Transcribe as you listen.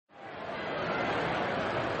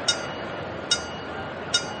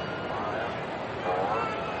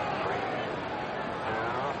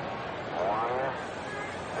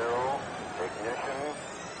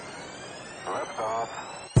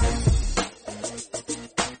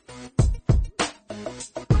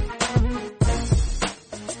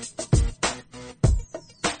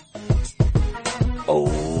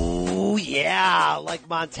Like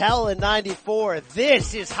Montel in 94.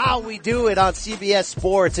 This is how we do it on CBS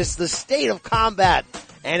Sports. It's the State of Combat.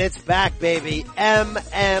 And it's back, baby.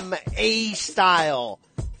 MMA style.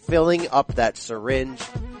 Filling up that syringe.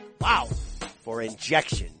 Wow. For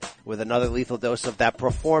injection with another lethal dose of that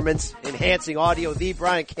performance enhancing audio. The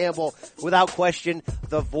Brian Campbell, without question,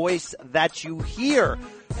 the voice that you hear.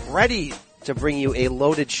 Ready to bring you a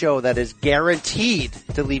loaded show that is guaranteed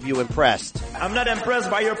to leave you impressed. I'm not impressed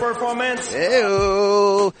by your performance.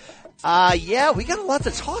 Ew. Yeah, we got a lot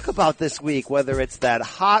to talk about this week, whether it's that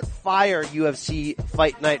hot fire UFC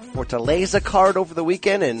Fight Night Fortaleza card over the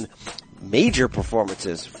weekend and major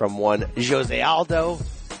performances from one Jose Aldo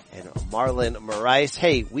and Marlon Moraes.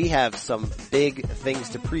 Hey, we have some big things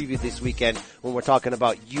to preview this weekend when we're talking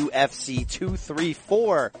about UFC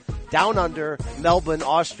 234 down under Melbourne,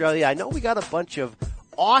 Australia. I know we got a bunch of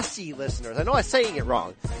Aussie listeners. I know I'm saying it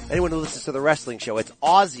wrong. Anyone who listens to the wrestling show, it's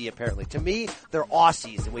Aussie apparently. To me, they're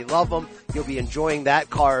Aussies and we love them. You'll be enjoying that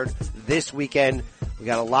card this weekend. We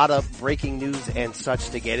got a lot of breaking news and such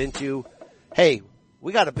to get into. Hey,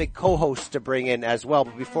 we got a big co-host to bring in as well,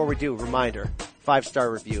 but before we do, reminder, 5-star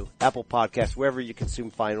review, Apple Podcasts, wherever you consume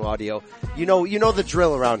fine audio. You know the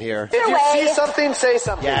drill around here. If you see something, say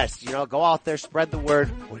something. Yes, go out there, spread the word.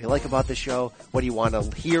 What do you like about the show? What do you want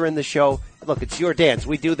to hear in the show? Look, it's your dance.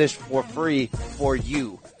 We do this for free for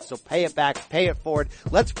you. So pay it back, pay it forward.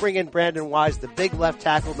 Let's bring in Brandon Wise, the big left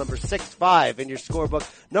tackle, number 6'5" in your scorebook,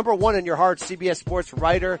 number 1 in your heart, CBS Sports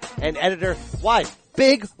writer and editor. Wise,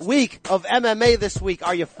 big week of MMA this week.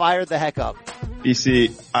 Are you fired the heck up?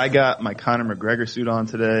 BC, I got my Conor McGregor suit on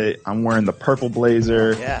today. I'm wearing the purple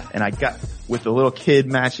blazer. Yeah. And I got with the little kid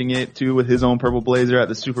matching it too with his own purple blazer at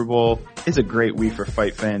the Super Bowl. It's a great week for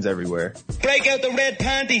fight fans everywhere. Break out the red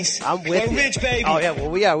panties. I'm with We're you. rich, baby. Oh yeah, well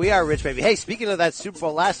we are rich, baby. Hey, speaking of that Super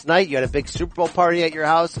Bowl last night, you had a big Super Bowl party at your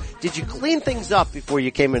house. Did you clean things up before you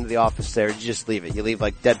came into the office there? Or did you just leave it? You leave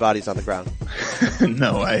like dead bodies on the ground?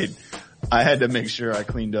 No, I had to make sure I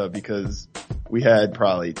cleaned up because we had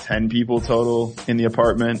probably 10 people total in the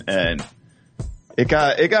apartment and it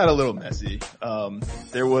got a little messy.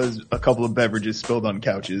 There was a couple of beverages spilled on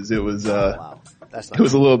couches. It was, wow. That's not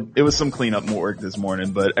it was some cleanup work this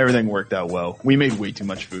morning, but everything worked out well. We made way too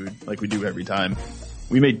much food like we do every time.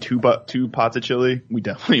 We made two pots of chili. We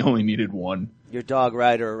definitely only needed one. Your dog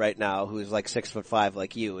Ryder right now, who's like 6'5"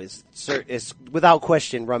 like you, is without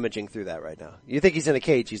question rummaging through that right now. You think he's in a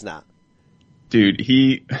cage? He's not. Dude,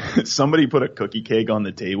 somebody put a cookie cake on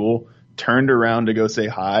the table, turned around to go say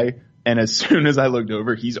hi, and as soon as I looked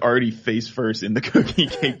over, he's already face first in the cookie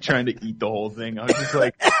cake trying to eat the whole thing. I was just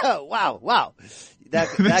like, wow. That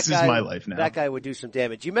this guy, is my life now. That guy would do some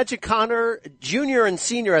damage. You mentioned Conor Jr. and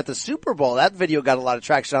Sr. at the Super Bowl. That video got a lot of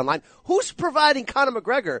traction online. Who's providing Conor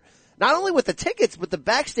McGregor not only with the tickets, but the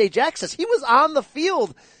backstage access? He was on the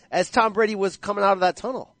field as Tom Brady was coming out of that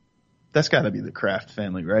tunnel. That's got to be the Kraft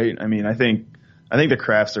family, right? I mean, I think the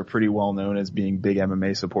Krafts are pretty well known as being big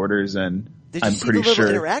MMA supporters, and I'm pretty see the sure little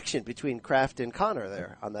interaction between Kraft and Conor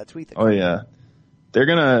there on that tweet? Oh yeah, they're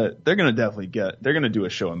gonna definitely they're gonna do a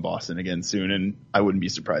show in Boston again soon, and I wouldn't be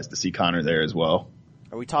surprised to see Conor there as well.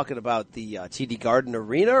 Are we talking about the TD Garden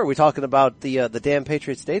Arena, or are we talking about the damn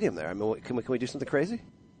Patriot Stadium there? I mean, can we do something crazy?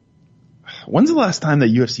 When's the last time that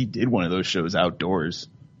UFC did one of those shows outdoors?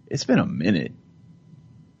 It's been a minute.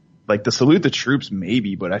 Like the Salute the Troops,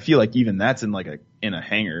 maybe, but I feel like even that's in a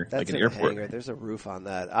hangar, that's like an in airport. Hangar. There's a roof on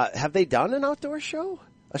that. Have they done an outdoor show?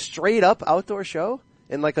 A straight up outdoor show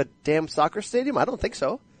in like a damn soccer stadium? I don't think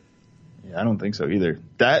so. Yeah, I don't think so either.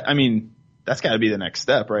 That's got to be the next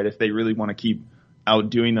step, right? If they really want to keep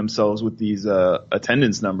outdoing themselves with these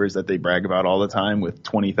attendance numbers that they brag about all the time, with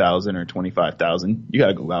 20,000 or 25,000, you got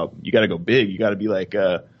to go out. You got to go big. You got to be like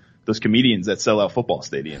those comedians that sell out football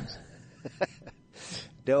stadiums.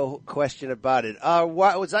 No question about it.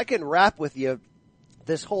 I can rap with you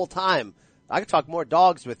this whole time. I can talk more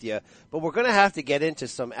dogs with you, but we're going to have to get into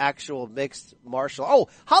some actual mixed martial. Oh,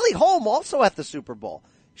 Holly Holm also at the Super Bowl.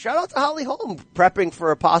 Shout out to Holly Holm, prepping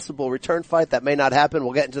for a possible return fight that may not happen.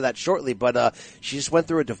 We'll get into that shortly, but she just went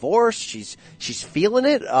through a divorce. She's feeling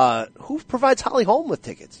it. Who provides Holly Holm with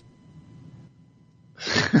tickets?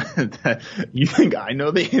 You think I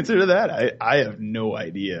know the answer to that? I have no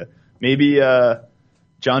idea. Maybe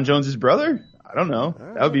John Jones's brother? I don't know.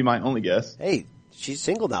 Right. That would be my only guess. Hey, she's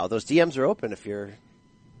single now. Those DMs are open if you're...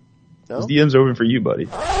 No? Those DMs are open for you, buddy.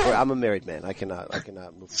 I'm a married man. I cannot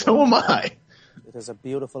move So am I. It is a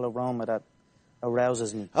beautiful aroma that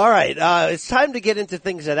arouses me. All right. It's time to get into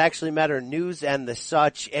things that actually matter, news and the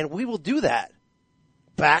such, and we will do that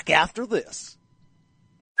back after this.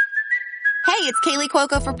 Hey, it's Kaylee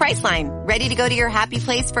Cuoco for Priceline. Ready to go to your happy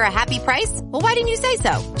place for a happy price? Well, why didn't you say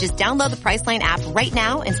so? Just download the Priceline app right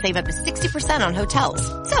now and save up to 60% on hotels.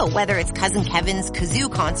 So whether it's Cousin Kevin's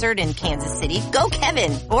Kazoo Concert in Kansas City, go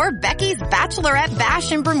Kevin, or Becky's Bachelorette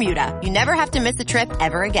Bash in Bermuda, you never have to miss a trip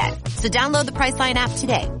ever again. So download the Priceline app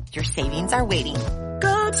today. Your savings are waiting.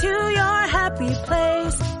 Go to your happy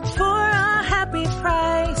place for a happy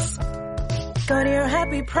price. Go to your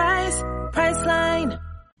happy price, Priceline.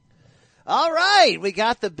 All right, we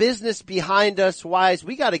got the business behind us, Wise.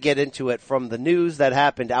 We got to get into it, from the news that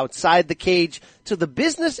happened outside the cage to the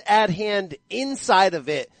business at hand inside of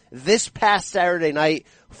it this past Saturday night,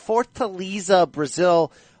 Fortaleza,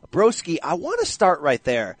 Brazil. Broski, I want to start right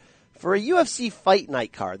there. For a UFC Fight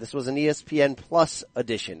Night card, this was an ESPN Plus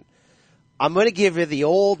edition. I'm going to give you the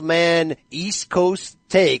old man East Coast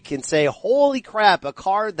take and say, holy crap, a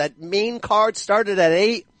card, that main card started at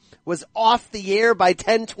 8, was off the air by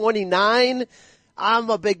 10:29. I'm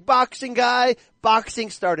a big boxing guy.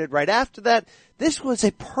 Boxing started right after that. This was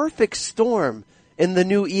a perfect storm in the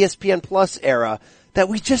new ESPN Plus era that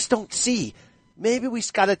we just don't see. Maybe we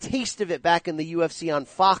got a taste of it back in the UFC on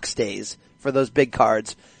Fox days for those big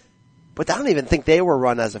cards, but I don't even think they were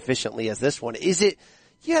run as efficiently as this one. Is it?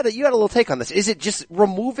 You had a little take on this. Is it just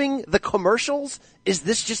removing the commercials? Is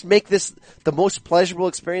this just make this the most pleasurable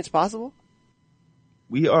experience possible?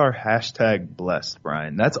 We are hashtag blessed,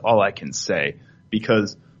 Brian. That's all I can say,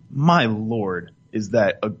 because my Lord, is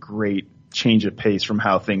that a great change of pace from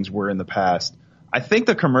how things were in the past. I think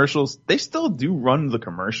the commercials, they still do run the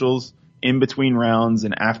commercials in between rounds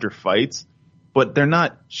and after fights, but they're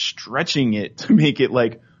not stretching it to make it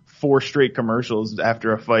like 4 straight commercials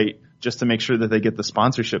after a fight just to make sure that they get the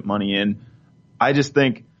sponsorship money in. I just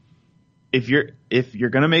think if you're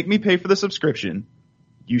going to make me pay for the subscription,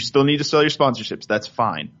 you still need to sell your sponsorships. That's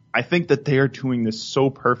fine. I think that they are doing this so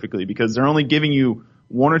perfectly because they're only giving you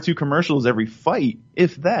 1 or 2 commercials every fight,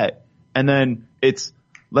 if that. And then it's,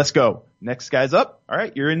 let's go. Next guy's up. All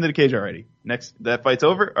right, you're into the cage already. Next, that fight's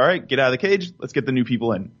over. All right, get out of the cage. Let's get the new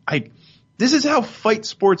people in. This is how fight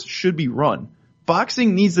sports should be run.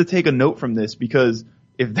 Boxing needs to take a note from this because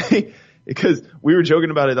because we were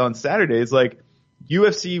joking about it on Saturday. It's like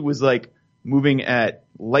UFC was like moving at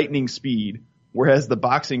lightning speed, whereas the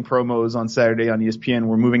boxing promos on Saturday on ESPN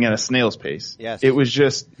were moving at a snail's pace. Yes. It was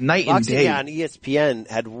just night and day. Boxing on ESPN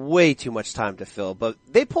had way too much time to fill, but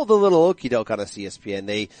they pulled a little okie doke on us ESPN.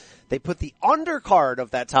 They put the undercard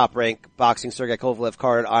of that top rank boxing Sergey Kovalev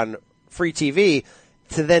card on free TV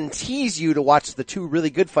to then tease you to watch the 2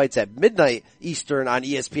 really good fights at midnight Eastern on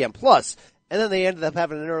ESPN Plus. And then they ended up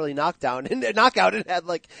having an early knockout and had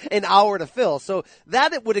like an hour to fill. So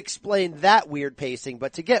that it would explain that weird pacing.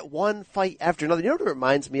 But to get one fight after another, you know what it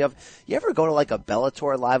reminds me of? You ever go to like a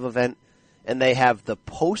Bellator live event and they have the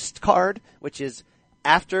post card, which is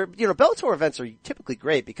after, Bellator events are typically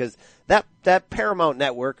great because that Paramount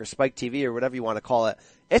Network or Spike TV or whatever you want to call it,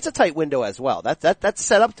 it's a tight window as well. That's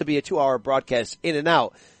set up to be a 2-hour broadcast in and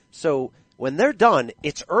out. So when they're done,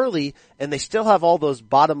 it's early, and they still have all those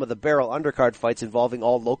bottom-of-the-barrel undercard fights involving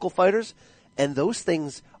all local fighters, and those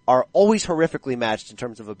things are always horrifically matched in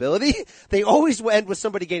terms of ability. They always end with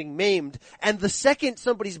somebody getting maimed, and the second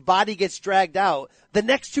somebody's body gets dragged out, the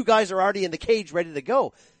next 2 guys are already in the cage ready to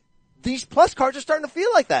go. These Plus cards are starting to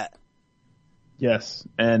feel like that. Yes,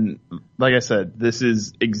 and like I said, this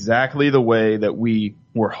is exactly the way that we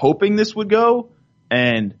were hoping this would go,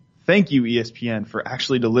 and thank you, ESPN, for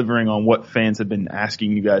actually delivering on what fans have been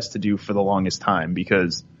asking you guys to do for the longest time.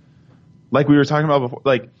 Because, like we were talking about before,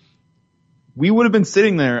 like we would have been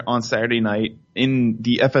sitting there on Saturday night in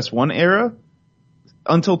the FS1 era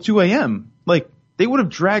until 2 a.m. Like they would have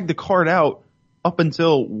dragged the card out up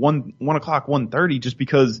until 1 o'clock, 1:30, just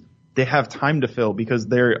because they have time to fill because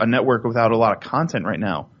they're a network without a lot of content right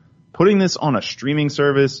now. Putting this on a streaming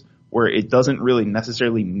service where it doesn't really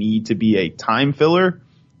necessarily need to be a time filler,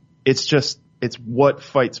 it's what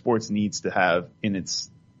fight sports needs to have in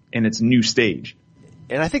its new stage.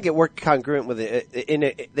 And I think it worked congruent with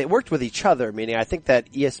it. They worked with each other, meaning I think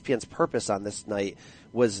that ESPN's purpose on this night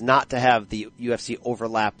was not to have the UFC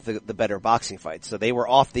overlap the better boxing fights. So they were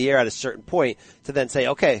off the air at a certain point to then say,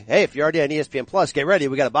 okay, hey, if you're already on ESPN Plus, get ready.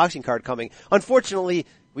 We got a boxing card coming. Unfortunately,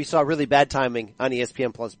 we saw really bad timing on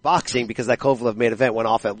ESPN Plus boxing because that Kovalev main event went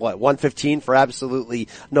off at 1:15 for absolutely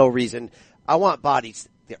no reason. I want bodies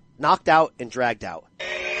knocked out and dragged out.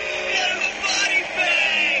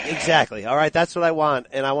 Exactly. All right, that's what I want,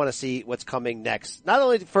 and I want to see what's coming next. Not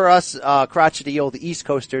only for us, crotchety old East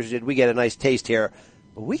Coasters, did we get a nice taste here.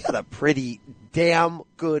 But we got a pretty damn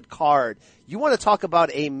good card. You want to talk about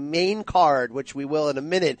a main card, which we will in a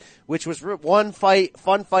minute, which was one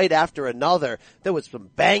fun fight after another. There was some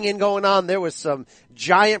banging going on. There was some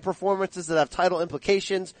giant performances that have title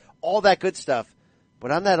implications, all that good stuff.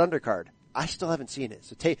 But on that undercard, I still haven't seen it.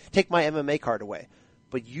 So take my MMA card away.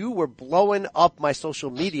 But you were blowing up my social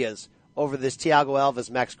medias over this Thiago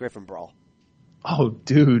Alves Max Griffin brawl. Oh,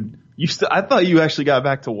 dude. I thought you actually got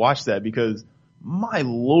back to watch that because, my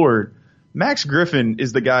Lord, Max Griffin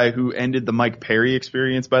is the guy who ended the Mike Perry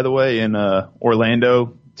experience, by the way, in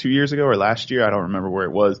Orlando 2 years ago or last year. I don't remember where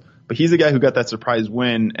it was. But he's the guy who got that surprise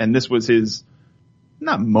win, and this was his,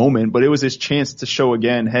 not moment, but it was his chance to show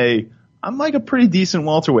again, hey, I'm like a pretty decent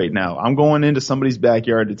welterweight now. I'm going into somebody's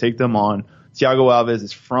backyard to take them on. Thiago Alves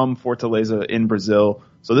is from Fortaleza in Brazil.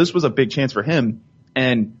 So this was a big chance for him.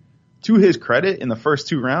 And to his credit, in the first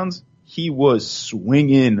 2 rounds, he was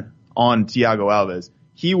swinging on Thiago Alves.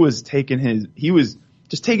 He was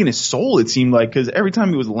just taking his soul, it seemed like, because every time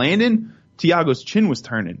he was landing, Thiago's chin was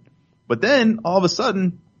turning. But then, all of a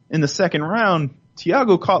sudden, in the second round,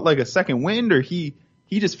 Thiago caught like a second wind, or he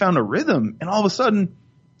just found a rhythm. And all of a sudden,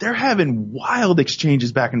 they're having wild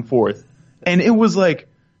exchanges back and forth. And it was like,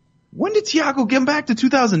 when did Thiago get back to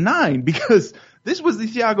 2009? Because this was the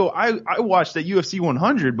Thiago I watched at UFC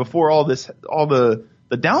 100 before all the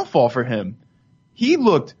downfall for him. He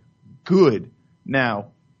looked good. Now,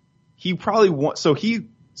 he probably won.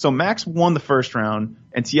 So Max won the first round,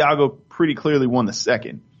 and Thiago pretty clearly won the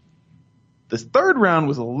second. The third round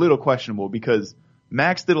was a little questionable because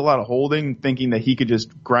Max did a lot of holding, thinking that he could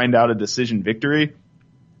just grind out a decision victory.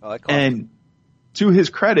 And to his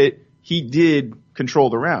credit, he did control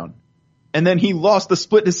the round. And then he lost the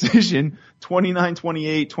split decision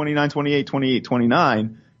 29-28, 29-28,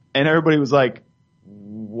 28-29. And everybody was like,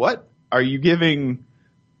 what? Why are you giving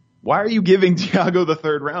Thiago the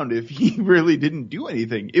third round if he really didn't do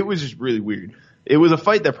anything? It was just really weird. It was a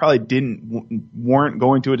fight that probably weren't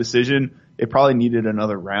going to a decision. It probably needed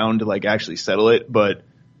another round to like actually settle it, but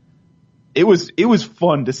it was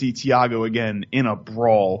fun to see Thiago again in a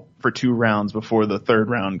brawl for 2 rounds before the third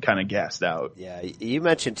round kind of gassed out. Yeah, you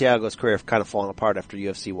mentioned Thiago's career kind of falling apart after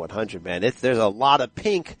UFC 100, man. There's a lot of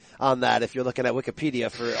pink on that if you're looking at Wikipedia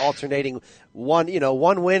for alternating one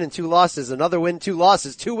win and 2 losses, another win, 2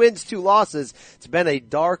 losses, 2 wins, 2 losses. It's been a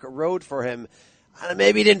dark road for him.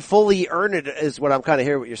 Maybe he didn't fully earn it is what I'm kind of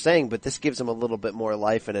hearing what you're saying, but this gives him a little bit more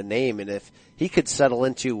life and a name. And if he could settle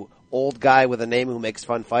into old guy with a name who makes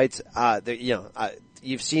fun fights,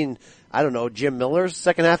 you've seen, I don't know, Jim Miller's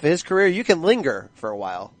second half of his career. You can linger for a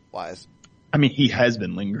while, Wise. I mean, he has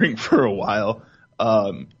been lingering for a while.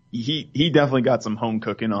 He definitely got some home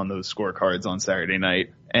cooking on those scorecards on Saturday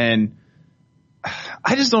night. And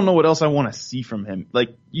I just don't know what else I want to see from him.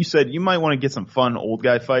 Like you said, you might want to get some fun old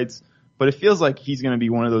guy fights, but it feels like he's going to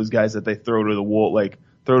be one of those guys that they throw to the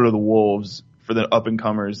wolves for the up and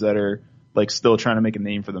comers that are like still trying to make a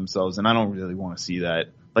name for themselves. And I don't really want to see that.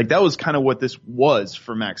 Like that was kind of what this was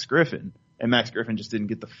for Max Griffin. And Max Griffin just didn't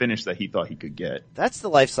get the finish that he thought he could get. That's the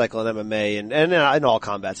life cycle in MMA and in all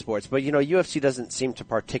combat sports. But, UFC doesn't seem to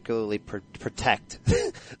particularly protect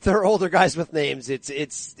their older guys with names. It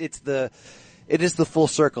is the full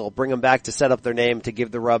circle. Bring them back to set up their name, to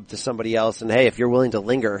give the rub to somebody else. And hey, if you're willing to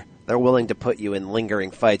linger, they're willing to put you in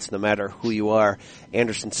lingering fights no matter who you are.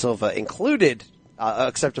 Anderson Silva included,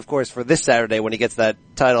 except of course for this Saturday when he gets that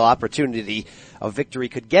title opportunity. A victory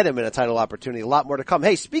could get him in a title opportunity. A lot more to come.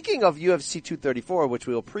 Hey, speaking of UFC 234, which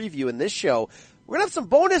we will preview in this show, we're going to have some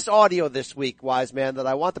bonus audio this week, Wise Man, that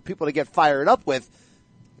I want the people to get fired up with.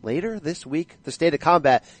 Later this week, the State of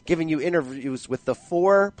Combat, giving you interviews with the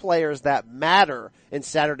 4 players that matter in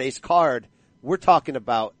Saturday's card. We're talking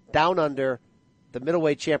about Down Under, the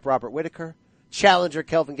middleweight champ Robert Whittaker, challenger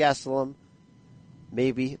Kelvin Gastelum,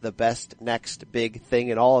 maybe the best next big thing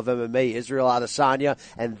in all of MMA, Israel Adesanya,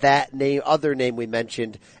 and that other name we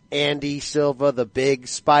mentioned, Andy Silva, the big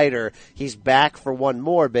spider. He's back for one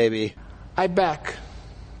more, baby. I back.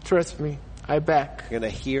 Trust me. I back. You're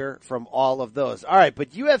going to hear from all of those. All right, but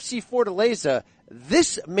UFC Fortaleza,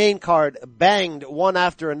 this main card banged one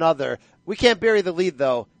after another. We can't bury the lead,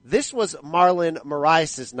 though. This was Marlon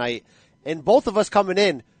Moraes' night, and both of us coming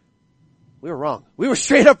in, we were wrong. We were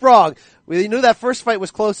straight up wrong. We knew that first fight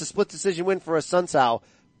was close, a split decision win for Assunção,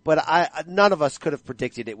 but none of us could have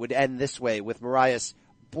predicted it would end this way with Moraes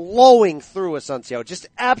blowing through Assunção, just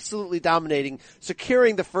absolutely dominating,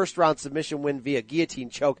 securing the first round submission win via guillotine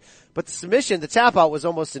choke. But the submission, the tap out, was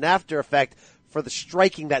almost an after effect for the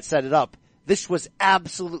striking that set it up. This was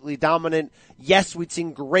absolutely dominant. Yes, we'd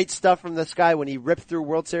seen great stuff from this guy when he ripped through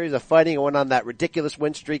World Series of Fighting and went on that ridiculous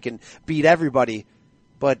win streak and beat everybody.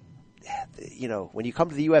 But, when you come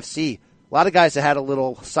to the UFC, a lot of guys that had a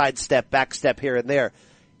little sidestep, back step here and there.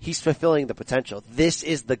 He's fulfilling the potential. This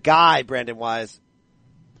is the guy, Brandon Wise.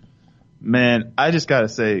 Man, I just gotta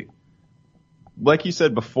say, like you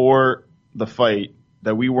said before the fight,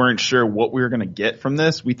 that we weren't sure what we were going to get from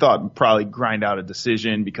this. We thought we'd probably grind out a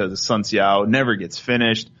decision because Sun Xiao never gets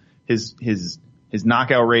finished. His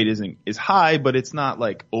knockout rate is high, but it's not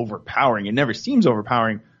like overpowering. It never seems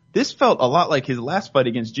overpowering. This felt a lot like his last fight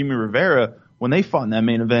against Jimmy Rivera when they fought in that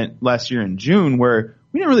main event last year in June, where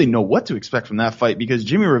we didn't really know what to expect from that fight because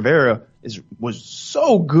Jimmy Rivera was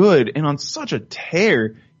so good and on such a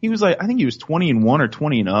tear. He was I think he was 20-1 or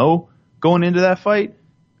 20-0 going into that fight.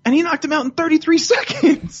 And he knocked him out in 33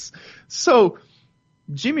 seconds. So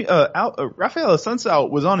Rafael Assunção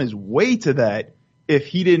was on his way to that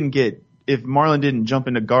if Marlon didn't jump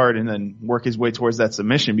into guard and then work his way towards that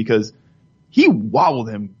submission, because he wobbled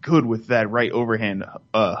him good with that right overhand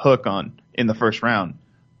hook in the first round.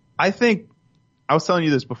 I think I was telling you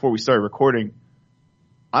this before we started recording.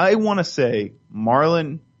 I want to say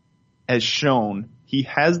Marlon has shown he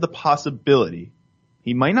has the possibility.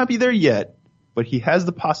 He might not be there yet, but he has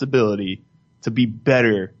the possibility to be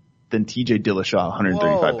better than TJ Dillashaw,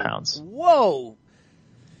 135 pounds. Whoa.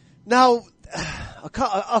 Now,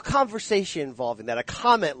 a conversation involving that, a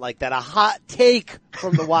comment like that, a hot take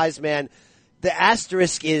from the wise man. The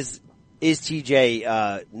asterisk is TJ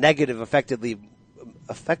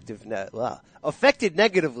affected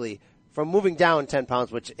negatively from moving down 10 pounds,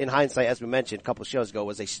 which in hindsight, as we mentioned a couple shows ago,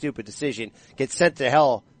 was a stupid decision. Gets sent to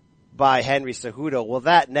hell by Henry Cejudo. Will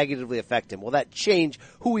that negatively affect him? Will that change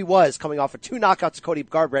who he was coming off of 2 knockouts of Cody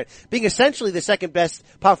Garbrandt, being essentially the second best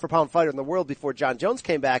pound for pound fighter in the world before John Jones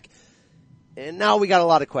came back? And now we got a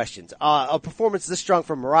lot of questions. A performance this strong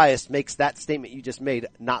from Moraes makes that statement you just made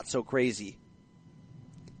not so crazy.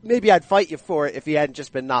 Maybe I'd fight you for it if he hadn't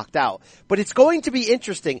just been knocked out. But it's going to be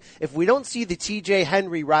interesting if we don't see the TJ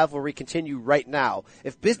Henry rivalry continue right now.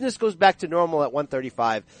 If business goes back to normal at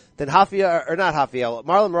 135, then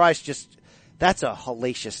Marlon Moraes that's a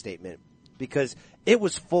hellacious statement, because it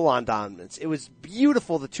was full on dominance. It was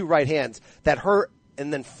beautiful, the 2 right hands that hurt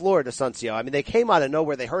and then floored Assunção. I mean, they came out of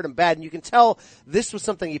nowhere. They hurt him bad, and you can tell this was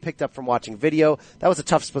something he picked up from watching video. That was a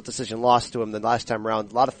tough split decision loss to him the last time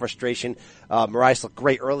around. A lot of frustration. Moraes looked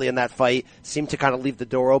great early in that fight, seemed to kind of leave the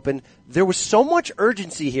door open. There was so much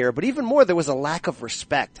urgency here, but even more, there was a lack of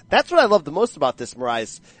respect. That's what I love the most about this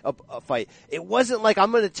Moraes fight. It wasn't like,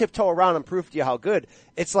 I'm going to tiptoe around and prove to you how good.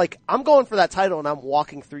 It's like, I'm going for that title and I'm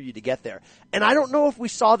walking through you to get there. And I don't know if we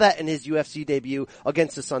saw that in his UFC debut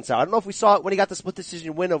against Assunção. I don't know if we saw it when he got the split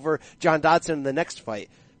decision win over John Dodson in the next fight.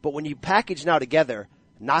 But when you package now together,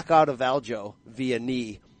 knockout of Aljo via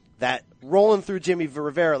knee, that rolling through Jimmy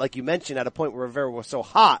Rivera, like you mentioned, at a point where Rivera was so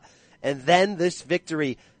hot, and then this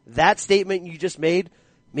victory, that statement you just made,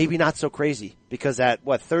 maybe not so crazy, because at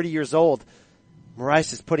 30 years old,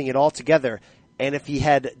 Moraes is putting it all together. And if he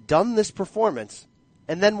had done this performance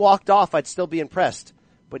and then walked off, I'd still be impressed.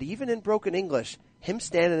 But even in broken English, him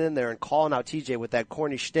standing in there and calling out TJ with that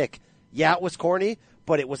corny shtick, yeah, it was corny,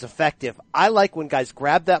 but it was effective. I like when guys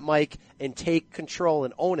grab that mic and take control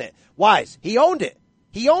and own it. Wise, he owned it.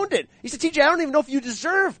 He owned it. He said, TJ, I don't even know if you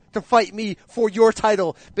deserve to fight me for your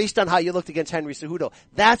title based on how you looked against Henry Cejudo.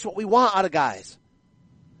 That's what we want out of guys.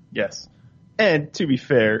 Yes. And to be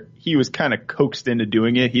fair, he was kind of coaxed into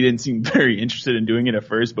doing it. He didn't seem very interested in doing it at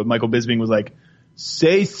first, but Michael Bisping was like,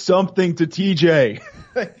 say something to TJ.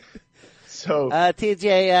 So it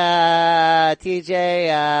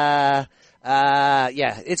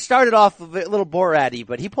started off a little Borat-y,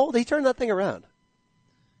 but he turned that thing around.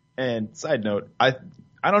 And side note, I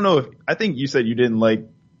don't know I think you said you didn't like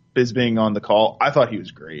Bisping on the call. I thought he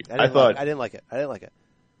was great. I didn't like it.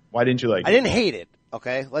 Why didn't you like it? I didn't hate it.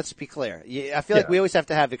 Okay, let's be clear. I feel like we always have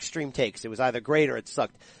to have extreme takes. It was either great or it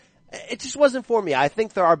sucked. It just wasn't for me. I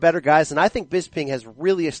think there are better guys, and I think Bisping has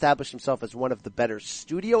really established himself as one of the better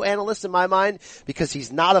studio analysts in my mind, because he's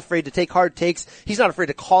not afraid to take hard takes. He's not afraid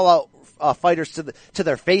to call out fighters to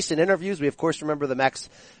their face in interviews. We of course remember the Max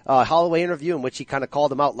Holloway interview in which he kind of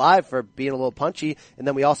called him out live for being a little punchy, and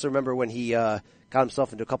then we also remember when he got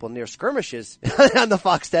himself into a couple of near skirmishes on the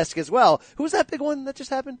Fox desk as well. Who was that big one that just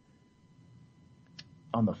happened?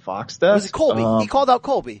 On the Fox desk? Was it Colby? He called out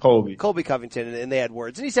Colby. Colby Covington, and they had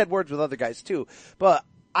words. And he's had words with other guys too. But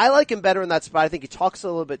I like him better in that spot. I think he talks a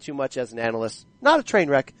little bit too much as an analyst. Not a train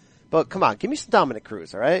wreck, but come on, give me some Dominic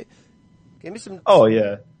Cruz, all right? Give me some. Oh,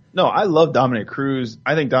 yeah. No, I love Dominic Cruz.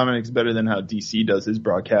 I think Dominic's better than how DC does his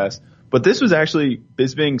broadcast. But this was actually,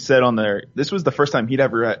 Bisping said on there, this was the first time he'd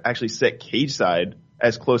ever actually set cage side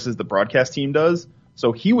as close as the broadcast team does.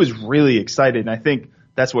 So he was really excited. And I think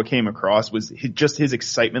that's what came across was just his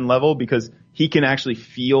excitement level, because he can actually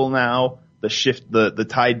feel now the shift, the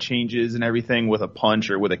tide changes and everything with a punch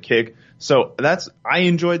or with a kick. So I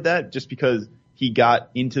enjoyed that just because he got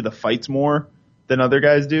into the fights more than other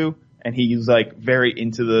guys do, and he's like very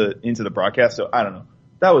into the broadcast. So I don't know.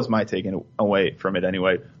 That was my taking away from it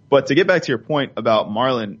anyway. But to get back to your point about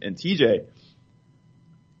Marlon and TJ,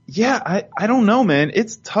 yeah, I don't know, man.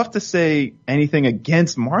 It's tough to say anything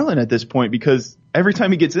against Marlon at this point, because every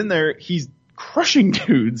time he gets in there, he's crushing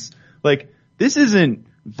dudes. Like, this isn't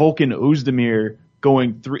Volkan Ozdemir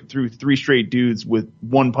going through 3 straight dudes with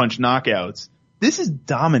 1-punch knockouts. This is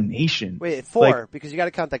domination. Wait, 4, because you got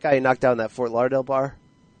to count that guy who knocked down that Fort Lauderdale bar.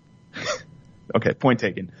 Okay, point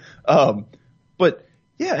taken. But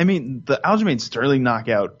yeah, I mean, the Aljamain Sterling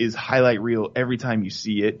knockout is highlight reel every time you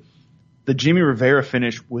see it. The Jimmy Rivera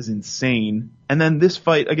finish was insane. And then this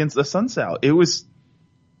fight against the Sun Sal,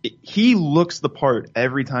 he looks the part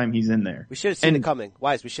every time he's in there. We should have seen it coming.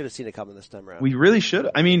 Wise, we should have seen it coming this time around. We really should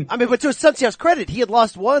have. I mean, but to Sun Sal's credit, he had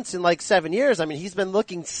lost once in like 7 years. I mean, he's been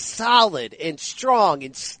looking solid and strong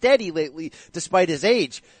and steady lately, despite his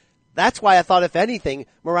age. That's why I thought, if anything,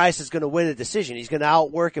 Moraes is going to win a decision. He's going to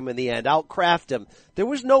outwork him in the end, outcraft him. There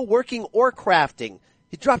was no working or crafting.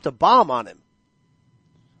 He dropped a bomb on him.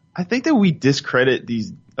 I think that we discredit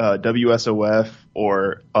these WSOF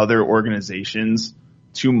or other organizations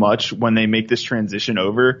too much when they make this transition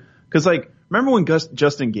over. Because, like, remember when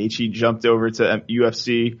Justin Gaethje jumped over to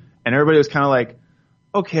UFC and everybody was kind of like,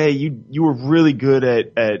 okay, you were really good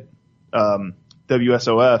at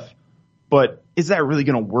WSOF, but is that really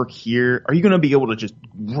going to work here? Are you going to be able to just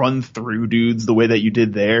run through dudes the way that you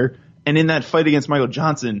did there? And in that fight against Michael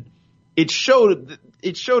Johnson, it showed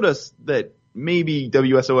us that maybe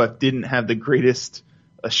WSOF didn't have the greatest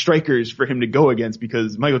strikers for him to go against,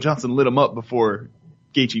 because Michael Johnson lit him up before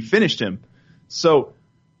Gaethje finished him. So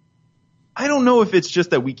I don't know if it's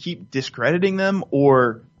just that we keep discrediting them,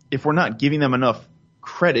 or if we're not giving them enough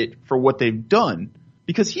credit for what they've done,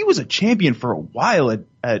 because he was a champion for a while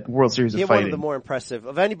at World Series of Fighting. He had one of the more impressive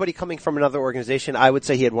of anybody coming from another organization. I would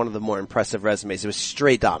say he had one of the more impressive resumes. It was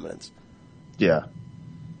straight dominance. Yeah.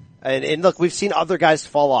 And look, we've seen other guys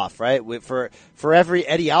fall off, right? For every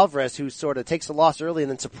Eddie Alvarez who sort of takes a loss early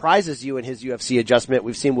and then surprises you in his UFC adjustment,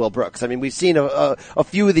 we've seen Will Brooks. I mean, we've seen a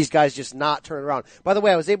few of these guys just not turn around. By the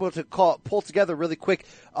way, I was able to pull together really quick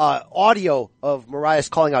audio of Moraes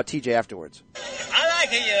calling out TJ afterwards. I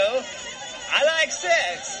like you. I like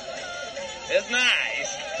sex. It's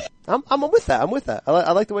nice. I'm with that. I'm with that.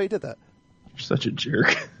 I like the way he did that. You're such a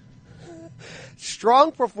jerk.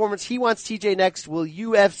 Strong performance. He wants TJ next. Will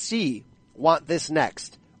UFC want this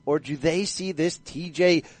next? Or do they see this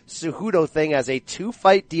TJ Cejudo thing as a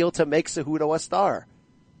 2-fight deal to make Cejudo a star?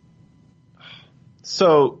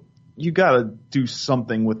 So you gotta do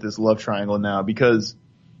something with this love triangle now, because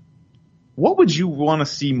what would you want to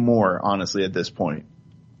see more, honestly, at this point?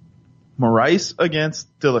 Moraes against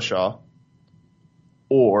Dillashaw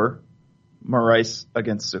or Moraes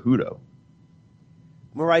against Cejudo?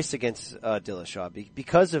 Moraes against Dillashaw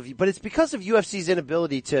but it's because of UFC's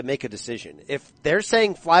inability to make a decision. If they're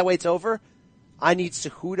saying flyweight's over, I need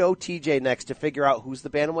Cejudo TJ next to figure out who's the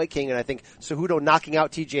bantamweight king, and I think Cejudo knocking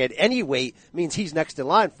out TJ at any weight means he's next in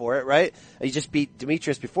line for it, right? He just beat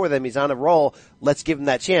Demetrius before them. He's on a roll. Let's give him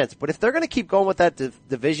that chance. But if they're going to keep going with that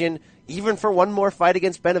division, even for one more fight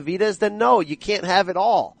against Benavidez, then no, you can't have it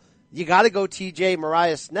all. You got to go TJ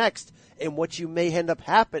Moraes next, and what you may end up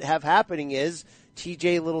happening is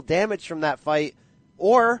TJ a little damage from that fight,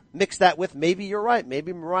 or mix that with, maybe you're right,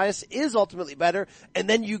 maybe Moraes is ultimately better, and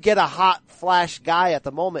then you get a hot flash guy at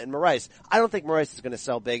the moment in Moraes. I don't think Moraes is going to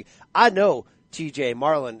sell big. I know TJ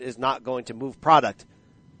Marlon is not going to move product,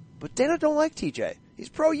 but Dana don't like TJ. He's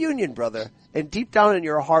pro-union, brother, and deep down in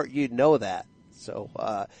your heart you know that. So,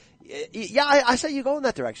 yeah, I say you go in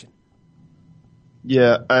that direction.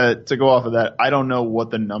 Yeah, to go off of that, I don't know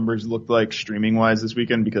what the numbers looked like streaming-wise this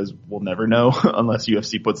weekend, because we'll never know unless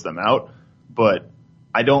UFC puts them out. But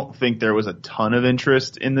I don't think there was a ton of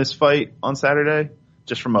interest in this fight on Saturday,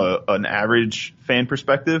 just from an average fan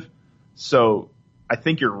perspective. So I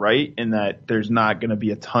think you're right in that there's not going to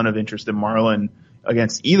be a ton of interest in Marlon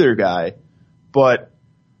against either guy. But,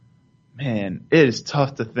 man, it is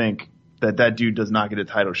tough to think that dude does not get a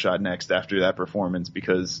title shot next after that performance,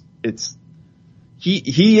 because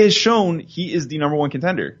he has shown he is the number one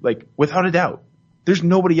contender, like, without a doubt. There's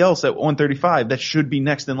nobody else at 135 that should be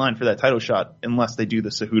next in line for that title shot unless they do the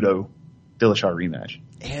Cejudo Dillashaw rematch.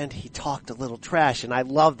 And he talked a little trash, and I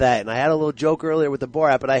love that. And I had a little joke earlier with the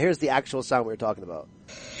Borat, but here's the actual sound we were talking about.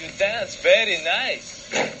 You dance very nice.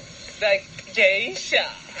 like geisha.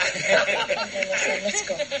 Let's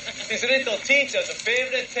go. His little teacher's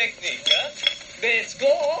favorite technique, huh? Let's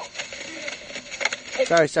go.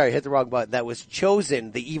 Sorry, hit the wrong button. That was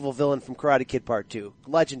Chosen, the evil villain from Karate Kid Part 2.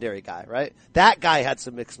 Legendary guy, right? That guy had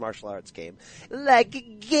some mixed martial arts game. Like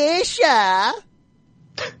geisha.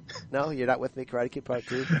 No, you're not with me, Karate Kid Part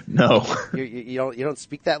 2? No. You don't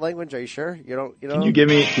speak that language, are you sure? You don't. Can you give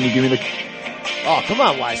me the... Oh, come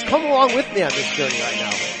on, Wise. Come along with me on this journey right now.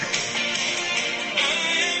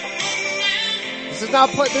 This is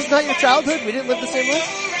not your childhood? We didn't live the same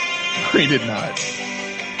life? We did not.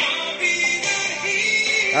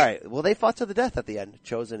 All right. Well, they fought to the death at the end,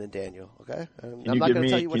 Chosen and Daniel. Okay. I'm not going to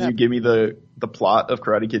tell you what happened. Can you give me the plot of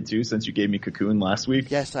Karate Kid 2 since you gave me Cocoon last week?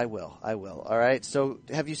 Yes, I will. All right. So,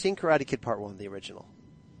 have you seen Karate Kid Part 1, the original?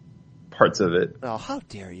 Parts of it. Oh, how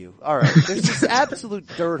dare you! All right. There's this absolute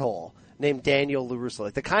dirthole named Daniel LaRusso,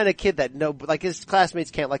 like the kind of kid that his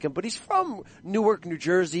classmates can't like him, but he's from Newark, New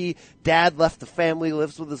Jersey. Dad left the family,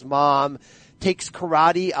 lives with his mom, takes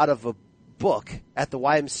karate out of a book at the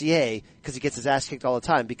YMCA because he gets his ass kicked all the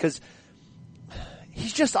time because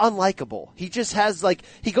he's just unlikable. He just has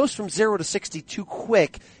he goes from 0 to 60 too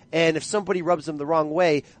quick, and if somebody rubs him the wrong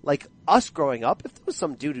way, like us growing up, if there was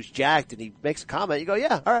some dude who's jacked and he makes a comment, you go,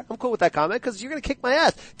 yeah, all right, I'm cool with that comment because you're going to kick my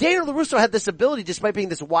ass. Daniel LaRusso had this ability, despite being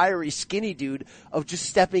this wiry, skinny dude, of just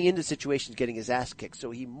stepping into situations, getting his ass kicked.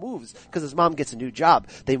 So he moves because his mom gets a new job.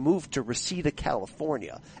 They move to Reseda,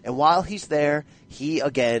 California. And while he's there, he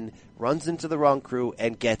again runs into the wrong crew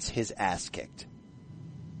and gets his ass kicked.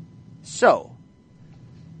 So,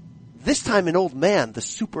 this time an old man, the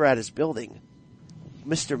super at his building,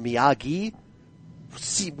 Mr. Miyagi,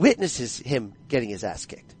 witnesses him getting his ass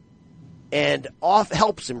kicked. And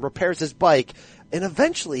helps him, repairs his bike, and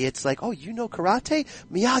eventually it's like, oh, you know karate?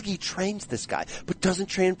 Miyagi trains this guy, but doesn't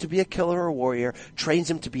train him to be a killer or a warrior, trains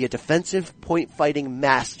him to be a defensive point fighting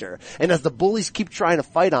master. And as the bullies keep trying to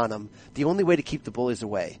fight on him, the only way to keep the bullies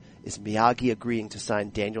away is Miyagi agreeing to sign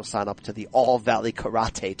Daniel-san up to the All Valley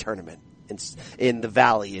Karate Tournament in the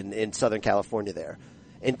Valley in Southern California there.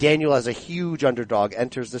 And Daniel, as a huge underdog,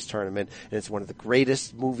 enters this tournament, and it's one of the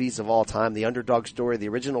greatest movies of all time. The underdog story, the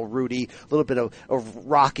original Rudy, a little bit of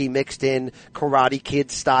Rocky mixed in, Karate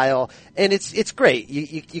Kid style, and it's great.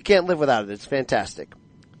 You can't live without it. It's fantastic.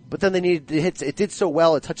 But then they needed to hit. It did so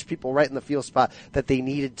well, it touched people right in the feel spot that they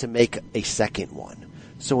needed to make a second one.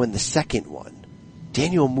 So in the second one,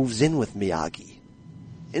 Daniel moves in with Miyagi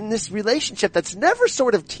in this relationship that's never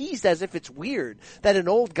sort of teased as if it's weird that an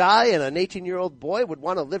old guy and an 18-year-old boy would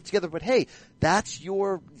want to live together. But hey, that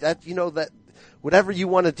whatever you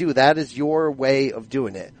want to do, that is your way of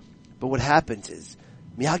doing it. But what happens is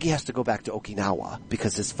Miyagi has to go back to Okinawa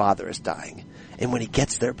because his father is dying. And when he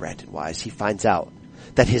gets there, Brandon Wise, he finds out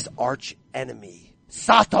that his arch enemy,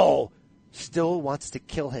 Sato, still wants to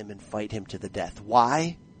kill him and fight him to the death.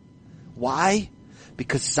 Why?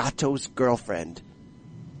 Because Sato's girlfriend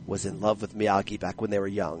was in love with Miyagi back when they were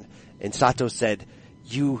young. And Sato said,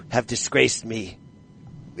 you have disgraced me.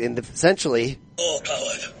 And essentially... Oh,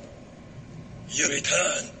 coward. You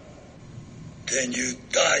return. Then you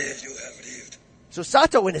die as you have lived. So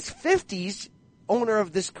Sato, in his 50s, owner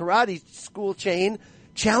of this karate school chain,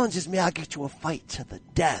 challenges Miyagi to a fight to the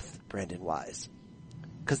death, Brandon Wise.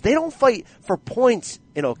 Because they don't fight for points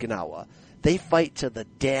in Okinawa. They fight to the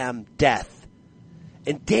damn death.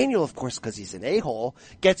 And Daniel, of course, because he's an a-hole,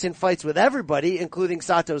 gets in fights with everybody, including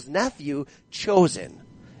Sato's nephew, Chosen.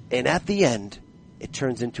 And at the end, it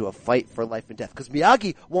turns into a fight for life and death. Because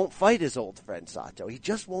Miyagi won't fight his old friend Sato. He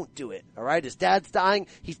just won't do it. All right? His dad's dying.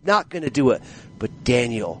 He's not going to do it. But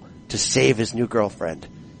Daniel, to save his new girlfriend,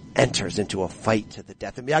 enters into a fight to the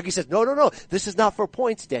death. And Miyagi says, no. This is not for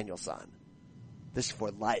points, Daniel-san. This is for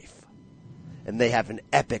life. And they have an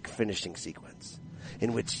epic finishing sequence.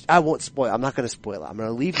 In which I won't spoil. I'm not going to spoil it. I'm going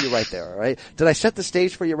to leave you right there. All right? Did I set the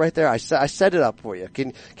stage for you right there? I set it up for you.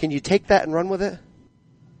 Can you take that and run with it?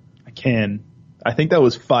 I can. I think that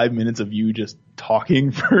was 5 minutes of you just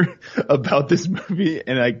talking about this movie,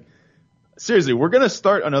 and seriously, we're going to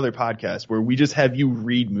start another podcast where we just have you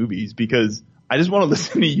read movies because I just want to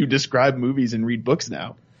listen to you describe movies and read books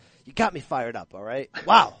now. You got me fired up, all right?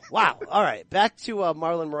 Wow. All right, back to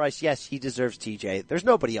Marlon Moraes. Yes, he deserves TJ. There's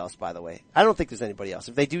nobody else, by the way. I don't think there's anybody else.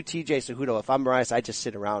 If they do TJ Cejudo, if I'm Moraes, I just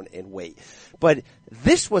sit around and wait. But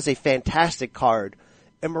this was a fantastic card.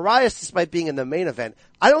 And Moraes, despite being in the main event,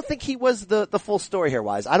 I don't think he was the full story here,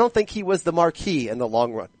 Wise. I don't think he was the marquee in the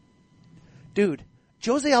long run. Dude,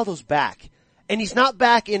 Jose Aldo's back. And he's not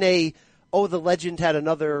back in the legend had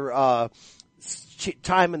another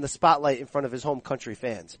time in the spotlight in front of his home country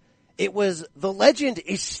fans. It was the legend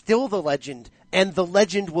is still the legend and the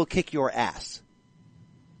legend will kick your ass.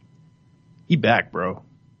 He back, bro.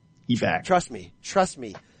 He back. Trust me.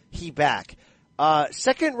 He back.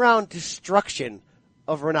 Second round destruction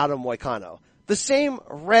of Renato Moicano. The same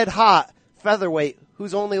red hot featherweight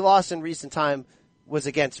whose only loss in recent time was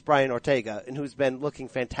against Brian Ortega and who's been looking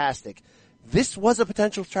fantastic. This was a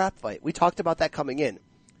potential trap fight. We talked about that coming in.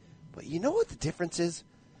 But you know what the difference is?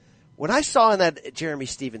 When I saw in that Jeremy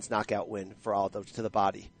Stephens knockout win for Aldo to the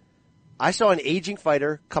body, I saw an aging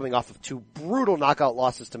fighter coming off of 2 brutal knockout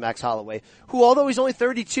losses to Max Holloway, who, although he's only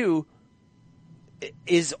 32,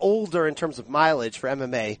 is older in terms of mileage for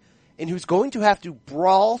MMA, and who's going to have to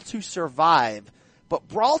brawl to survive, but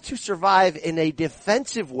brawl to survive in a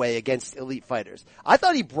defensive way against elite fighters. I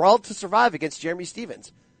thought he brawled to survive against Jeremy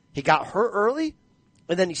Stephens. He got hurt early,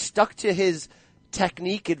 and then he stuck to his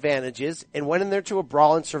technique advantages and went in there to a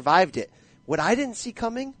brawl and survived it. What I didn't see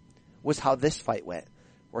coming was how this fight went,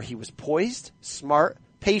 where he was poised, smart,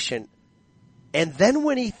 patient, and then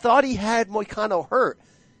when he thought he had Moicano hurt,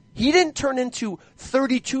 he didn't turn into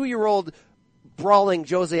 32-year-old brawling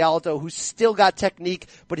Jose Aldo who's still got technique,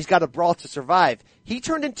 but he's got to brawl to survive. He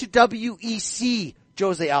turned into WEC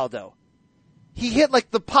Jose Aldo. He hit like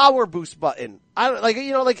the power boost button.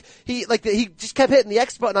 He just kept hitting the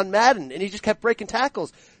X button on Madden and he just kept breaking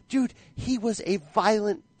tackles. Dude, he was a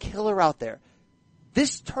violent killer out there.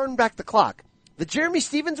 This turned back the clock. The Jeremy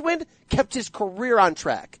Stephens win kept his career on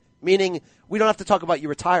track, meaning we don't have to talk about you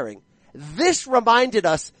retiring. This reminded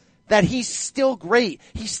us that he's still great.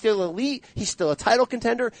 He's still elite. He's still a title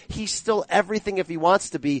contender. He's still everything if he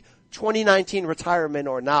wants to be. 2019 retirement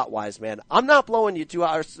or not, wise man. I'm not blowing you 2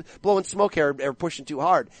 hours, blowing smoke here or pushing too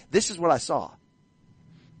hard. This is what I saw.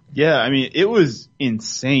 Yeah, I mean, it was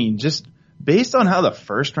insane. Just based on how the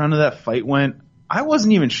first round of that fight went, I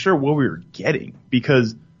wasn't even sure what we were getting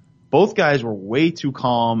because both guys were way too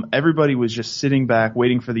calm. Everybody was just sitting back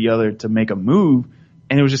waiting for the other to make a move.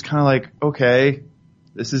 And it was just kind of like, okay,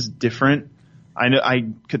 this is different. I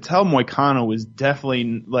could tell Moicano was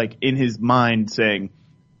definitely like in his mind saying,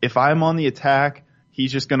 if I'm on the attack,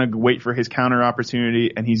 he's just going to wait for his counter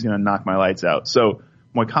opportunity and he's going to knock my lights out. So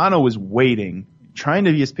Moicano was waiting, trying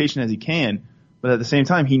to be as patient as he can, but at the same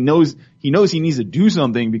time, he knows he needs to do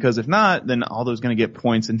something because if not, then Aldo's going to get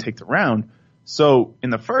points and take the round. So in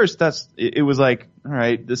the first, it was like, all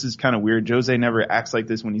right, this is kind of weird. Jose never acts like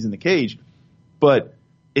this when he's in the cage, but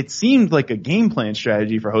it seemed like a game plan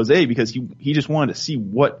strategy for Jose because he just wanted to see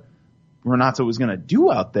what Renato was going to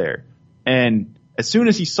do out there. And as soon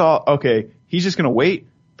as he saw, okay, he's just going to wait,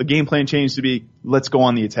 the game plan changed to be, let's go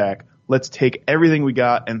on the attack. Let's take everything we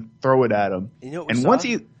got and throw it at him. You know what we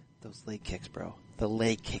saw? Those leg kicks, bro. The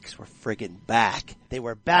leg kicks were friggin' back. They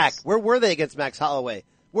were back. Where were they against Max Holloway?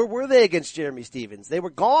 Where were they against Jeremy Stephens? They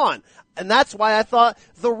were gone. And that's why I thought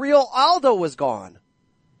the real Aldo was gone.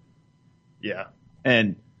 Yeah.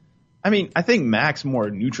 And I mean, I think Max more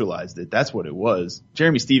neutralized it. That's what it was.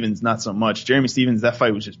 Jeremy Stephens, not so much. Jeremy Stephens, that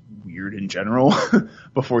fight was just weird in general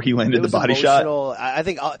before he landed the body emotional.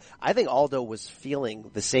 shot. I think Aldo was feeling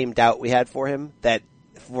the same doubt we had for him that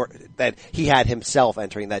he had himself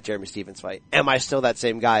entering that Jeremy Stephens fight. Am I still that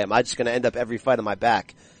same guy? Am I just going to end up every fight on my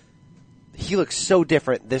back? He looks so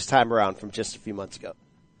different this time around from just a few months ago.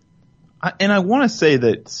 I want to say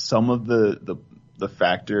that some of the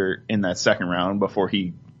factor in that second round before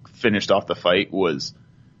he finished off the fight was,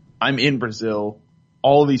 I'm in Brazil.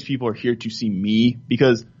 All of these people are here to see me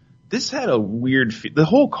because this had a weird, the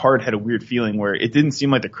whole card had a weird feeling where it didn't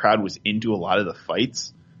seem like the crowd was into a lot of the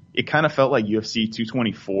fights. It kind of felt like UFC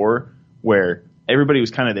 224 where everybody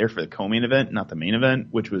was kind of there for the co-main event, not the main event,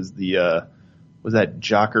 which was was that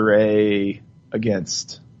Jacare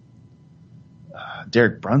against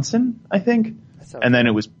Derek Brunson, I think. And then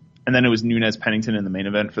it was Nunes Pennington in the main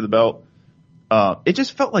event for the belt. It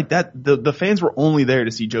just felt like that the fans were only there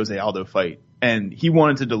to see Jose Aldo fight, and he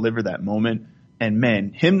wanted to deliver that moment. And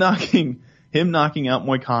man, him knocking out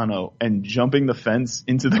Moicano and jumping the fence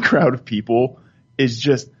into the crowd of people is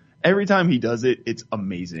just, every time he does it, it's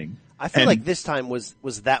amazing. I feel like this time was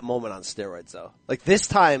that moment on steroids though. Like this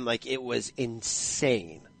time, like it was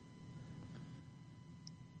insane.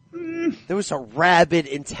 There was a rabid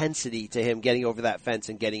intensity to him getting over that fence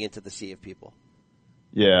and getting into the sea of people.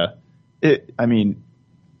 Yeah.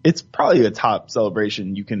 It's probably a top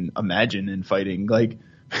celebration you can imagine in fighting. Like,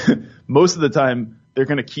 most of the time, they're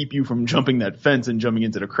going to keep you from jumping that fence and jumping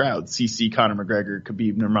into the crowd. CC, Conor McGregor,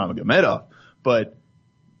 Khabib Nurmagomedov. But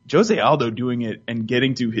Jose Aldo doing it and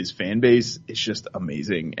getting to his fan base is just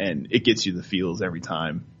amazing, and it gets you the feels every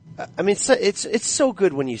time. I mean, it's so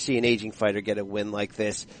good when you see an aging fighter get a win like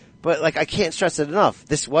this. But, like, I can't stress it enough.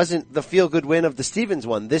 This wasn't the feel-good win of the Stephens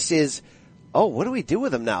one. This is oh, what do we do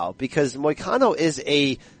with him now? Because Moicano is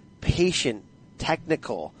a patient,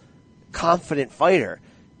 technical, confident fighter.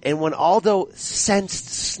 And when Aldo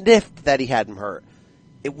sniffed that he had him hurt,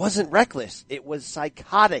 it wasn't reckless. It was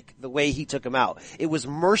psychotic the way he took him out. It was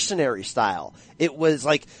mercenary style. It was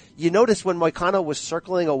like, you notice when Moicano was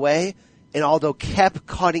circling away and Aldo kept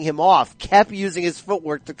cutting him off, kept using his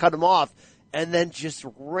footwork to cut him off, and then just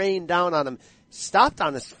rained down on him, stopped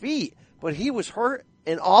on his feet, but he was hurt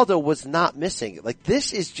and Aldo was not missing. Like,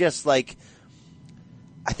 this is just like,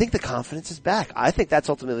 I think the confidence is back. I think that's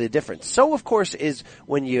ultimately the difference. So, of course, is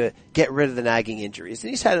when you get rid of the nagging injuries.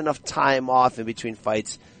 And he's had enough time off in between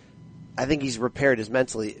fights. I think he's repaired his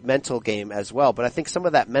mental game as well. But I think some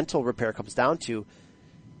of that mental repair comes down to,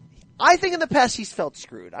 I think in the past he's felt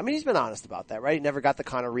screwed. I mean, he's been honest about that, right? He never got the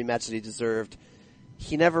Conor rematch that he deserved.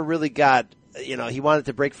 He never really got, he wanted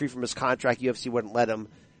to break free from his contract. UFC wouldn't let him.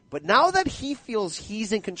 But now that he feels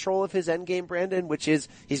he's in control of his endgame, Brandon, which is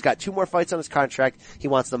he's got 2 more fights on his contract. He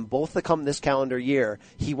wants them both to come this calendar year.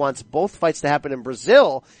 He wants both fights to happen in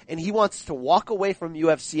Brazil, and he wants to walk away from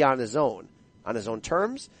UFC on his own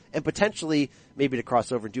terms, and potentially maybe to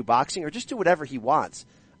cross over and do boxing or just do whatever he wants.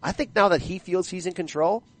 I think now that he feels he's in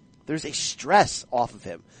control, there's a stress off of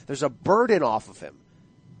him. There's a burden off of him.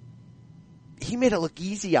 He made it look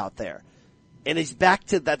easy out there, and he's back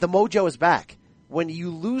to that. The mojo is back. When you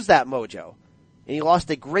lose that mojo, and you lost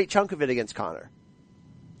a great chunk of it against Conor,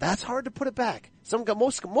 that's hard to put it back.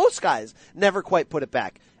 Most guys never quite put it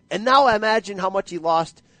back. And now imagine how much he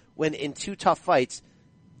lost when in 2 tough fights,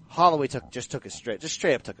 Holloway just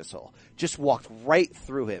straight up took his soul. Just walked right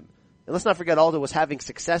through him. And let's not forget Aldo was having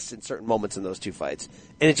success in certain moments in those 2 fights,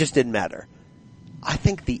 and it just didn't matter. I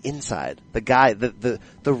think the inside, the guy, the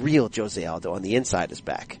real Jose Aldo on the inside is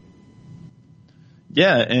back.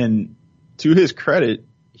 Yeah, and to his credit,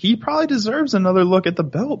 he probably deserves another look at the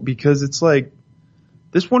belt, because it's like,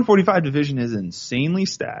 this 145 division is insanely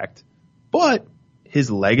stacked, but his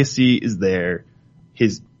legacy is there.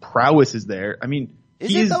 His prowess is there. I mean,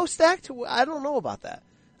 is it though stacked? I don't know about that.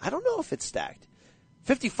 I don't know if it's stacked.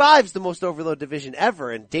 55 is the most overload division ever,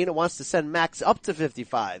 and Dana wants to send Max up to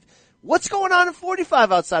 55. What's going on in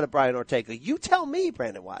 45 outside of Brian Ortega? You tell me,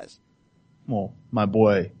 Brandon Wise. Well, my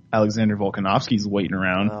boy Alexander Volkanovski's waiting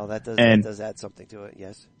around. Oh, that does add something to it,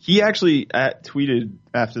 yes. He actually tweeted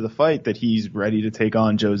after the fight that he's ready to take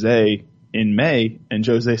on Jose in May, and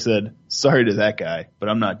Jose said, sorry to that guy, but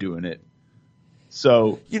I'm not doing it.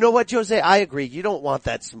 So, you know what, Jose? I agree. You don't want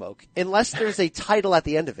that smoke unless there's a title at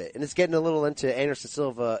the end of it, and it's getting a little into Anderson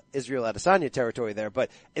Silva, Israel Adesanya territory there. But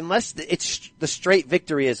unless it's the straight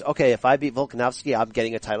victory is okay, if I beat Volkanovski, I'm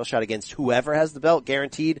getting a title shot against whoever has the belt,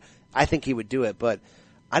 guaranteed. I think he would do it, but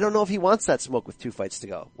I don't know if he wants that smoke with 2 fights to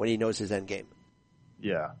go when he knows his end game.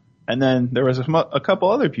 Yeah, and then there was a couple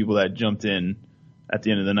other people that jumped in at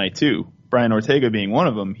the end of the night too. Brian Ortega being one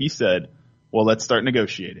of them. He said, "Well, let's start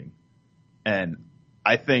negotiating." And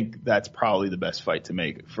I think that's probably the best fight to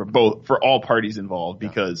make for all parties involved,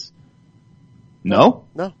 because No,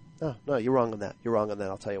 you're wrong on that.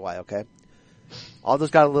 I'll tell you why, okay?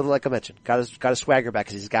 Aldo's got a little, like I mentioned, got a swagger back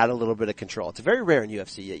because he's got a little bit of control. It's very rare in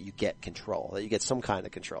UFC that you get control, that you get some kind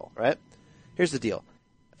of control, right? Here's the deal.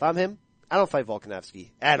 If I'm him, I don't fight Volkanovski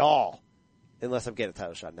at all unless I'm getting a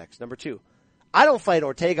title shot next. Number 2, I don't fight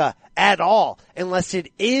Ortega at all unless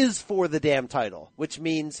it is for the damn title, which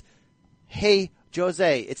means, hey,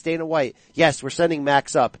 Jose, it's Dana White. Yes, we're sending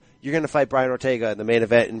Max up. You're going to fight Brian Ortega in the main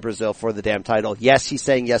event in Brazil for the damn title. Yes, he's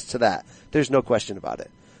saying yes to that. There's no question about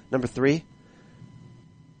it. Number 3,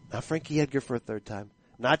 not Frankie Edgar for a 3rd time.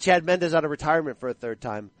 Not Chad Mendes out of retirement for a 3rd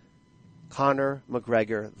time. Conor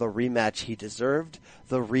McGregor, the rematch he deserved,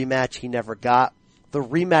 the rematch he never got, the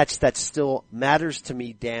rematch that still matters to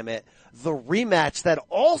me, damn it. The rematch that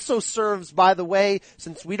also serves, by the way,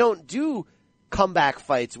 since we don't do comeback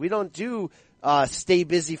fights, we don't do stay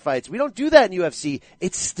busy fights, we don't do that in UFC,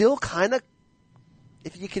 it's still kind of,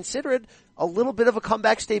 if you consider it, a little bit of a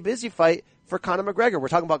comeback stay busy fight for Conor McGregor. We're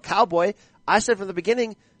talking about Cowboy. I said from the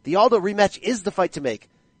beginning, the Aldo rematch is the fight to make.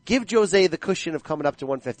 Give Jose the cushion of coming up to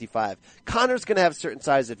 155. Conor's going to have certain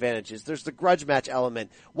size advantages. There's the grudge match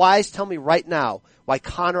element. Wise, tell me right now why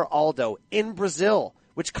Conor Aldo in Brazil,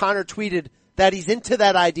 which Conor tweeted that he's into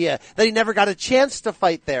that idea, that he never got a chance to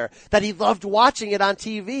fight there, that he loved watching it on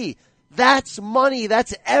TV. That's money.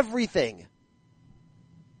 That's everything.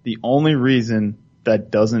 The only reason that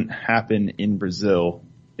doesn't happen in Brazil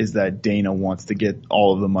is that Dana wants to get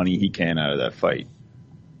all of the money he can out of that fight.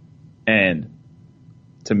 And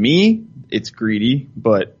to me, it's greedy,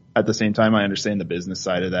 but at the same time, I understand the business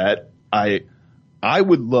side of that. I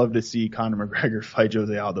would love to see Conor McGregor fight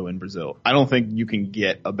Jose Aldo in Brazil. I don't think you can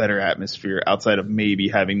get a better atmosphere outside of maybe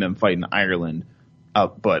having them fight in Ireland,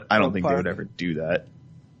 but I don't think they would ever do that.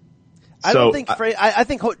 I don't think I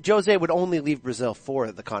think Jose would only leave Brazil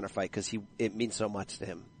for the Conor fight because it means so much to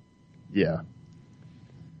him. Yeah.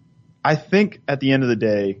 I think at the end of the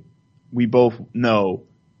day, we both know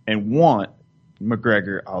and want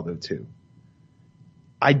McGregor Aldo too.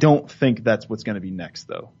 I don't think that's what's going to be next,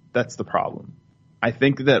 though. That's the problem. I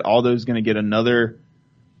think that Aldo's going to get another,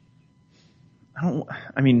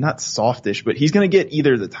 not softish, but he's going to get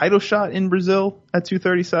either the title shot in Brazil at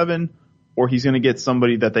 237, or he's going to get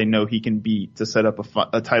somebody that they know he can beat to set up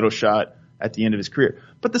a title shot at the end of his career.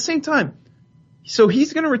 But at the same time, so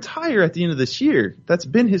he's going to retire at the end of this year. That's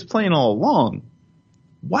been his plan all along.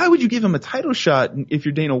 Why would you give him a title shot if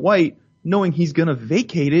you're Dana White, knowing he's going to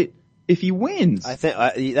vacate it if he wins? I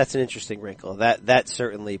think that's an interesting wrinkle. That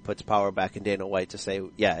certainly puts power back in Dana White to say,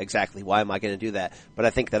 yeah, exactly. Why am I going to do that? But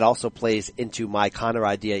I think that also plays into my Conor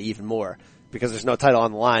idea even more because there's no title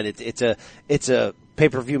on the line. It's a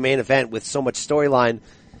pay-per-view main event with so much storyline,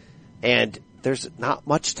 and there's not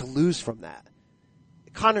much to lose from that.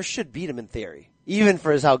 Conor should beat him in theory, even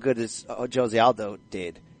for how good as Jose Aldo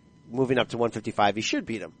did. Moving up to 155, he should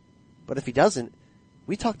beat him. But if he doesn't,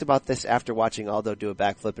 we talked about this after watching Aldo do a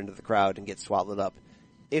backflip into the crowd and get swallowed up.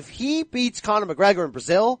 If he beats Conor McGregor in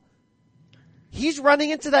Brazil, he's running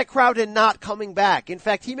into that crowd and not coming back. In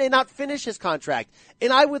fact, he may not finish his contract.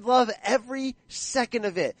 And I would love every second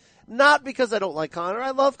of it. Not because I don't like Conor.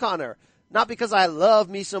 I love Conor. Not because I love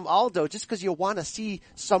me some Aldo. Just because you want to see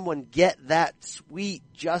someone get that sweet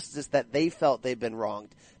justice that they felt they've been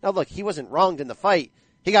wronged. Now look, he wasn't wronged in the fight.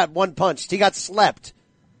 He got one punched. He got slept.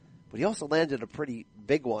 But he also landed a pretty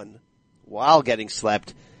big one while getting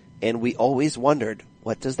slept. And we always wondered,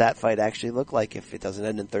 what does that fight actually look like if it doesn't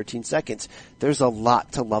end in 13 seconds? There's a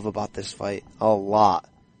lot to love about this fight. A lot.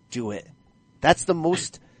 Do it. That's the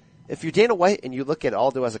most, if you're Dana White and you look at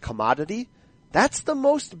Aldo as a commodity, that's the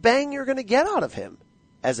most bang you're going to get out of him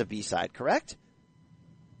as a B-side, correct?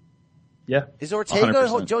 Yeah. Is Ortega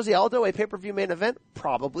 100%. Jose Aldo a pay-per-view main event?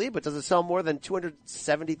 Probably, but does it sell more than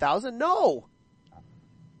 270,000? No.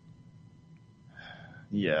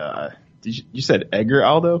 Yeah. You said Edgar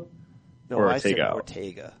Aldo? No, or I Ortega? said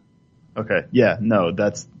Ortega. Okay. Yeah. No,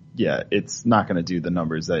 it's not going to do the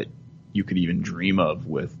numbers that you could even dream of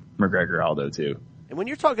with McGregor Aldo too. And when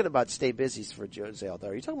you're talking about stay busies for Jose Aldo,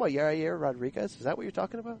 are you talking about Yair Rodriguez? Is that what you're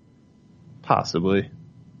talking about? Possibly.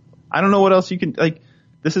 I don't know what else you can,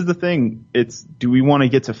 this is the thing. Do we want to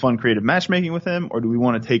get to fun creative matchmaking with him, or do we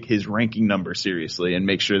want to take his ranking number seriously and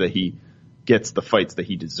make sure that he gets the fights that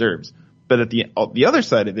he deserves? But at the other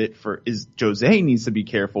side of it is Jose needs to be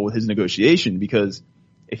careful with his negotiation, because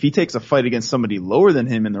if he takes a fight against somebody lower than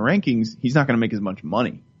him in the rankings, he's not going to make as much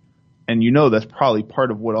money. And that's probably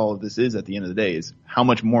part of what all of this is at the end of the day, is how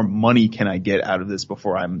much more money can I get out of this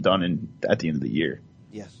before I'm done at the end of the year?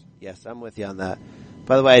 Yes, I'm with you on that.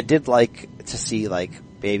 By the way, I did like to see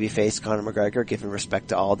babyface Conor McGregor giving respect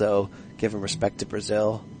to Aldo, giving respect to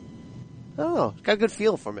Brazil. I don't know, got a good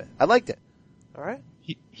feel from it. I liked it. All right.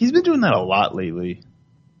 He's been doing that a lot lately.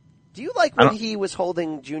 Do you like when he was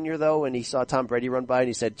holding Junior though, and he saw Tom Brady run by and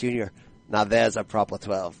he said, "Junior, now there's a proper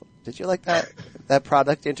 12." Did you like that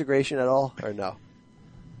product integration at all, or no?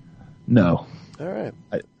 No. All right.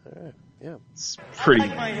 Yeah. It's pretty. I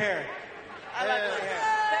like my hair.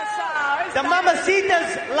 The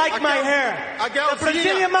mamacitas like my hair. The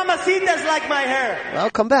Brazilian mamacitas like my hair. Well,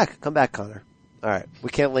 come back, Connor. All right, we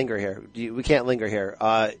can't linger here.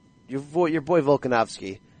 Your boy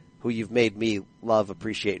Volkanovski, who you've made me love,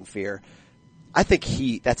 appreciate, and fear. I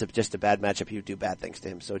think that's just a bad matchup. He would do bad things to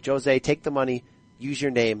him. So Jose, take the money, use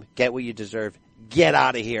your name, get what you deserve, get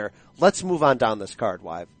out of here. Let's move on down this card.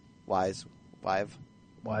 Wise.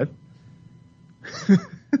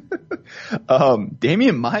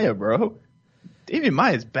 Damian Maia, bro. Damian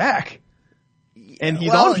Maia's back. And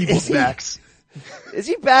he's on people's backs. Is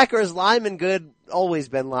he back, or is Lyman good always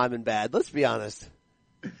been Lyman bad? Let's be honest.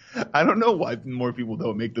 I don't know why more people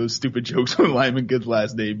don't make those stupid jokes when Lyman Good's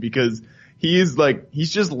last name, because he's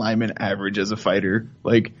just Lyman average as a fighter.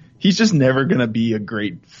 He's just never gonna be a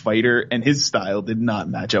great fighter, and his style did not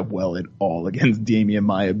match up well at all against Damian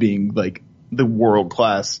Maia being the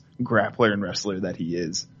world-class grappler and wrestler that he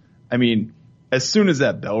is. I mean, as soon as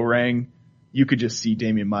that bell rang, you could just see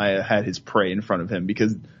Damian Maia had his prey in front of him,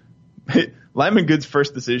 because Lyman Good's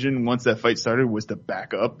first decision once that fight started was to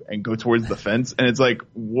back up and go towards the fence. And it's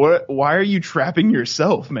why are you trapping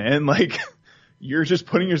yourself, man? You're just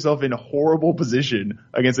putting yourself in a horrible position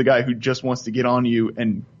against a guy who just wants to get on you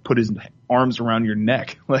and put his arms around your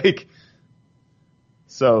neck.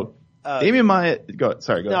 So Damian Maia, go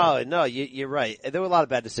ahead. No, you're right. There were a lot of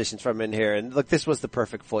bad decisions from in here, and look, this was the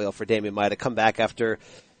perfect foil for Damian Maia to come back after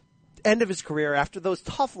end of his career, after those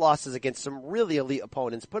tough losses against some really elite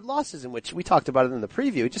opponents, but losses in which we talked about it in the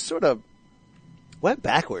preview. He just sort of went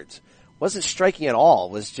backwards. Wasn't striking at all.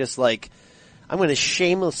 Was just like, I'm going to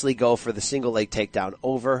shamelessly go for the single leg takedown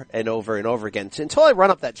over and over and over again until I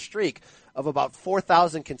run up that streak of about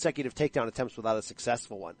 4,000 consecutive takedown attempts without a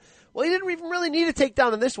successful one. Well, he didn't even really need a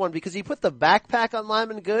takedown in this one because he put the backpack on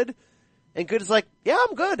Lyman Good. And Good is like, yeah,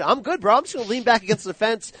 I'm good, bro. I'm just going to lean back against the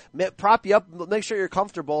fence, prop you up, make sure you're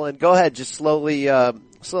comfortable, and go ahead, just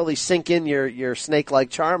slowly sink in your snake-like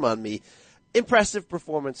charm on me. Impressive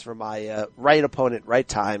performance for my right opponent, right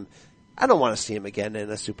time. I don't want to see him again in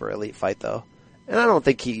a super elite fight, though. And I don't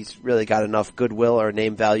think he's really got enough goodwill or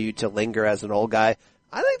name value to linger as an old guy.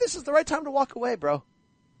 I think this is the right time to walk away, bro.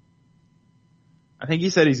 I think he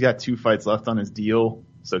said he's got 2 fights left on his deal,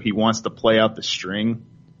 so he wants to play out the string.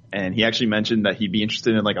 And he actually mentioned that he'd be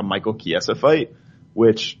interested in like a Michael Chiesa fight,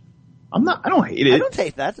 which I don't hate it. I don't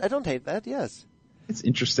hate that, yes. It's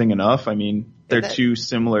interesting enough. I mean, they're two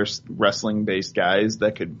similar wrestling-based guys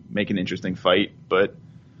that could make an interesting fight. But,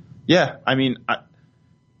 yeah, I mean,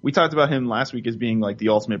 we talked about him last week as being like the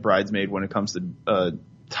ultimate bridesmaid when it comes to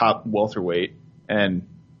top welterweight. And,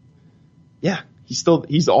 yeah, he's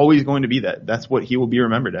always going to be that. That's what he will be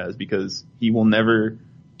remembered as because he will never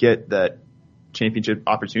get that championship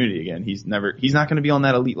opportunity again. He's not going to be on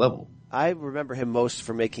that elite level. I remember him most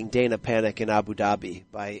for making Dana panic in Abu Dhabi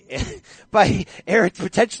by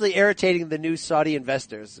potentially irritating the new Saudi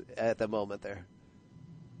investors at the moment there.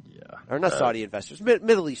 Yeah. Or not Saudi investors,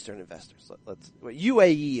 Middle Eastern investors.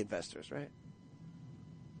 UAE investors, right?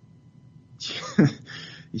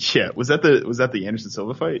 Yeah. Was that the Anderson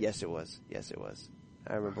Silva fight? Yes, it was.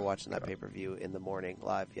 I remember watching that pay-per-view in the morning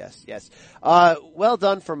live. Yes. Well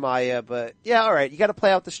done for Maia, but yeah, all right. You got to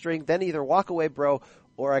play out the string, then either walk away, bro,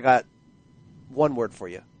 or I got one word for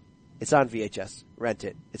you. It's on VHS. Rent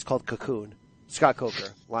it. It's called Cocoon. Scott Coker,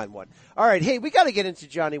 line 1. All right. Hey, we got to get into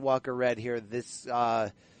Johnny Walker Red here. This,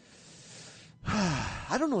 I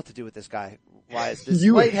don't know what to do with this guy. Why is this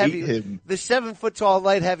you hate him? The 7-foot-tall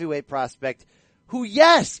light heavyweight prospect, who,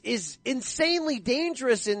 yes, is insanely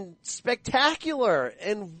dangerous and spectacular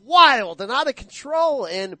and wild and out of control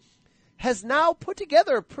and has now put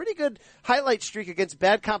together a pretty good highlight streak against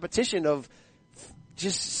bad competition of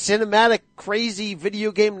just cinematic, crazy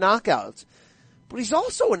video game knockouts. But he's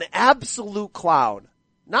also an absolute clown.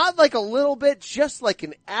 Not like a little bit, just like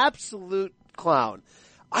an absolute clown.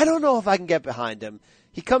 I don't know if I can get behind him.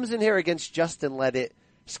 He comes in here against Justin Leddit,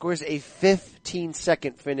 scores a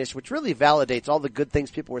 15-second finish, which really validates all the good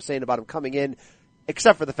things people were saying about him coming in,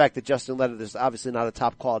 except for the fact that Justin Leddit is obviously not a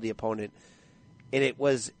top-quality opponent. And it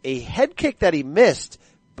was a head kick that he missed,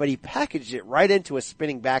 but he packaged it right into a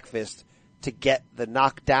spinning back fist to get the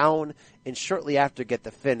knockdown and shortly after get the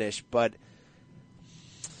finish. But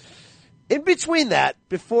in between that,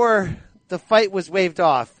 before the fight was waved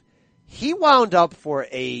off, he wound up for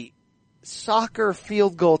a soccer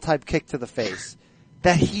field goal type kick to the face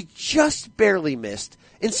that he just barely missed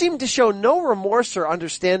and seemed to show no remorse or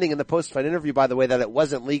understanding in the post-fight interview, by the way, that it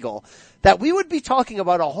wasn't legal, that we would be talking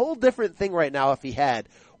about a whole different thing right now if he had.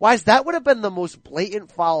 Why, that would have been the most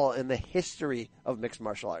blatant foul in the history of mixed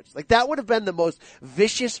martial arts. Like, that would have been the most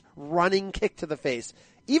vicious running kick to the face.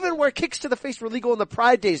 Even where kicks to the face were legal in the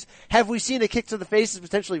Pride days, have we seen a kick to the face as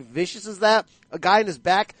potentially vicious as that? A guy in his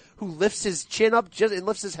back who lifts his chin up and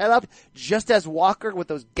lifts his head up just as Walker with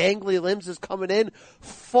those gangly limbs is coming in,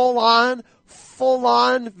 full on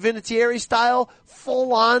Vinatieri style,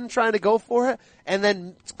 full on trying to go for it, and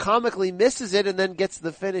then comically misses it and then gets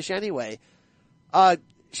the finish anyway.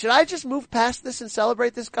 Should I just move past this and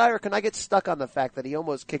celebrate this guy, or can I get stuck on the fact that he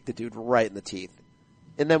almost kicked the dude right in the teeth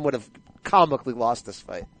and then would have comically lost this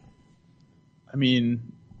fight? I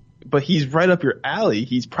mean, but he's right up your alley.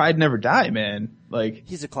 He's Pride Never Die, man. Like,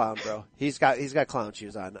 he's a clown, bro. He's got clown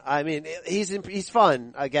shoes on. I mean, he's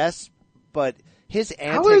fun, I guess, but his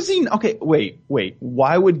antics. How is he? Okay, wait.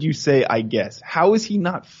 Why would you say I guess? How is he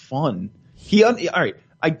not fun? All right.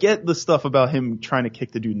 I get the stuff about him trying to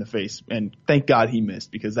kick the dude in the face, and thank God he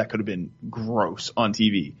missed because that could have been gross on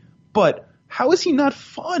TV. But how is he not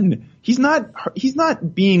fun? He's not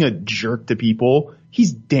being a jerk to people.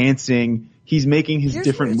 He's dancing. He's making his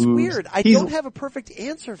different moves. It's weird. I don't have a perfect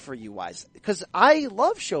answer for you, Wise, because I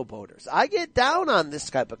love showboaters. I get down on this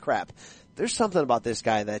type of crap. There's something about this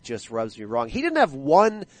guy that just rubs me wrong. He didn't have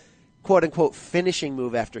one quote unquote finishing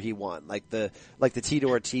move after he won, like the Tito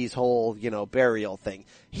Ortiz whole, burial thing.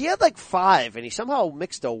 He had like 5 and he somehow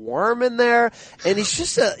mixed a worm in there and he's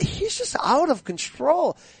just out of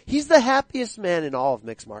control. He's the happiest man in all of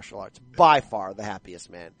mixed martial arts. By far the happiest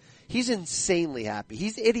man. He's insanely happy.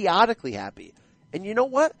 He's idiotically happy. And you know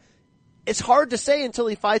what? It's hard to say until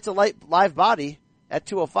he fights a live body at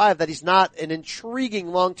 205 that he's not an intriguing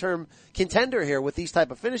long-term contender here with these type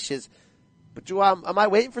of finishes. But am I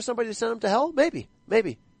waiting for somebody to send him to hell? Maybe.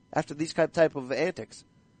 After these type of antics.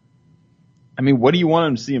 I mean, what do you want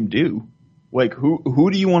him to see him do? Like,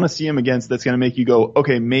 who do you want to see him against that's going to make you go,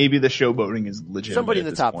 okay, maybe the showboating is legitimate? Somebody in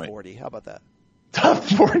the top 40. How about that? Top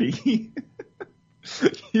 40?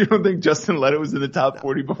 You don't think Justin Letta was in the top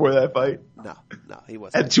 40 before that fight? No, he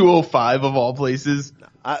wasn't. At 205 of all places?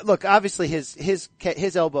 No. Look, obviously his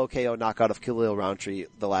elbow KO knockout of Khalil Roundtree,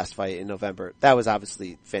 the last fight in November, that was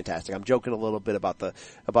obviously fantastic. I'm joking a little bit about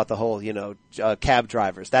the whole, cab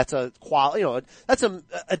drivers. That's that's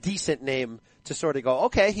a decent name to sort of go,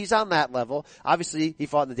 okay, he's on that level. Obviously, he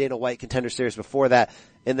fought in the Dana White Contender Series before that,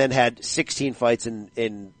 and then had 16 fights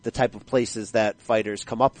in the type of places that fighters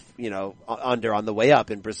come up, under on the way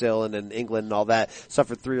up in Brazil and in England and all that.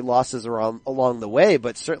 Suffered 3 losses along the way,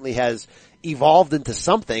 but certainly has evolved into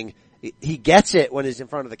something. He gets it when he's in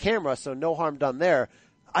front of the camera, so no harm done there.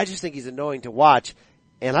 I just think he's annoying to watch.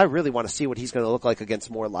 And I really want to see what he's going to look like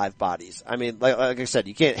against more live bodies. I mean, like I said,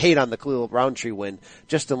 you can't hate on the Khalil Roundtree win.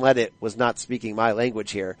 Justin Levitt was not speaking my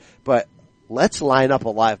language here. But let's line up a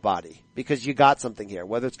live body because you got something here.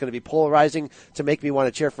 Whether it's going to be polarizing to make me want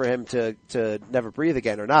to cheer for him to never breathe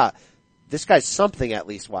again or not, this guy's something at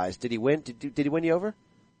least wise. Did he win? Did he win you over?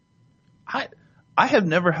 I have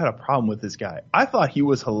never had a problem with this guy. I thought he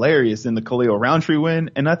was hilarious in the Khalil Roundtree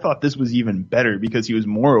win, and I thought this was even better because he was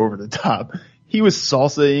more over the top. He was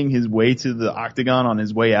salsaing his way to the octagon on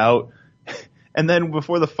his way out. And then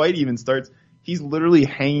before the fight even starts, he's literally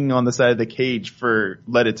hanging on the side of the cage for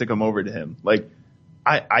Letta to come over to him. Like,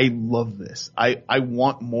 I love this. I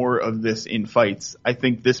want more of this in fights. I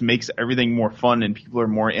think this makes everything more fun and people are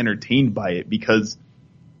more entertained by it because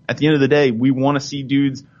at the end of the day, we want to see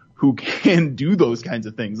dudes who can do those kinds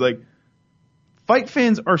of things. Like, fight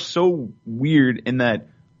fans are so weird in that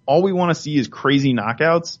all we want to see is crazy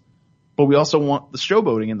knockouts, but we also want the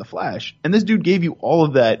showboating and the flash. And this dude gave you all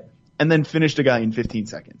of that and then finished a guy in 15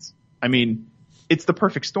 seconds. I mean, it's the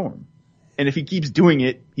perfect storm. And if he keeps doing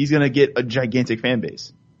it, he's going to get a gigantic fan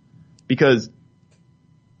base. Because,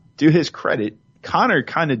 to his credit, Conor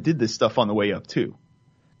kind of did this stuff on the way up too.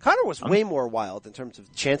 Conor was way more wild in terms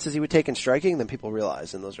of chances he would take in striking than people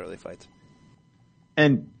realize in those early fights.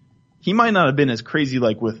 And he might not have been as crazy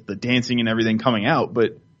like with the dancing and everything coming out,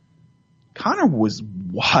 but Conor was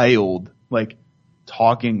wild, like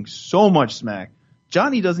talking so much smack.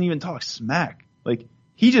 Johnny doesn't even talk smack. Like,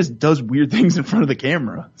 he just does weird things in front of the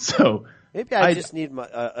camera. So maybe I just need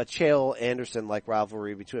a Chael Anderson-like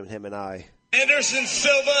rivalry between him and I. Anderson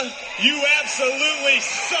Silva, you absolutely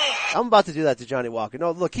suck. I'm about to do that to Johnny Walker.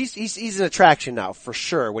 No, look, he's an attraction now for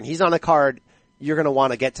sure. When he's on a card, you're going to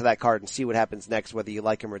want to get to that card and see what happens next, whether you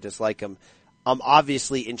like him or dislike him. I'm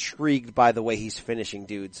obviously intrigued by the way he's finishing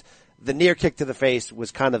dudes. The near kick to the face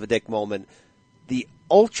was kind of a dick moment. The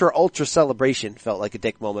ultra celebration felt like a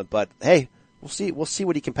dick moment, but hey, we'll see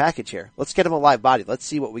what he can package here. Let's get him a live body. Let's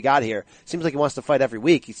see what we got here. Seems like he wants to fight every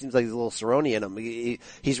week. He seems like there's a little Cerrone in him.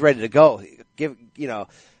 He's ready to go.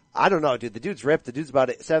 I don't know, dude. The dude's ripped. The dude's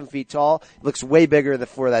about 7 feet tall. Looks way bigger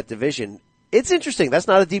for that division. It's interesting. That's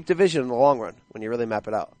not a deep division in the long run when you really map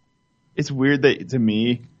it out. It's weird that, to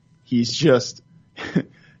me, he's just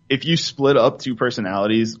if you split up 2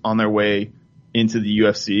 personalities on their way into the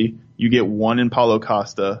UFC, you get one in Paulo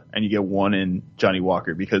Costa and you get one in Johnny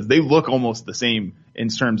Walker because they look almost the same in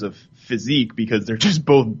terms of physique because they're just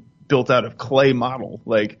both built out of clay model.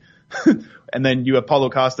 Like, and then you have Paulo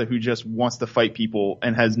Costa who just wants to fight people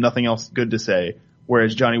and has nothing else good to say,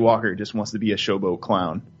 whereas Johnny Walker just wants to be a showboat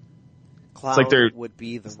clown. Clown like would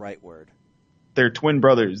be the right word. They're twin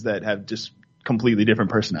brothers that have just completely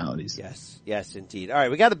different personalities. Yes, indeed. All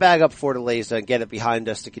right, we got to bag up Fortaleza and get it behind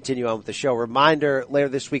us to continue on with the show. Reminder, later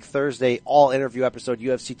this week, Thursday, all interview episode,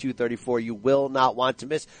 UFC 234. You will not want to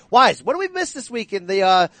miss. Wise, what do we miss this week in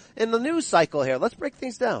the news cycle here? Let's break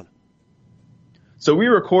things down. So we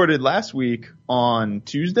recorded last week on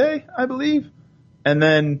Tuesday, I believe.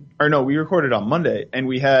 We recorded on Monday, and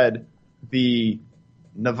we had the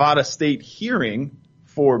Nevada State hearing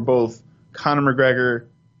for both Conor McGregor,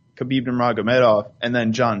 Khabib Nurmagomedov, and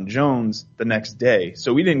then John Jones the next day.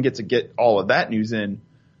 So we didn't get to get all of that news in.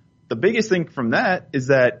 The biggest thing from that is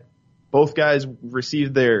that both guys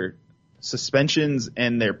received their suspensions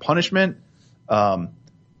and their punishment,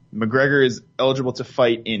 McGregor is eligible to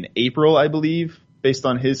fight in April, I believe, based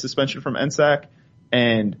on his suspension from NSAC,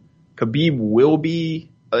 and Khabib will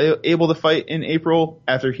be able to fight in April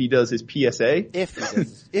after he does his PSA.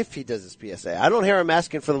 If he does his PSA. I don't hear him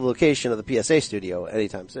asking for the location of the PSA studio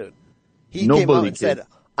anytime soon. He Nobody came out and did. said,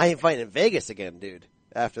 I ain't fighting in Vegas again, dude,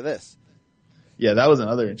 after this. Yeah, that was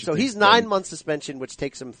another interesting So he's thing. 9 months suspension, which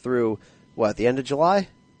takes him through, what, the end of July?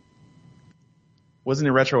 Wasn't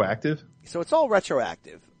it retroactive? So it's all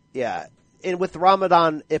retroactive. Yeah. And with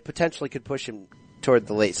Ramadan, it potentially could push him toward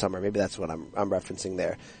the late summer. Maybe that's what I'm referencing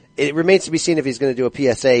there. It remains to be seen if he's going to do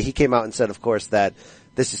a PSA. He came out and said, of course, that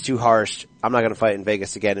this is too harsh. I'm not going to fight in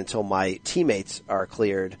Vegas again until my teammates are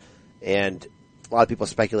cleared. And a lot of people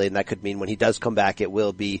speculating that could mean when he does come back, it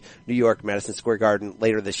will be New York, Madison Square Garden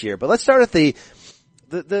later this year. But let's start at the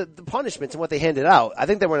punishments and what they handed out. I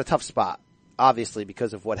think they were in a tough spot, obviously,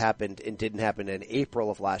 because of what happened and didn't happen in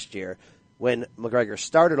April of last year when McGregor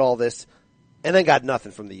started all this and then got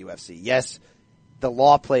nothing from the UFC. Yes, the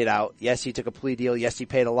law played out. Yes, he took a plea deal. Yes, he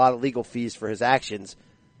paid a lot of legal fees for his actions.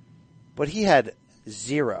 But he had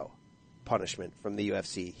zero punishment from the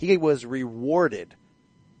UFC. He was rewarded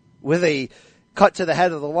with a cut to the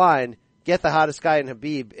head of the line, get the hottest guy in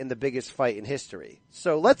Khabib in the biggest fight in history.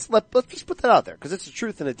 So let's just put that out there, because it's the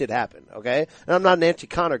truth and it did happen, okay? And I'm not an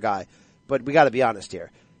anti-Conor guy, but we gotta be honest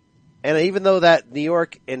here. And even though that New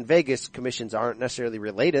York and Vegas commissions aren't necessarily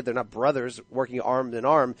related, they're not brothers working arm in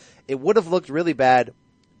arm, it would have looked really bad,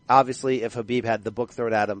 obviously, if Khabib had the book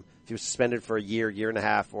thrown at him, if he was suspended for a year, year and a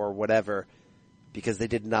half, or whatever, because they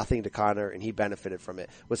did nothing to Conor and he benefited from it.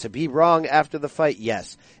 Was Khabib wrong after the fight?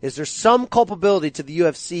 Yes. Is there some culpability to the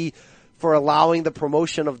UFC for allowing the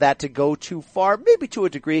promotion of that to go too far? Maybe to a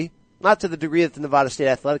degree. Not to the degree that the Nevada State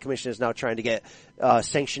Athletic Commission is now trying to get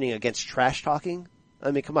sanctioning against trash talking. I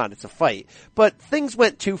mean, come on, it's a fight. But things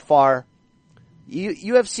went too far.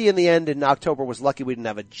 UFC in the end in October was lucky we didn't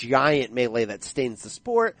have a giant melee that stains the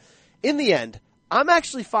sport. In the end, I'm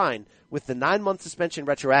actually fine with the 9-month suspension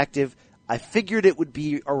retroactive. I figured it would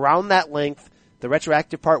be around that length. The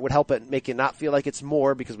retroactive part would help it make it not feel like it's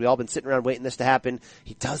more, because we all been sitting around waiting this to happen.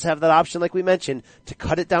 He does have that option, like we mentioned, to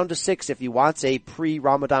cut it down to 6 if he wants a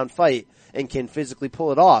pre-Ramadan fight and can physically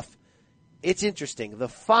pull it off. It's interesting. The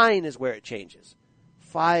fine is where it changes.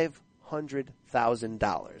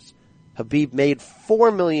 $500,000. Khabib made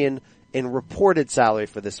 $4 million in reported salary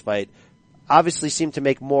for this fight. Obviously seemed to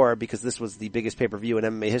make more because this was the biggest pay-per-view in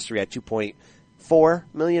MMA history at 2.4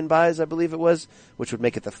 million buys, I believe it was, which would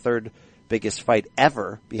make it the third biggest fight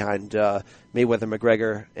ever behind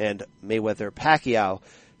Mayweather-McGregor and Mayweather-Pacquiao.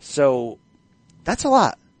 So that's a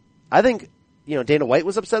lot. I think, Dana White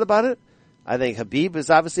was upset about it. I think Khabib is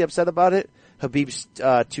obviously upset about it. Khabib's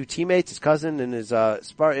two teammates, his cousin and his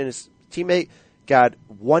teammate, got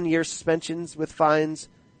 1-year suspensions with fines.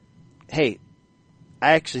 Hey,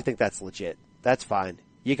 I actually think that's legit. That's fine.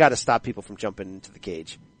 You got to stop people from jumping into the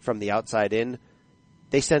cage from the outside in.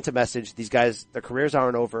 They sent a message. These guys, their careers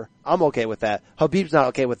aren't over. I'm okay with that. Khabib's not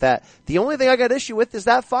okay with that. The only thing I got issue with is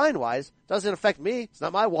that fine-wise. Doesn't affect me. It's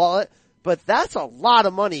not my wallet. But that's a lot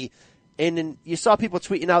of money. And then you saw people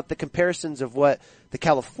tweeting out the comparisons of what the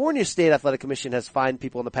California State Athletic Commission has fined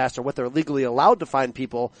people in the past, or what they're legally allowed to fine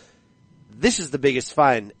people. This is the biggest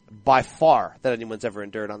fine by far that anyone's ever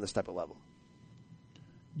endured on this type of level.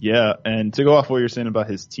 Yeah, and to go off what you're saying about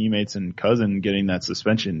his teammates and cousin getting that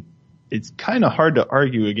suspension, it's kind of hard to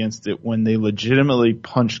argue against it when they legitimately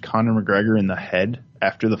punched Conor McGregor in the head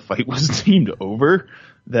after the fight was deemed over.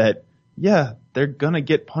 That, yeah, they're gonna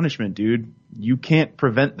get punishment, dude. You can't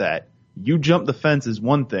prevent that. You jumped the fence is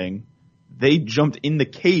one thing. They jumped in the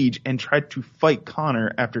cage and tried to fight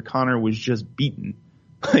Conor after Conor was just beaten.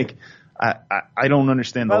 Like, I don't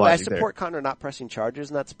understand the logic there. I support Conor not pressing charges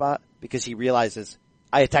in that spot because he realizes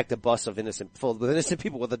I attacked a bus of full with innocent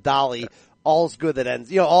people with a dolly. All's good that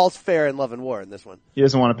ends. All's fair in love and war in this one. He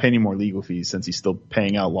doesn't want to pay any more legal fees since he's still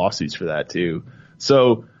paying out lawsuits for that too.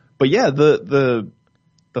 So, but yeah, the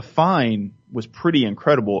fine was pretty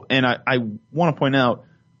incredible. And I want to point out,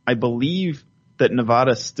 I believe that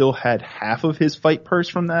Nevada still had half of his fight purse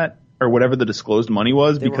from that, or whatever the disclosed money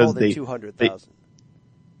was, because they $200,000.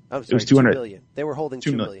 I'm sorry, it was $200 million. They were holding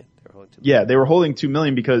 $2 million. Yeah, they were holding $2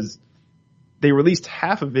 million because they released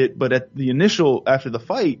half of it, but at the initial, after the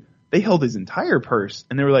fight, they held his entire purse,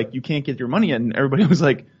 and they were like, you can't get your money yet. And everybody was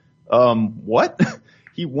like, what?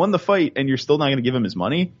 He won the fight, and you're still not going to give him his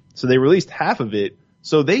money? So they released half of it.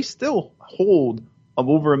 So they still hold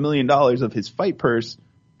over $1 million of his fight purse,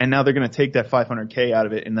 and now they're going to take that $500K out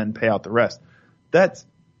of it and then pay out the rest.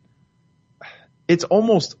 It's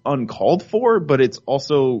almost uncalled for, but it's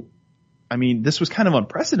also I mean, this was kind of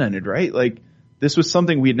unprecedented, right? Like, this was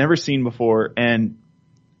something we had never seen before, and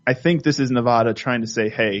I think this is Nevada trying to say,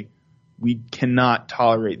 hey, we cannot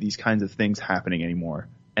tolerate these kinds of things happening anymore.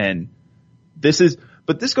 And this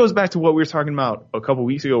goes back to what we were talking about a couple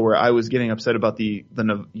weeks ago, where I was getting upset about the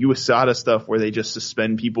USADA stuff, where they just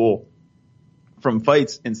suspend people from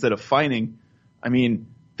fights instead of fining. I mean,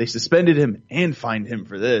 they suspended him and fined him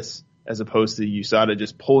for this, as opposed to USADA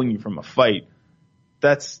just pulling you from a fight.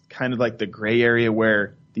 That's kind of like the gray area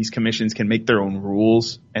where these commissions can make their own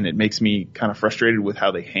rules, and it makes me kind of frustrated with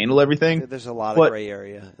how they handle everything. There's a lot of gray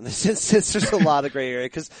area. In this instance, there's a lot of gray area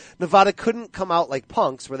because Nevada couldn't come out like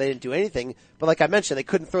punks where they didn't do anything. But like I mentioned, they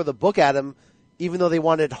couldn't throw the book at him, even though they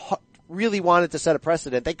really wanted to set a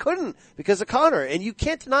precedent. They couldn't because of Conor, and you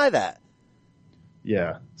can't deny that.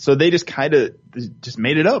 Yeah. So they just kind of just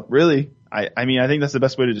made it up, really. I mean, I think that's the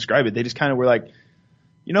best way to describe it. They just kind of were like,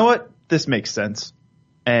 you know what? This makes sense.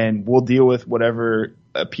 And we'll deal with whatever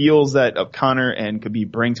appeals that Conor and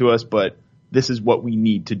Khabib bring to us, but this is what we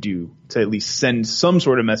need to do to at least send some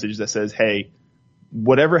sort of message that says, hey,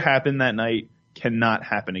 whatever happened that night cannot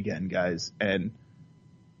happen again, guys. And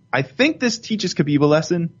I think this teaches Khabib a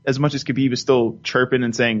lesson, as much as Khabib is still chirping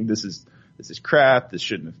and saying this is crap,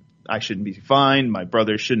 I shouldn't be fined, my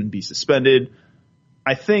brother shouldn't be suspended.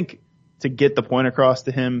 I think to get the point across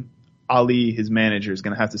to him, Ali, his manager, is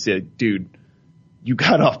going to have to say, dude, you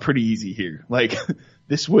got off pretty easy here. Like,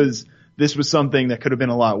 this was something that could have been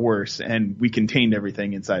a lot worse, and we contained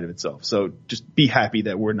everything inside of itself. So just be happy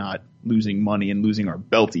that we're not losing money and losing our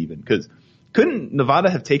belt even, because couldn't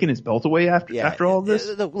Nevada have taken his belt away after all this?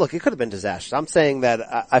 Look, it could have been disastrous. I'm saying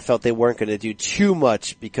that I felt they weren't going to do too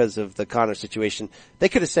much because of the Conor situation. They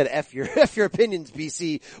could have said, F your opinions,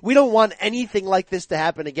 BC. We don't want anything like this to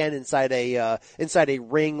happen again inside a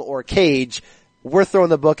ring or cage. We're throwing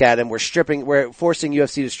the book at him. We're forcing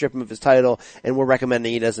UFC to strip him of his title, and we're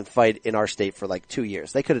recommending he doesn't fight in our state for like 2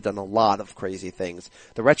 years. They could have done a lot of crazy things.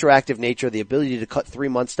 The retroactive nature, the ability to cut 3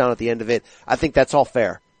 months down at the end of it, I think that's all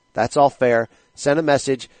fair. That's all fair. Send a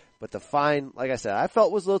message. But the fine, like I said, I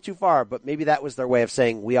felt was a little too far, but maybe that was their way of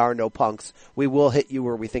saying, we are no punks. We will hit you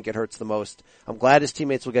where we think it hurts the most. I'm glad his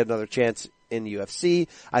teammates will get another chance in the UFC.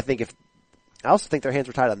 I also think their hands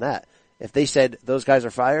were tied on that. If they said those guys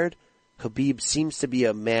are fired, Khabib seems to be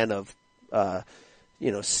a man of,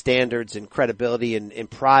 standards and credibility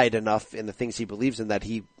and pride enough in the things he believes in that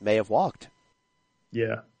he may have walked.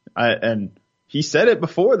 Yeah. And he said it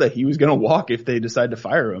before that he was going to walk if they decide to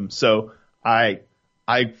fire him. So I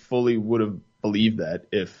fully would have believed that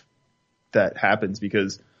if that happens,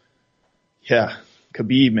 because yeah,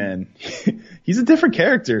 Khabib, man, he's a different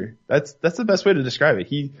character. That's the best way to describe it.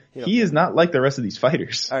 He is not like the rest of these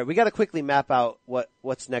fighters. All right, we got to quickly map out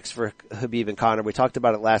what's next for Khabib and Conor. We talked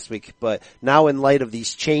about it last week, but now in light of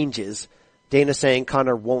these changes, Dana saying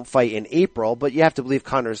Conor won't fight in April, but you have to believe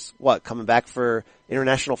Conor's coming back for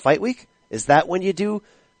International Fight Week? Is that when you do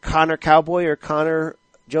Conor Cowboy or Conor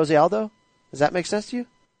Jose Aldo? Does that make sense to you?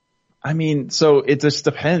 I mean, so it just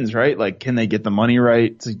depends, right? Like, can they get the money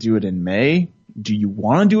right to do it in May? Do you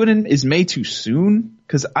want to do it is May too soon?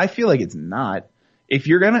 Because I feel like it's not. If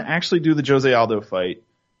you're going to actually do the Jose Aldo fight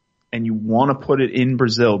and you want to put it in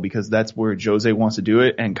Brazil because that's where Jose wants to do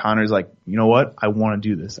it, and Conor's like, you know what? I want to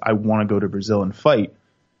do this. I want to go to Brazil and fight.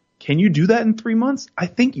 Can you do that in 3 months? I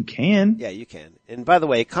think you can. Yeah, you can. And by the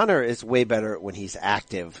way, Conor is way better when he's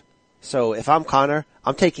active. So if I'm Conor,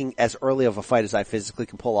 I'm taking as early of a fight as I physically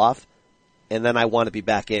can pull off, and then I want to be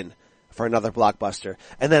back in for another blockbuster.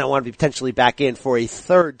 And then I want to be potentially back in for a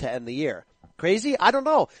third to end the year. Crazy? I don't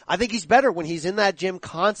know. I think he's better when he's in that gym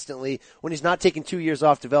constantly, when he's not taking 2 years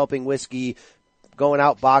off developing whiskey, going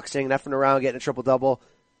out boxing, effing around, getting a triple-double.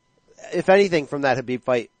 If anything from that Khabib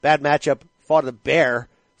fight, bad matchup, fought a bear,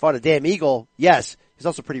 fought a damn eagle. Yes, he's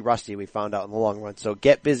also pretty rusty, we found out in the long run. So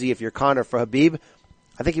get busy if you're Conor for Khabib.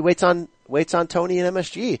 I think he waits on Tony and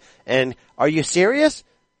MSG. And are you serious?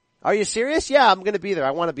 Are you serious? Yeah, I'm going to be there.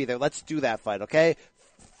 I want to be there. Let's do that fight, okay?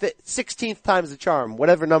 16th time's the charm.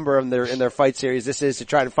 Whatever number in their fight series this is to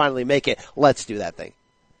try to finally make it. Let's do that thing.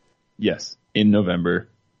 Yes, in November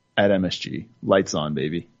at MSG. Lights on,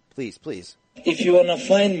 baby. Please, please. If you want to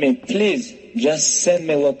find me, please just send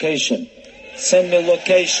me location. Send me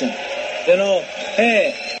location.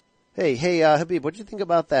 Hey, Khabib, what'd you think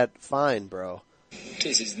about that fine, bro?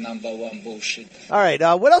 This is number one bullshit. All right,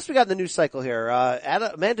 what else we got in the news cycle here?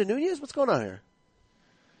 Amanda Nunes, what's going on here?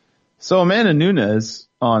 So Amanda Nunes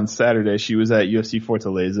on Saturday, she was at UFC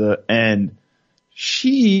Fortaleza, and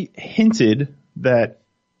she hinted that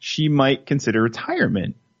she might consider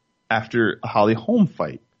retirement after a Holly Holm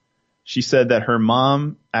fight. she said that her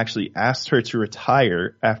mom actually asked her to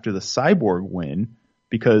retire after the Cyborg win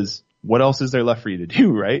because what else is there left for you to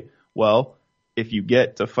do, right? Well, if you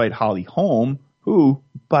get to fight Holly Holm, who,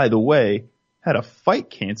 by the way, had a fight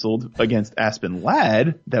canceled against Aspen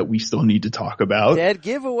Ladd that we still need to talk about. Dead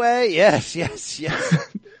giveaway. Yes.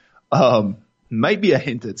 Might be a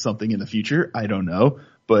hint at something in the future. I don't know.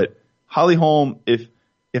 But Holly Holm,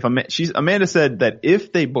 Amanda said that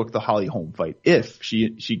if they book the Holly Holm fight, if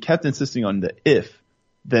she kept insisting on the if,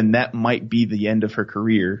 then that might be the end of her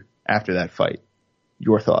career after that fight.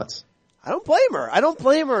 Your thoughts? I don't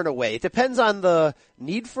blame her in a way. It depends on the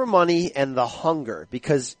need for money and the hunger,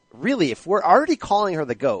 because really, if we're already calling her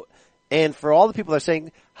the GOAT, and for all the people that are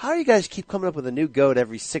saying, how do you guys keep coming up with a new GOAT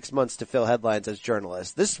every 6 months to fill headlines as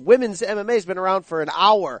journalists? This women's MMA has been around for an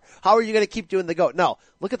hour. How are you going to keep doing the GOAT? No,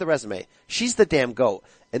 look at the resume. She's the damn GOAT.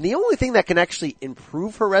 And the only thing that can actually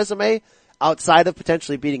improve her resume, outside of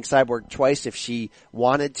potentially beating Cyborg twice if she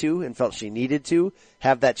wanted to and felt she needed to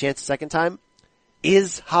have that chance a second time,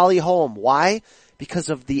 is Holly Holm. Why? Because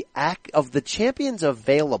of the champions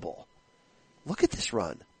available. Look at this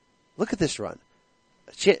run.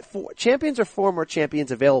 Champions or former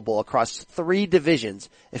champions available across 3 divisions.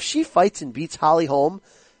 If she fights and beats Holly Holm,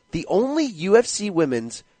 the only UFC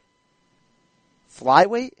women's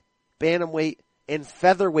flyweight, bantamweight, and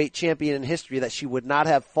featherweight champion in history that she would not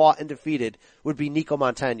have fought and defeated would be Nico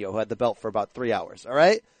Montano, who had the belt for about 3 hours. All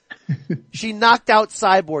right? She knocked out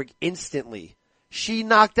Cyborg instantly. She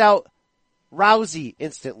knocked out Rousey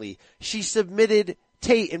instantly. She submitted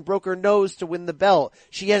Tate and broke her nose to win the belt.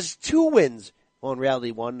 She has 2 wins. Well, in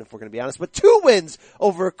reality, 1, if we're going to be honest, but 2 wins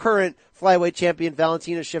over current flyweight champion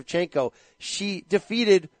Valentina Shevchenko. She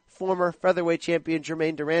defeated former featherweight champion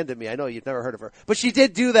Germaine Durandamy. I know you've never heard of her, but she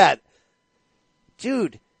did do that.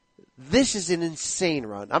 Dude, this is an insane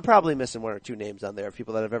run. I'm probably missing 1 or 2 names on there of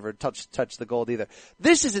people that have ever touched the gold either.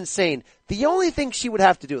 This is insane. The only thing she would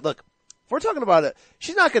have to do, look, if we're talking about it,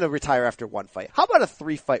 she's not going to retire after 1 fight. How about a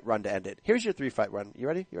 3-fight run to end it? Here's your 3-fight run. You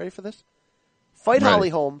ready? You ready for this? Fight Holly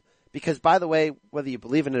Holm, because by the way, whether you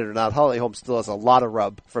believe in it or not, Holly Holm still has a lot of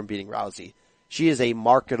rub from beating Rousey. She is a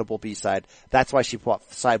marketable B-side. That's why she fought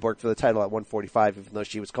Cyborg for the title at 145, even though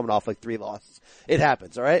she was coming off like 3 losses. It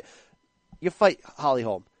happens, alright? You fight Holly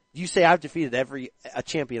Holm. You say, I've defeated a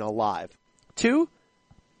champion alive. 2,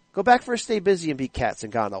 go back for a stay busy and beat Kat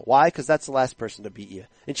Zingano. Why? Because that's the last person to beat you.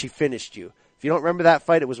 And she finished you. If you don't remember that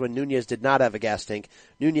fight, it was when Nunes did not have a gas tank.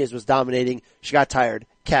 Nunes was dominating. She got tired.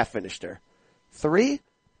 Kat finished her. 3,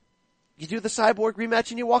 you do the Cyborg rematch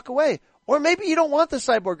and you walk away. Or maybe you don't want the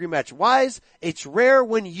Cyborg rematch. Wise, it's rare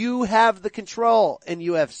when you have the control in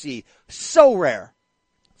UFC. So rare.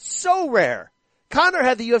 So rare. Conor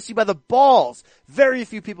had the UFC by the balls. Very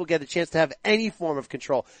few people get a chance to have any form of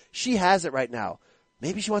control. She has it right now.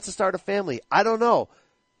 Maybe she wants to start a family. I don't know.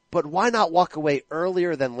 But why not walk away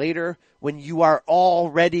earlier than later when you are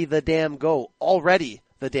already the damn GOAT? Already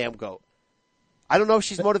the damn GOAT. I don't know if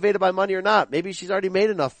she's motivated by money or not. Maybe she's already made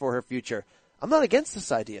enough for her future. I'm not against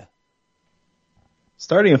this idea.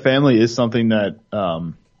 Starting a family is something that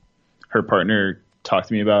her partner talked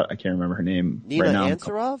to me about. I can't remember her name Nina right now.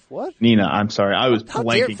 Ansarov? What? Nina, I'm sorry. I was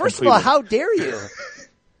blanking First completely. of all, how dare you?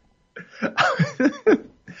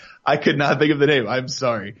 I could not think of the name. I'm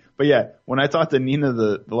sorry. But yeah, when I talked to Nina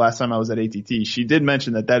the last time I was at ATT, she did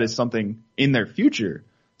mention that is something in their future.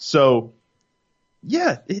 So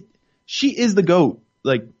yeah, she is the GOAT.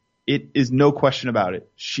 Like, it is no question about it.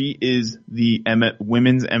 She is the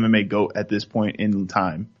women's MMA GOAT at this point in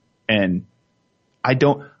time. And I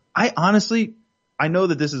know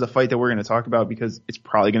that this is a fight that we're going to talk about because it's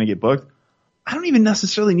probably going to get booked. I don't even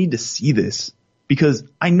necessarily need to see this because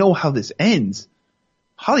I know how this ends.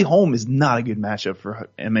 Holly Holm is not a good matchup for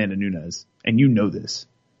Amanda Nunes, and you know this.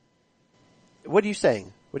 What are you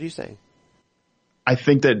saying? I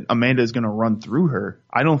think that Amanda is going to run through her.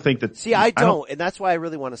 I don't think that. See, I don't, and that's why I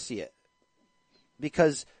really want to see it.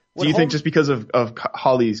 Because do you think just because of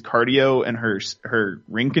Holly's cardio and her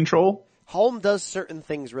ring control? Holm does certain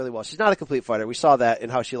things really well. She's not a complete fighter. We saw that in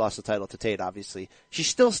how she lost the title to Tate, obviously. She's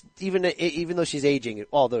still, even though she's aging,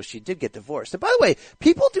 although she did get divorced. And by the way,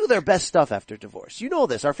 people do their best stuff after divorce. You know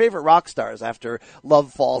this. Our favorite rock stars, after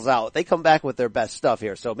love falls out, they come back with their best stuff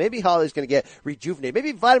here. So maybe Holly's going to get rejuvenated.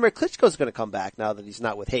 Maybe Vladimir Klitschko's going to come back now that he's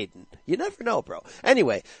not with Hayden. You never know, bro.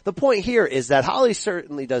 Anyway, the point here is that Holly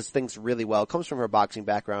certainly does things really well. Comes from her boxing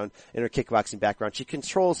background and her kickboxing background. She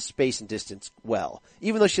controls space and distance well.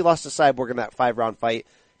 Even though she lost to Cyborg in that 5-round fight,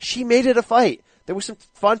 she made it a fight. There were some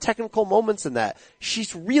fun technical moments in that.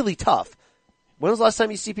 She's really tough. When was the last time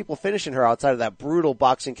you see people finishing her outside of that brutal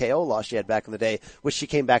boxing KO loss she had back in the day, which she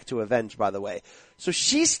came back to avenge, by the way? So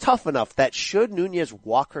she's tough enough that should Nunes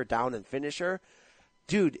walk her down and finish her,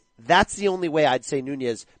 dude, that's the only way I'd say,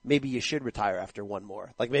 Nunes, maybe you should retire after one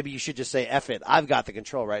more. Like, maybe you should just say, F it, I've got the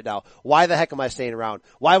control right now. Why the heck am I staying around?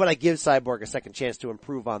 Why would I give Cyborg a second chance to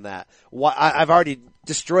improve on that? I've already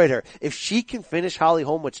destroyed her. If she can finish Holly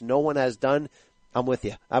Holm, which no one has done, I'm with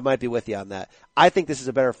you. I might be with you on that. I think this is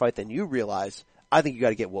a better fight than you realize. I think you got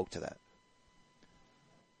to get woke to that.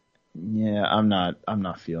 Yeah, I'm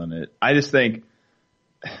not feeling it. I just think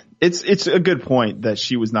it's a good point that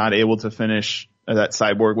she was not able to finish, that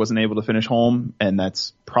Cyborg wasn't able to finish Holm, and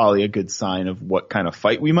that's probably a good sign of what kind of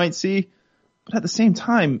fight we might see. But at the same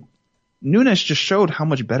time, Nunes just showed how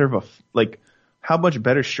much better how much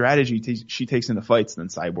better strategy she takes into fights than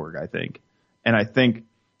Cyborg, I think. And I think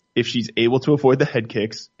if she's able to avoid the head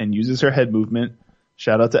kicks and uses her head movement,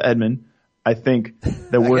 shout out to Edmund, I think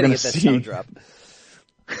that we're going to see,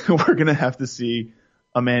 we're going to have to see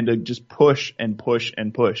Amanda just push and push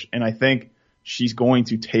and push. And I think she's going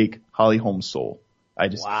to take Holly Holm's soul. I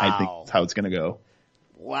think that's how it's going to go.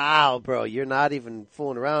 Wow, bro. You're not even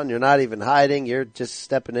fooling around. You're not even hiding. You're just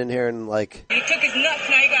stepping in here and like. You took his nuts,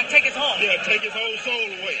 now you got to take his heart. Yeah, take his whole soul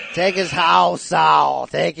away. Take his whole soul.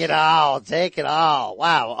 Take it all. Take it all.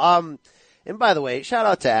 Wow. And by the way, shout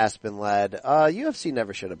out to Aspen Ladd. UFC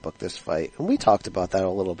never should have booked this fight. And we talked about that a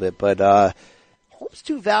little bit, but, Holm's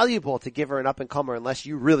too valuable to give her an up-and-comer unless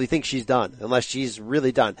you really think she's done, unless she's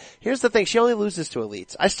really done. Here's the thing, she only loses to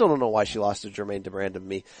elites. I still don't know why she lost to Jermaine Debrand and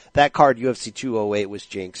me. That card, UFC 208, was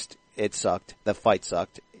jinxed. It sucked. That fight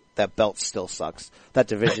sucked. That belt still sucks. That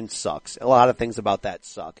division sucks. A lot of things about that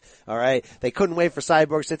suck. Alright? They couldn't wait for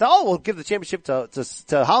Cyborg to say, oh, we'll give the championship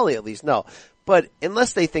to Holly at least. No. But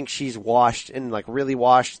unless they think she's washed and like really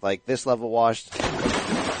washed, like this level washed,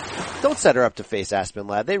 don't set her up to face Aspen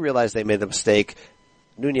Ladd. They realize they made a mistake.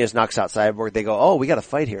 Nunes knocks out Cyborg. They go, oh, we got a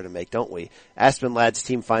fight here to make, don't we? Aspen Ladd's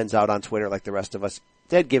team finds out on Twitter like the rest of us.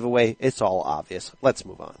 Dead giveaway. It's all obvious. Let's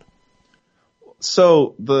move on.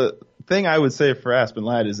 So the thing I would say for Aspen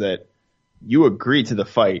Ladd is that you agreed to the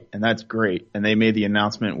fight, and that's great. And they made the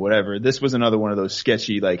announcement, whatever. This was another one of those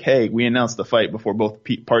sketchy, like, hey, we announced the fight before both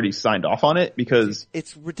parties signed off on it, because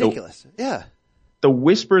it's ridiculous. Yeah. The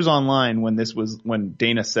whispers online when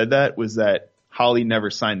Dana said that was that Holly never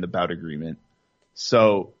signed the bout agreement.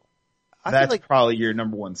 So that's probably your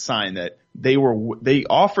number one sign that they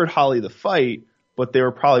offered Holly the fight, but they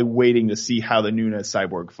were probably waiting to see how the Nunes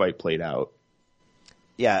Cyborg fight played out.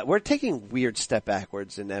 Yeah, we're taking weird step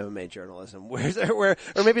backwards in MMA journalism. Or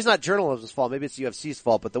maybe it's not journalism's fault, maybe it's UFC's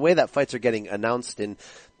fault, but the way that fights are getting announced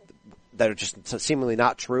that are just seemingly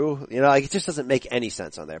not true, like it just doesn't make any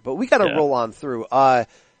sense on there. But we gotta roll on through.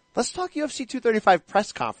 Let's talk UFC 235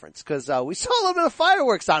 press conference, cause, we saw a little bit of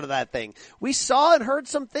fireworks out of that thing. We saw and heard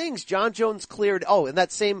some things. John Jones cleared, and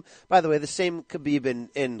that same, by the way, the same Khabib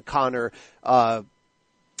in Conor,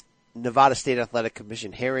 Nevada State Athletic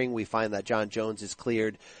Commission hearing, we find that John Jones is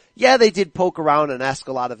cleared. Yeah, they did poke around and ask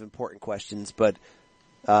a lot of important questions, but,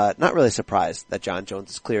 not really surprised that John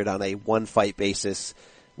Jones is cleared on a one fight basis,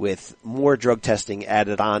 with more drug testing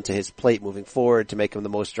added on to his plate moving forward to make him the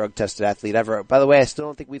most drug tested athlete ever. By the way, I still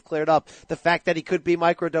don't think we've cleared up the fact that he could be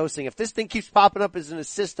microdosing. If this thing keeps popping up as in his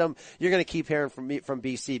system, you're going to keep hearing from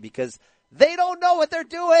BC, because they don't know what they're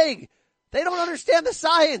doing. They don't understand the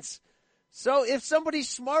science. So if somebody's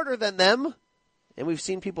smarter than them, and we've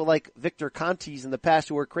seen people like Victor Contes in the past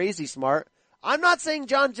who are crazy smart, I'm not saying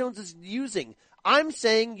John Jones is using. I'm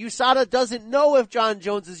saying USADA doesn't know if John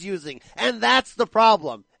Jones is using, and that's the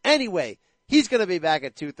problem. Anyway, he's going to be back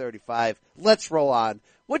at 235. Let's roll on.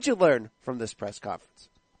 What'd you learn from this press conference?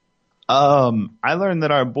 I learned that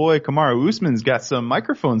our boy Kamaru Usman's got some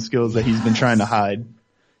microphone skills that he's been trying to hide.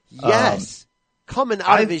 Yes. Coming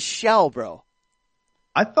out of his shell, bro.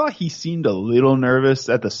 I thought he seemed a little nervous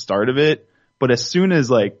at the start of it, but as soon as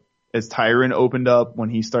Tyron opened up, when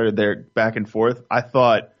he started their back and forth, I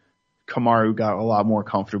thought Kamaru got a lot more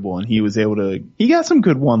comfortable, and he got some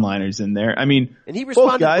good one-liners in there. I mean, and he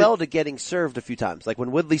responded well to getting served a few times. Like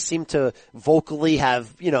when Woodley seemed to vocally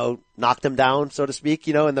have, knocked him down, so to speak,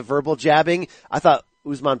 in the verbal jabbing, I thought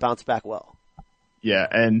Usman bounced back well. Yeah,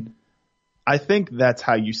 and I think that's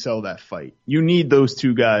how you sell that fight. You need those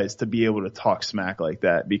two guys to be able to talk smack like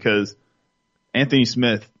that, because Anthony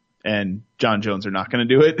Smith and John Jones are not going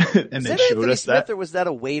to do it. And they showed us that. Or was that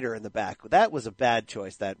a waiter in the back? That was a bad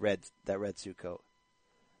choice, that red suit coat.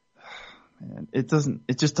 Man, it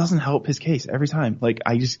just doesn't help his case every time. Like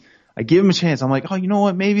I give him a chance. I'm like, oh, you know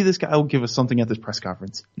what? Maybe this guy will give us something at this press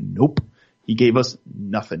conference. Nope. He gave us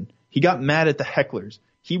nothing. He got mad at the hecklers.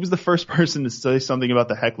 He was the first person to say something about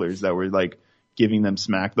the hecklers that were like giving them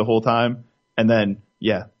smack the whole time. And then,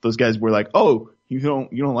 yeah, those guys were like, oh, you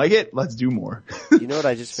don't like it? Let's do more. You know what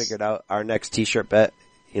I just figured out? Our next t-shirt bet,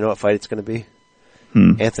 you know what fight it's going to be?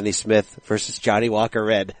 Anthony Smith versus Johnny Walker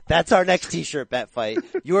Red. That's our next t-shirt bet fight.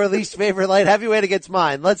 Your least favorite light heavyweight against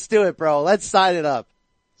mine. Let's do it, bro. Let's sign it up.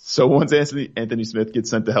 So once Anthony Smith gets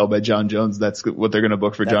sent to hell by John Jones, that's what they're going to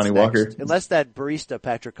book for Johnny Walker. Unless that barista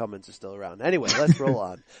Patrick Cummins is still around. Anyway, let's roll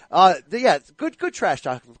on. Yeah, good trash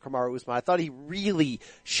talk from Kamaru Usman. I thought he really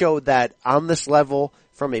showed that on this level,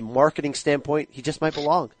 from a marketing standpoint, he just might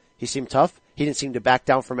belong. He seemed tough. He didn't seem to back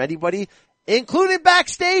down from anybody, including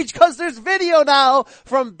backstage, because there's video now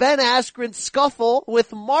from Ben Askren's scuffle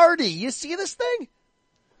with Marty. You see this thing?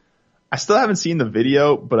 I still haven't seen the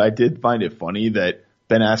video, but I did find it funny that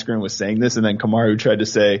Ben Askren was saying this, and then Kamaru tried to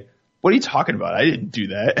say, what are you talking about? I didn't do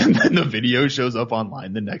that. And then the video shows up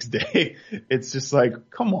online the next day. It's just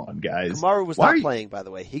like, come on, guys. Kamaru was not playing, by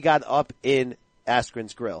the way. He got up in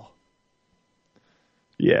Askren's grill.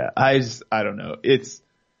 Yeah, I don't know. It's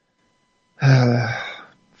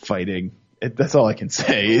fighting. That's all I can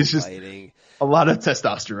say. It's just fighting. A lot of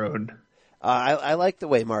testosterone. I like the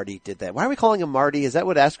way Marty did that. Why are we calling him Marty? Is that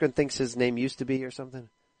what Askren thinks his name used to be or something?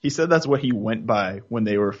 He said that's what he went by when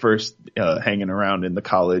they were first hanging around in the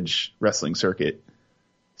college wrestling circuit.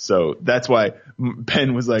 So that's why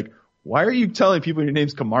Ben was like, why are you telling people your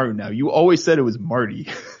name's Kamaru now? You always said it was Marty.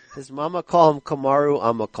 His mama call him Kamaru,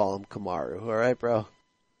 I'ma call him Kamaru. All right, bro?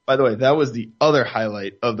 By the way, that was the other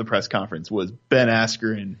highlight of the press conference was Ben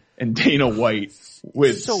Askren and Dana White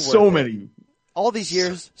with so many. All these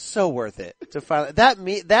years, so worth it to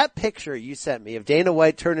finally that picture you sent me of Dana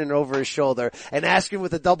White turning over his shoulder and asking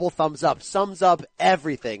with a double thumbs up sums up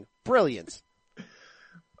everything. Brilliant.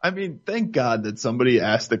 I mean, thank God that somebody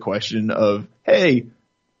asked the question of, "Hey,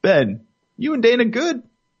 Ben, you and Dana good?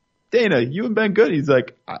 Dana, you and Ben good?" He's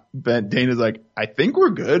like, Dana's like, "I think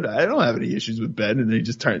we're good. I don't have any issues with Ben." And then he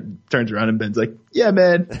just turns around and Ben's like, "Yeah,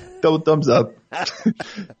 man, double thumbs up."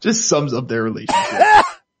 Just sums up their relationship.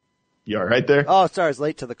 You all right there? Oh, sorry, I was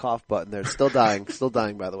late to the cough button there. Still dying,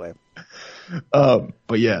 by the way.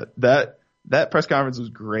 But yeah, that press conference was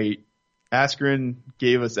great. Askren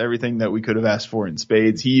gave us everything that we could have asked for in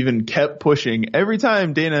spades. He even kept pushing every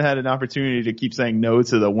time Dana had an opportunity to keep saying no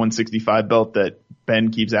to the 165 belt that Ben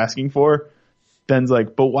keeps asking for. Ben's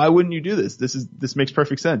like, but why wouldn't you do this? This makes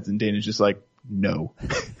perfect sense. And Dana's just like, no.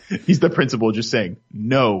 He's the principal just saying,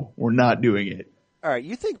 no, we're not doing it. All right.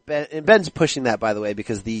 You think Ben's pushing that, by the way,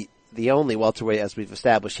 because the only welterweight, as we've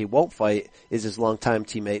established, he won't fight is his longtime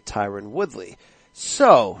teammate Tyron Woodley.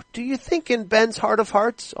 So, do you think in Ben's heart of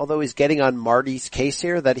hearts, although he's getting on Marty's case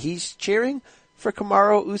here, that he's cheering for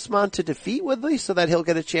Kamaru Usman to defeat Woodley so that he'll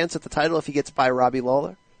get a chance at the title if he gets by Robbie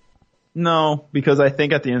Lawler? No, because I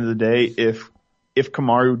think at the end of the day, if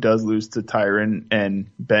Kamaru does lose to Tyron and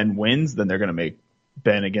Ben wins, then they're going to make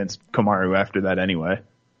Ben against Kamaru after that anyway.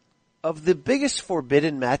 Of the biggest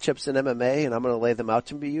forbidden matchups in MMA, and I'm going to lay them out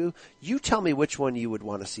to you, you tell me which one you would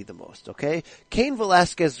want to see the most, okay? Cain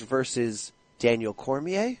Velasquez versus Daniel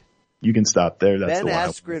Cormier. You can stop there. That's Ben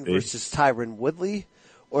Askren versus Tyron Woodley,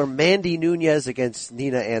 or Mandy Nunez against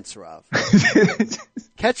Nina Ansaroff.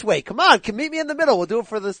 Catchweight, come on, meet me in the middle. We'll do it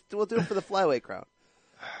for the flyweight crowd.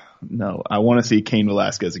 No, I want to see Cain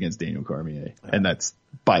Velasquez against Daniel Cormier, and that's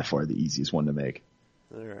by far the easiest one to make.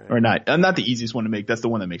 All right. Or not the easiest one to make. That's the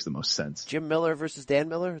one that makes the most sense. Jim Miller versus Dan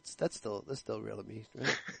Miller. That's still real to me.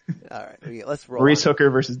 Right? All right, let's roll. Maurice Hooker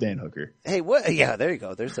versus Dan Hooker. Hey, what? Yeah, there you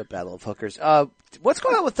go. There's a battle of hookers. What's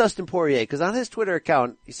going on with Dustin Poirier? Because on his Twitter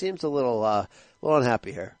account, he seems a little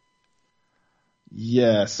unhappy here.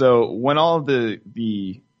 Yeah. So when all of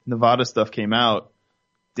the Nevada stuff came out,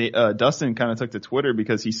 Dustin kind of took to Twitter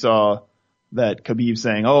because he saw that Khabib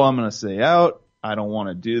saying, "Oh, I'm going to stay out. I don't want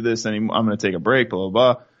to do this anymore. I'm going to take a break, blah,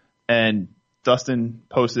 blah, blah." And Dustin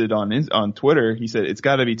posted on Twitter, he said, "It's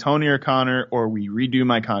got to be Tony or Conor or we redo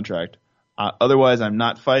my contract. Otherwise, I'm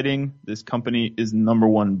not fighting. This company is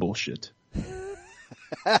 #1 bullshit."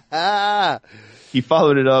 He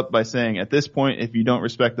followed it up by saying, "At this point, if you don't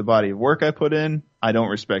respect the body of work I put in, I don't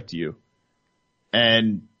respect you."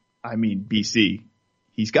 And, I mean, BC,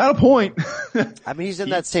 he's got a point. I mean, he's in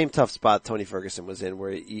that same tough spot Tony Ferguson was in,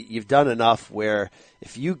 where you've done enough where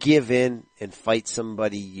if you give in and fight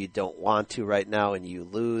somebody you don't want to right now and you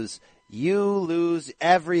lose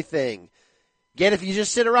everything. Again, if you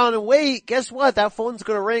just sit around and wait, guess what? That phone's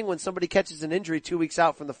going to ring when somebody catches an injury 2 weeks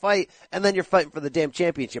out from the fight, and then you're fighting for the damn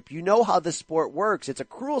championship. You know how this sport works. It's a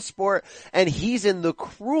cruel sport, and he's in the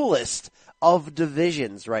cruelest of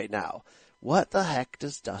divisions right now, What the heck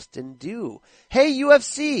does Dustin do? Hey,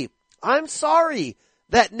 UFC, I'm sorry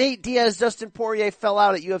that Nate Diaz, Dustin Poirier fell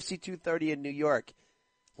out at UFC 230 in New York.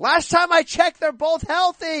 Last time I checked, they're both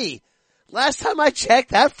healthy. Last time I checked,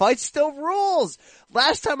 that fight still rules.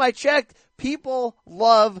 Last time I checked, people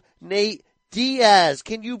love Nate Diaz.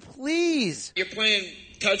 Can you please? You're playing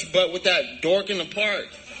touch butt with that dork in the park.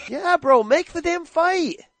 Yeah, bro, make the damn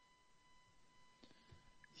fight.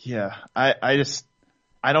 Yeah, I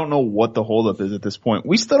don't know what the holdup is at this point.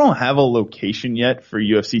 We still don't have a location yet for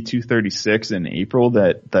UFC 236 in April,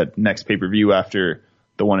 that next pay-per-view after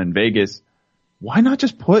the one in Vegas. Why not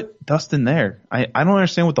just put Dustin there? I don't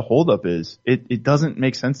understand what the holdup is. It doesn't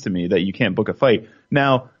make sense to me that you can't book a fight.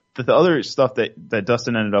 Now, the other stuff that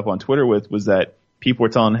Dustin ended up on Twitter with was that people were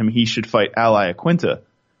telling him he should fight Ally Aquinta.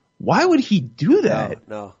 Why would he do that?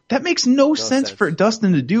 No. That makes no sense for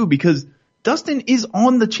Dustin to do, because Dustin is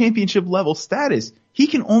on the championship level status. He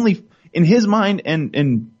can only, in his mind and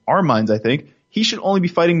in our minds, I think, he should only be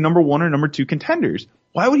fighting number 1 or number 2 contenders.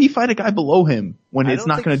 Why would he fight a guy below him when it's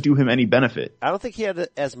not going to do him any benefit? I don't think he had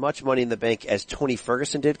as much money in the bank as Tony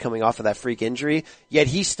Ferguson did coming off of that freak injury, yet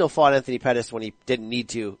he still fought Anthony Pettis when he didn't need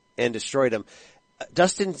to and destroyed him.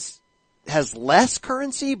 Dustin has less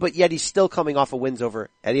currency, but yet he's still coming off of wins over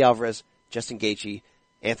Eddie Alvarez, Justin Gaethje,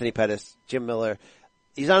 Anthony Pettis, Jim Miller.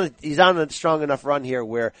 He's on a strong enough run here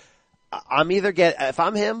where if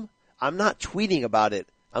I'm him, I'm not tweeting about it.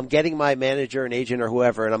 I'm getting my manager and agent or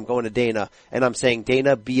whoever, and I'm going to Dana, and I'm saying,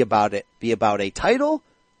 Dana, be about it. Be about a title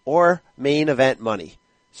or main event money.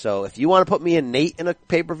 So if you want to put me and Nate in a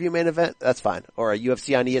pay-per-view main event, that's fine. Or a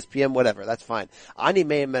UFC on ESPN, whatever, that's fine. I need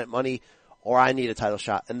main event money or I need a title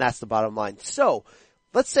shot, and that's the bottom line. So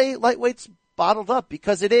let's say lightweight's bottled up,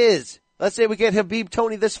 because it is. Let's say we get Khabib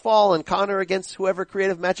Tony this fall and Conor against whoever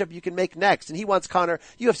creative matchup you can make next, and he wants Conor.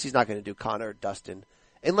 UFC's not going to do Conor Dustin.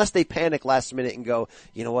 Unless they panic last minute and go,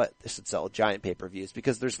 you know what, this would sell giant pay-per-views,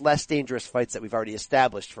 because there's less dangerous fights that we've already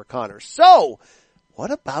established for Conor. So,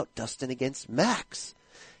 what about Dustin against Max?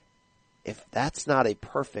 If that's not a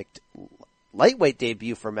perfect lightweight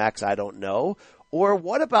debut for Max, I don't know. Or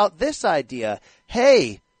what about this idea?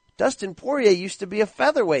 Hey, Dustin Poirier used to be a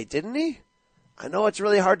featherweight, didn't he? I know it's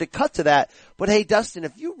really hard to cut to that, but hey, Dustin,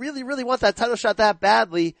 if you really, really want that title shot that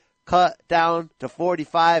badly, cut down to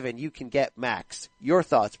 45 and you can get Max. Your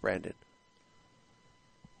thoughts, Brandon?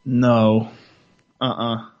 No.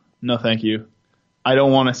 No, thank you. I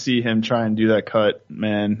don't want to see him try and do that cut,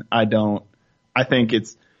 man. I don't. I think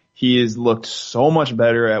he has looked so much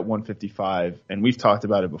better at 155, and we've talked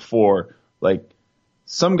about it before. Like,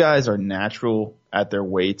 some guys are natural at their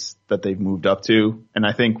weights that they've moved up to, and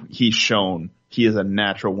I think he's shown he is a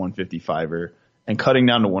natural 155er. And cutting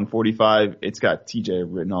down to 145, it's got TJ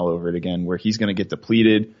written all over it again, where he's going to get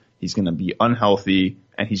depleted, he's going to be unhealthy,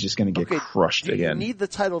 and he's just going to get crushed again. Do you need the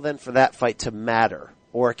title then for that fight to matter?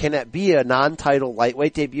 Or can it be a non-title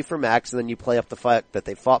lightweight debut for Max, and then you play up the fact that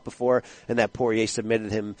they fought before and that Poirier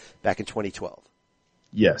submitted him back in 2012?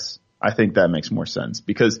 Yes, I think that makes more sense,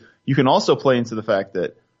 because you can also play into the fact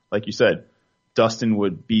that, like you said, Dustin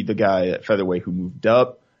would be the guy at featherweight who moved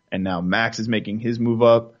up, and now Max is making his move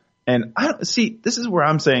up. And this is where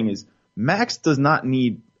I'm saying is Max does not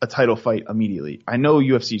need a title fight immediately. I know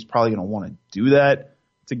UFC is probably going to want to do that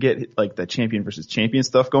to get like the champion versus champion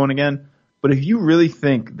stuff going again. But if you really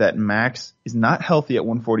think that Max is not healthy at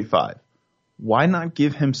 145, why not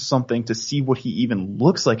give him something to see what he even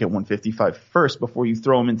looks like at 155 first before you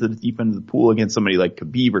throw him into the deep end of the pool against somebody like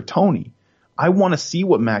Khabib or Tony? I want to see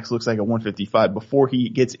what Max looks like at 155 before he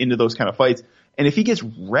gets into those kind of fights. And if he gets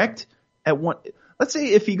wrecked at let's say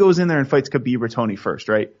if he goes in there and fights Khabib or Tony first,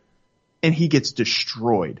 right? And he gets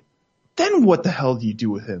destroyed. Then what the hell do you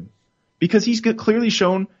do with him? Because he's clearly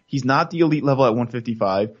shown he's not the elite level at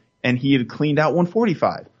 155, and he had cleaned out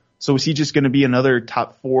 145. So is he just going to be another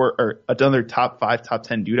top 4 or another top 5, top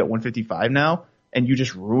 10 dude at 155 now? And you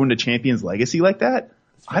just ruined a champion's legacy like that?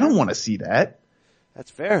 I don't want to see that.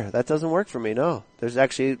 That's fair. That doesn't work for me, no. There's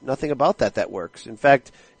actually nothing about that works. In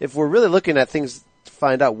fact, if we're really looking at things to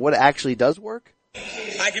find out what actually does work,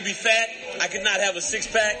 I could be fat, I could not have a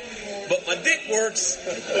six-pack, but my dick works.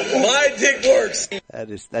 My dick works.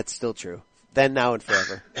 That's still true. Then, now, and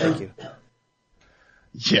forever. Thank you.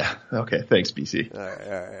 Yeah. Okay. Thanks, BC.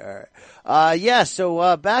 All right.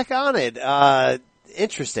 So, back on it.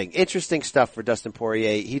 Interesting stuff for Dustin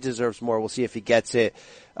Poirier. He deserves more. We'll see if he gets it.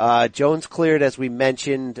 Jones cleared, as we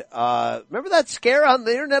mentioned. Remember that scare on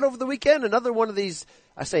the internet over the weekend? Another one of these,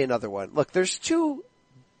 I say another one. Look, there's 2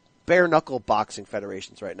 bare knuckle boxing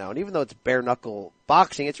federations right now. And even though it's bare knuckle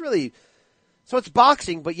boxing, it's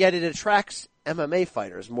boxing, but yet it attracts MMA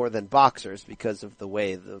fighters more than boxers because of the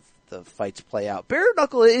way the fights play out. Bare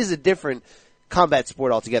knuckle is a different combat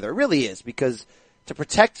sport altogether. It really is, because to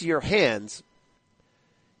protect your hands,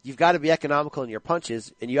 you've got to be economical in your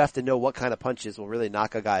punches, and you have to know what kind of punches will really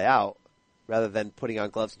knock a guy out rather than putting on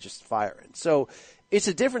gloves and just firing. So it's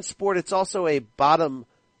a different sport. It's also a bottom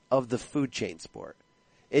of the food chain sport.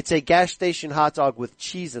 It's a gas station hot dog with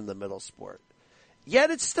cheese in the middle sport.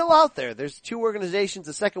 Yet it's still out there. There's two organizations.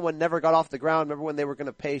 The second one never got off the ground. Remember when they were going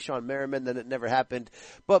to pay Sean Merriman, then it never happened.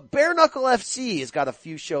 But Bare Knuckle FC has got a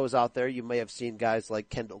few shows out there. You may have seen guys like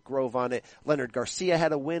Kendall Grove on it. Leonard Garcia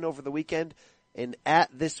had a win over the weekend. And at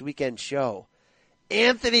this weekend show,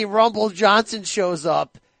 Anthony Rumble Johnson shows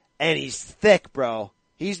up, and he's thick, bro.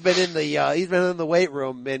 He's been in the weight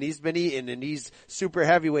room, and he's been eating, and he's super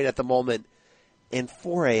heavyweight at the moment. And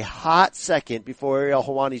for a hot second, before Ariel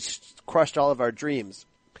Helwani crushed all of our dreams,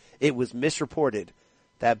 it was misreported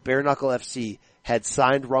that Bare Knuckle FC had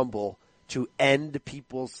signed Rumble to end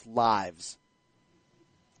people's lives.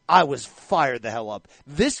 I was fired the hell up.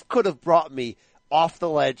 This could have brought me off the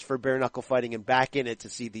ledge for bare knuckle fighting and back in it to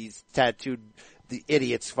see these tattooed the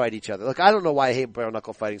idiots fight each other. Look, I don't know why I hate bare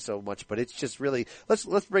knuckle fighting so much, but it's just really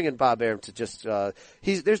let's bring in Bob Arum to just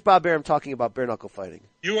there's Bob Arum talking about bare knuckle fighting.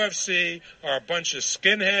 UFC are a bunch of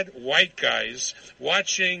skinhead white guys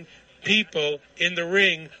watching people in the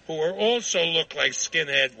ring who are also look like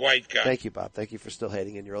skinhead white guys. Thank you, Bob. Thank you for still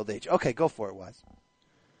hating in your old age. Okay, go for it, Wise.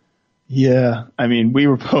 Yeah, I mean, we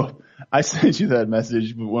were both. I sent you that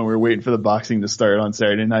message when we were waiting for the boxing to start on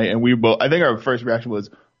Saturday night, and we both. I think our first reaction was,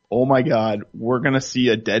 "Oh my God, we're gonna see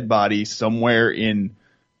a dead body somewhere in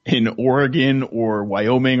Oregon or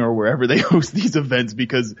Wyoming or wherever they host these events,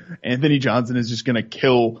 because Anthony Johnson is just gonna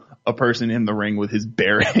kill a person in the ring with his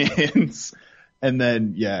bare hands." And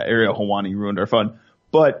then, yeah, Ariel Helwani ruined our fun.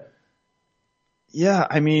 But yeah,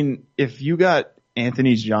 I mean, if you got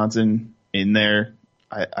Anthony Johnson in there,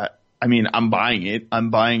 I mean, I'm buying it. I'm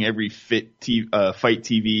buying every Fight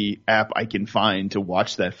TV app I can find to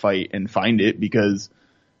watch that fight and find it, because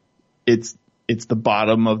it's the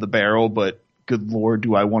bottom of the barrel, but good Lord,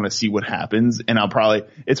 do I want to see what happens. And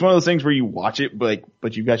it's one of those things where you watch it, but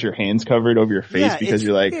you've got your hands covered over your face because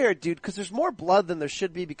you're like, weird, dude, because there's more blood than there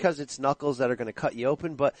should be because it's knuckles that are going to cut you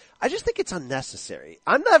open. But I just think it's unnecessary.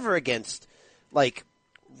 I'm never against,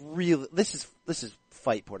 this is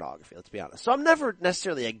fight pornography, let's be honest. So I'm never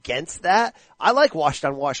necessarily against that. I like washed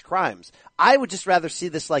on washed crimes. I would just rather see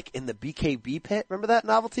this in the BKB pit. Remember that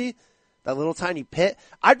novelty? That little tiny pit?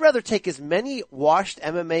 I'd rather take as many washed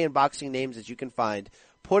MMA and boxing names as you can find,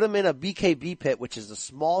 put them in a BKB pit, which is a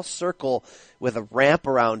small circle with a ramp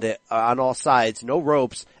around it on all sides, no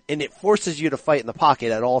ropes, and it forces you to fight in the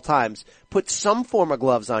pocket at all times. Put some form of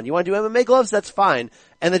gloves on. You want to do MMA gloves? That's fine.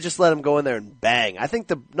 And then just let them go in there and bang. I think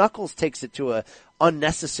the Knuckles takes it to a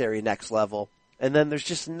unnecessary next level, and then there's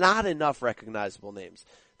just not enough recognizable names.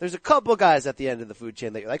 There's a couple guys at the end of the food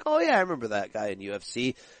chain that you're like, oh yeah, I remember that guy in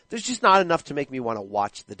UFC. There's just not enough to make me want to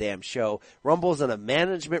watch the damn show. Rumble's in a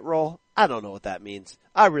management role. I don't know what that means.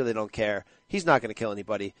 I really don't care. He's not going to kill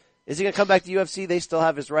anybody. Is he going to come back to UFC? They still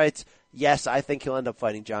have his rights. Yes, I think he'll end up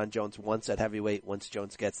fighting John Jones once at heavyweight, once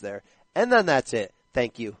Jones gets there. And then that's it.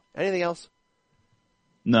 Thank you. Anything else?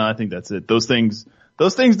 No, I think that's it. Those things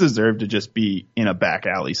deserve to just be in a back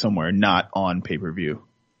alley somewhere, not on pay-per-view.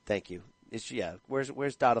 Thank you.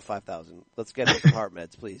 Where's Dada 5000? Let's get it from Heart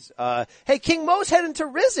Meds, please. Hey, King Mo's heading to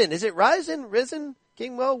Risen. Is it Risen?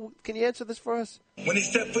 King Mo, can you answer this for us? When they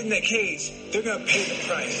step foot in that cage, they're going to pay the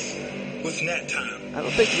price with nap time. I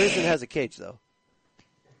don't think Risen has a cage, though.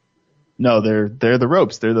 No, they're the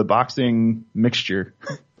ropes. They're the boxing mixture.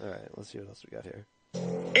 All right, let's see what else we got here.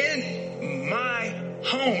 In my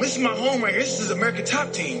home. This is my home right here. This is American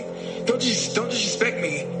Top Team. Don't disrespect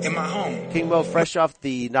me in my home. King Mo, fresh off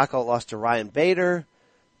the knockout loss to Ryan Bader,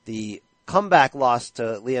 the comeback loss to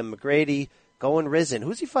Liam McGrady, going Risen.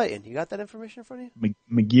 Who's he fighting? You got that information in front of you?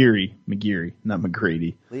 McGeary, not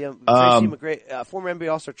McGrady. Tracy McGrady, former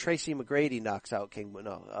NBA All-Star Tracy McGrady knocks out King Mo.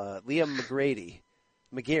 No, Liam McGrady.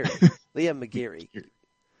 Liam McGeary.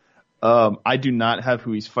 I do not have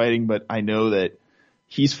who he's fighting, but I know that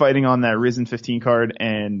he's fighting on that Risen 15 card,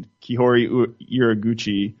 and Kihori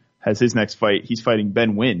Uraguchi has his next fight. He's fighting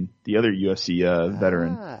Ben Wynn, the other UFC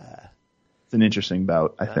veteran. It's an interesting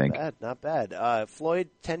bout, I think. Not bad. Floyd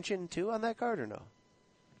tension too on that card or no?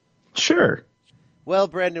 Sure. Well,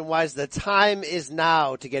 Brandon Wise, the time is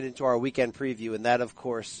now to get into our weekend preview, and that, of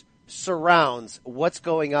course, surrounds what's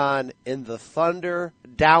going on in the Thunder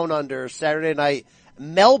Down Under Saturday night,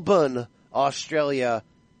 Melbourne, Australia.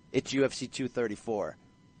 It's UFC 234.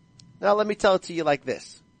 Now, let me tell it to you like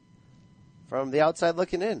this. From the outside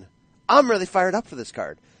looking in, I'm really fired up for this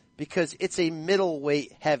card because it's a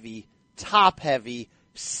middleweight heavy, top heavy,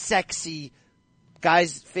 sexy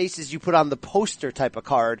guys' faces you put on the poster type of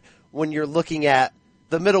card when you're looking at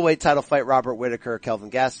the middleweight title fight, Robert Whittaker,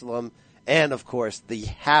 Kelvin Gastelum, and of course the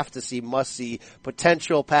have-to-see, must-see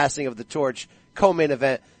potential passing of the torch co-main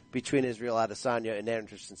event between Israel Adesanya and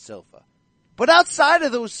Anderson Silva. But outside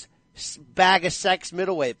of those bag of sex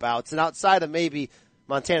middleweight bouts, and outside of maybe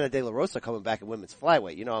Montana De La Rosa coming back at women's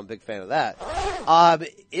flyweight, you know I'm a big fan of that.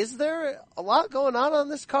 Is there a lot going on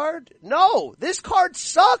this card? No, this card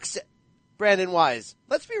sucks, Brandon Wise.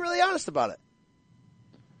 Let's be really honest about it.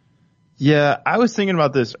 Yeah, I was thinking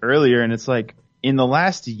about this earlier, and it's like, in the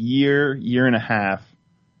last year and a half,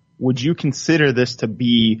 would you consider this to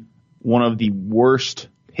be one of the worst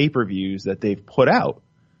pay-per-views that they've put out?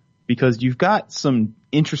 Because you've got some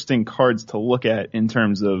interesting cards to look at in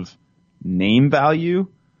terms of name value.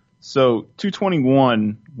 So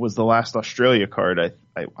 221 was the last Australia card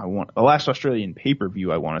I want, the last Australian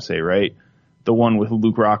pay-per-view I want to say, right? The one with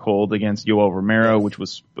Luke Rockhold against Yoel Romero, which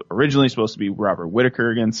was originally supposed to be Robert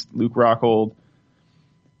Whittaker against Luke Rockhold.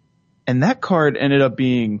 And that card ended up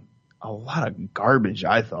being a lot of garbage,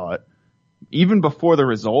 I thought. Even before the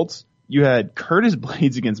results, you had Curtis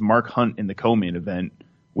Blades against Mark Hunt in the co-main event,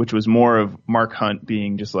 which was more of Mark Hunt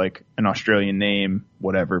being just like an Australian name,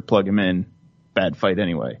 whatever, plug him in, bad fight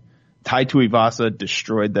anyway. Tai Tuivasa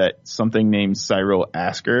destroyed that something named Cyril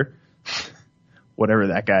Asker, whatever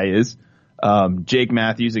that guy is. Jake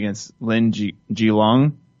Matthews against Lin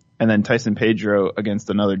Jilong, and then Tyson Pedro against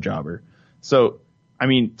another jobber. So, I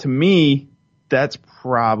mean, to me, that's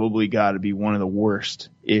probably got to be one of the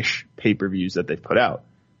worst-ish pay-per-views that they've put out.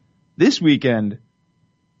 This weekend,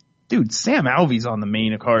 dude, Sam Alvey's on the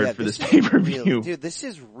main card for this pay-per-view. Dude, this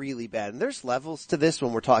is really bad. And there's levels to this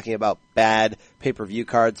when we're talking about bad pay-per-view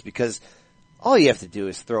cards, because all you have to do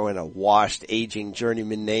is throw in a washed, aging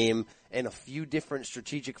journeyman name and a few different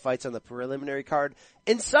strategic fights on the preliminary card,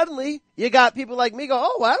 and suddenly you got people like me go,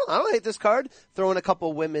 oh, I don't hate this card. Throw in a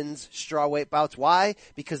couple women's strawweight bouts. Why?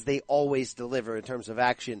 Because they always deliver in terms of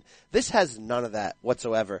action. This has none of that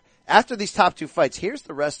whatsoever. After these top two fights, here's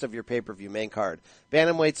the rest of your pay-per-view main card.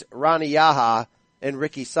 Bantamweights Rani Yaha and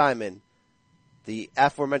Ricky Simon. The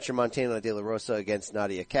aforementioned Montana De La Rosa against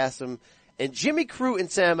Nadia Kassem. And Jimmy Crute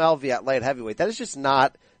and Sam Alvey at light heavyweight. That is just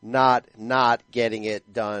not getting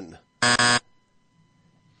it done.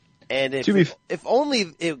 And if only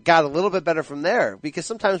it got a little bit better from there, because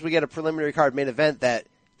sometimes we get a preliminary card main event that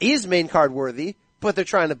is main card worthy, but they're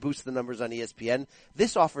trying to boost the numbers on ESPN.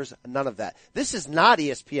 This offers none of that. This is not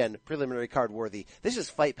ESPN preliminary card worthy. This is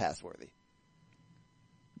Fight Pass worthy.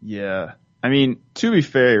 Yeah. I mean, to be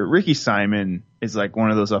fair, Ricky Simon is like one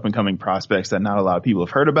of those up and coming prospects that not a lot of people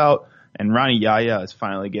have heard about. And Rani Yahya is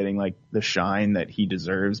finally getting like the shine that he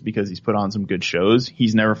deserves because he's put on some good shows.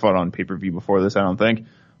 He's never fought on pay-per-view before this, I don't think.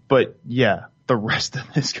 But yeah, the rest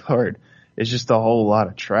of this card is just a whole lot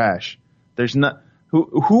of trash. There's not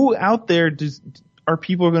who out there are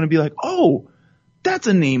people going to be like, oh, that's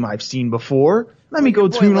a name I've seen before. Let me go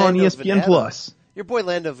tune on ESPN Plus. Your boy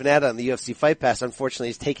Lando Veneta on the UFC Fight Pass, unfortunately,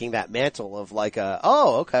 is taking that mantle of like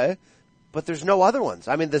okay. But there's no other ones.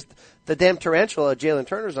 I mean, the damn tarantula Jalen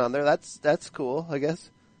Turner's on there. That's cool, I guess.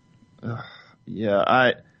 Yeah,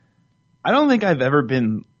 I don't think I've ever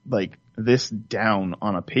been like this down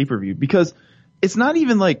on a pay-per-view, because it's not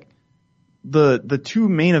even like the two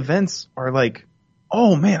main events are like,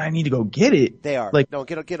 oh man, I need to go get it. They are. Like, no,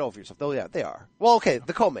 get over yourself. Oh yeah, they are. Well, okay,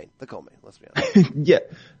 the co-main. Let's be honest. Yeah,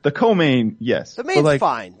 the co-main, yes. The main's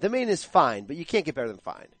fine. The main is fine, but you can't get better than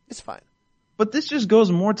fine. It's fine. But this just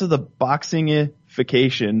goes more to the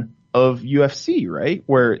boxingification of UFC, right?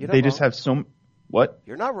 Where they just have what?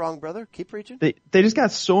 You're not wrong, brother. Keep preaching. They just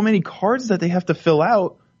got so many cards that they have to fill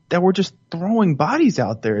out that we're just throwing bodies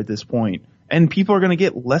out there at this point. And people are going to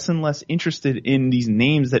get less and less interested in these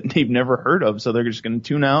names that they've never heard of, so they're just going to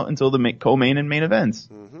tune out until the co-main and main events.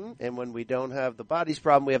 Mm-hmm. And when we don't have the bodies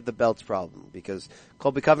problem, we have the belts problem, because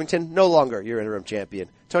Colby Covington, no longer your interim champion.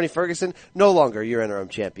 Tony Ferguson, no longer your interim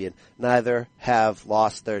champion. Neither have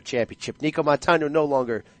lost their championship. Nico Montano, no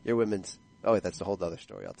longer your women's. Oh, wait, that's a whole other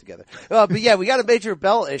story altogether. But yeah, we got a major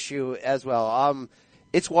belt issue as well.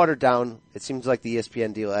 It's watered down. It seems like the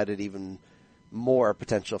ESPN deal added even more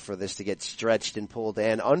potential for this to get stretched and pulled.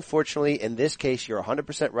 And unfortunately, in this case, you're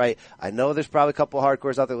 100% right. I know there's probably a couple of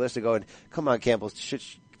hardcores out there listening going, come on, Campbell,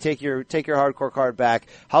 take your hardcore card back.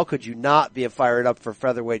 How could you not be fired up for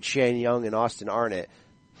featherweight Shane Young and Austin Arnett?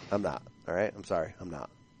 I'm not. All right. I'm sorry. I'm not.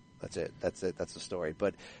 That's it. That's the story.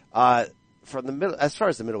 But, from the middle, as far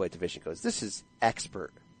as the middleweight division goes, this is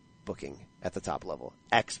expert booking at the top level.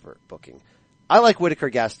 Expert booking. I like Whittaker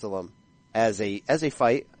Gastelum as a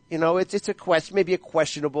fight. You know, it's a question, maybe a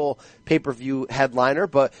questionable pay-per-view headliner,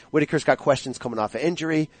 but Whitaker's got questions coming off of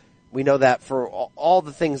injury. We know that for all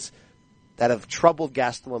the things that have troubled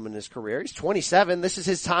Gastelum in his career. He's 27. This is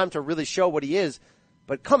his time to really show what he is.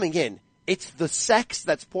 But coming in, it's the sex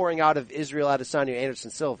that's pouring out of Israel Adesanya, Anderson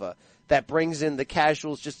Silva, that brings in the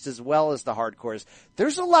casuals just as well as the hardcores.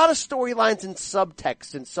 There's a lot of storylines and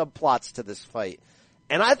subtext and subplots to this fight.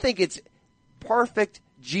 And I think it's perfect,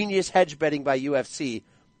 genius hedge betting by UFC,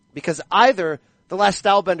 because either the Last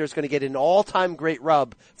Stylebender is going to get an all-time great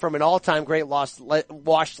rub from an all-time great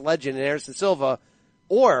washed legend in Anderson Silva,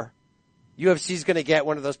 or UFC is going to get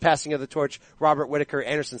one of those passing of the torch, Robert Whitaker,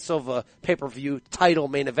 Anderson Silva pay-per-view title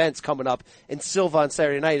main events coming up, and Silva on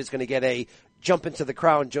Saturday night is going to get a jump into the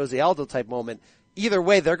crown Jose Aldo type moment. Either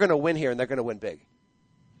way, they're going to win here, and they're going to win big.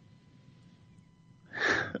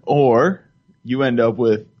 Or you end up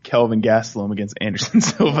with Kelvin Gastelum against Anderson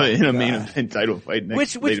Silva in a main event title fight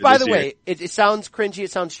next Which by the way, it sounds cringy,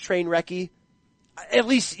 it sounds train wrecky. At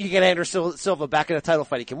least you get Anderson Silva back in a title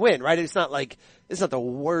fight, he can win, right? It's not the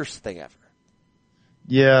worst thing ever.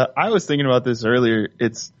 Yeah, I was thinking about this earlier.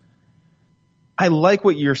 I like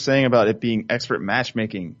what you're saying about it being expert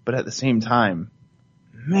matchmaking, but at the same time,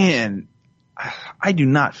 man, I do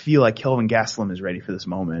not feel like Kelvin Gastelum is ready for this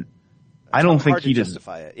moment. I don't think he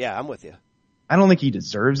justify it. Yeah, I'm with you. I don't think he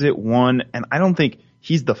deserves it, one, and I don't think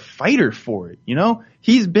he's the fighter for it, you know?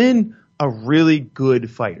 He's been a really good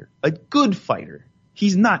fighter. A good fighter.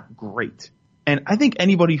 He's not great. And I think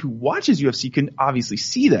anybody who watches UFC can obviously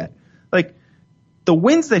see that. Like, the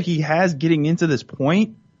wins that he has getting into this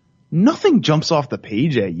point, nothing jumps off the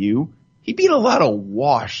page at you. He beat a lot of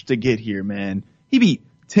wash to get here, man. He beat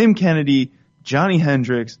Tim Kennedy, Johnny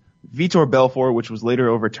Hendricks, Vitor Belfort, which was later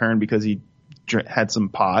overturned because he had some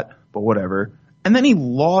pot, but whatever. And then he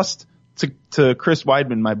lost to Chris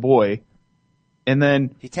Weidman, my boy. And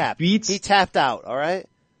then he tapped out, all right?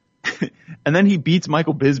 And then he beats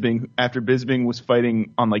Michael Bisping after Bisping was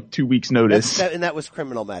fighting on like 2 weeks notice. And that was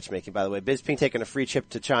criminal matchmaking, by the way. Bisping taking a free trip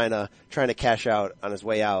to China, trying to cash out on his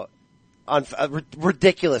way out.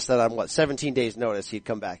 Ridiculous that on 17 days notice he'd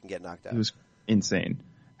come back and get knocked out. It was insane.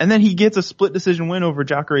 And then he gets a split decision win over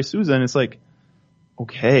Jacare Souza, and it's like,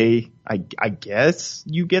 okay, I guess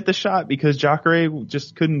you get the shot because Jacare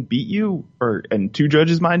just couldn't beat you, and two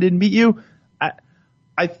judges' mind didn't beat you.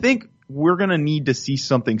 I think we're going to need to see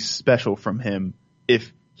something special from him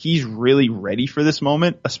if he's really ready for this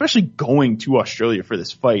moment, especially going to Australia for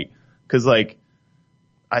this fight. Because, like,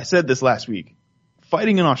 I said this last week,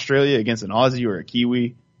 fighting in Australia against an Aussie or a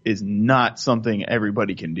Kiwi is not something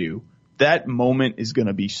everybody can do. That moment is going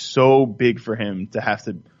to be so big for him to have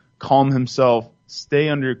to calm himself,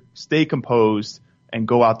 stay composed, and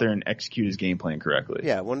go out there and execute his game plan correctly.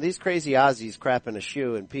 Yeah, one of these crazy Aussies crapping a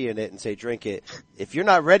shoe and peeing it and say drink it. If you're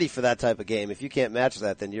not ready for that type of game, if you can't match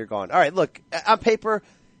that, then you're gone. All right, look, on paper,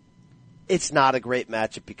 it's not a great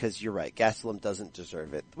matchup because you're right. Gastelum doesn't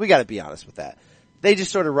deserve it. We got to be honest with that. They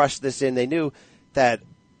just sort of rushed this in. They knew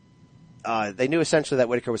essentially that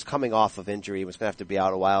Whitaker was coming off of injury. He was going to have to be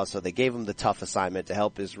out a while, so they gave him the tough assignment to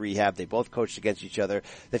help his rehab. They both coached against each other.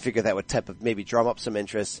 They figured that would maybe drum up some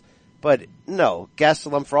interest. But no,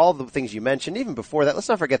 Gastelum, for all the things you mentioned, even before that, let's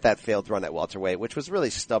not forget that failed run at welterweight, which was really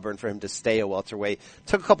stubborn for him to stay a welterweight.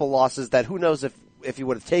 Took a couple losses that who knows if he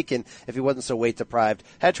would have taken if he wasn't so weight deprived.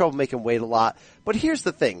 Had trouble making weight a lot. But here's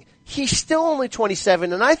the thing. He's still only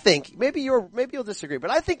 27, and I think, maybe you'll disagree, but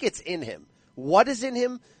I think it's in him. What is in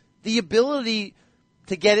him? The ability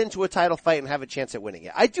to get into a title fight and have a chance at winning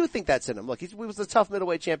it. I do think that's in him. Look, he was the tough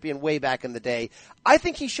middleweight champion way back in the day. I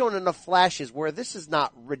think he's shown enough flashes where this is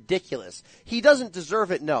not ridiculous. He doesn't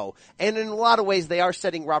deserve it, no. And in a lot of ways, they are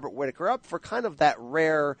setting Robert Whitaker up for kind of that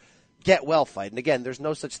rare get-well fight. And again, there's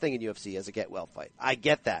no such thing in UFC as a get-well fight. I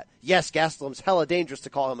get that. Yes, Gastelum's hella dangerous to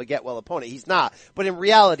call him a get-well opponent. He's not. But in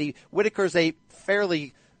reality, Whitaker's a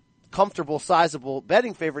fairly comfortable, sizable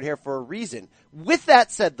betting favorite here for a reason. With that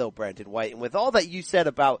said, though, Brandon White, and with all that you said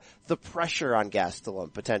about the pressure on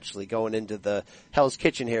Gastelum potentially going into the Hell's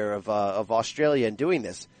Kitchen here of Australia and doing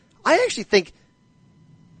this, I actually think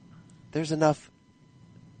there's enough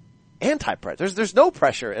anti-pressure. There's no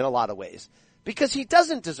pressure in a lot of ways. Because he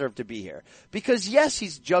doesn't deserve to be here. Because yes,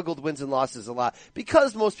 he's juggled wins and losses a lot.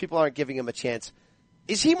 Because most people aren't giving him a chance.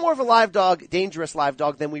 Is he more of a live dog, dangerous live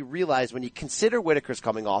dog than we realize when you consider Whitaker's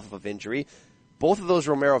coming off of injury? Both of those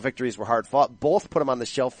Romero victories were hard fought. Both put him on the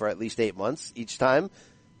shelf for at least 8 months each time.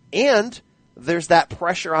 And there's that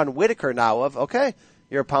pressure on Whitaker now of, okay,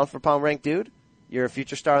 you're a pound for pound ranked dude. You're a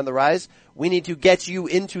future star on the rise. We need to get you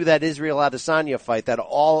into that Israel Adesanya fight, that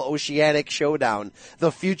all oceanic showdown.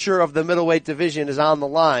 The future of the middleweight division is on the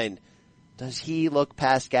line. Does he look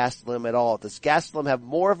past Gastelum at all? Does Gastelum have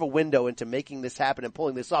more of a window into making this happen and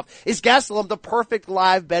pulling this off? Is Gastelum the perfect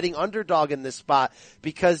live betting underdog in this spot?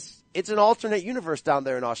 Because it's an alternate universe down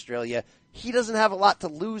there in Australia. He doesn't have a lot to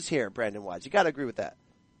lose here, Brandon Wise. You got to agree with that.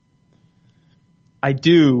 I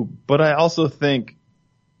do, but I also think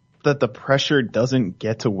that the pressure doesn't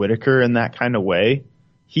get to Whittaker in that kind of way.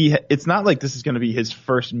 It's not like this is going to be his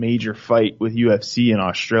first major fight with UFC in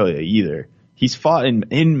Australia either. He's fought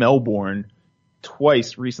in Melbourne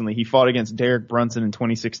twice recently. He fought against Derek Brunson in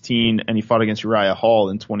 2016, and he fought against Uriah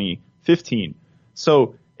Hall in 2015.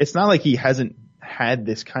 So it's not like he hasn't had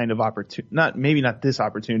this kind of opportunity, maybe not this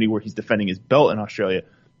opportunity where he's defending his belt in Australia,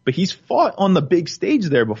 but he's fought on the big stage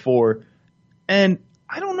there before. And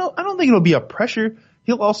I don't think it'll be a pressure.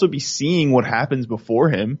 He'll also be seeing what happens before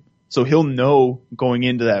him. So he'll know going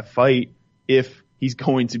into that fight if he's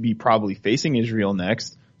going to be probably facing Israel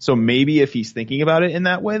next. So maybe if he's thinking about it in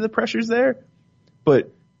that way, the pressure's there.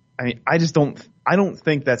 But I mean, I don't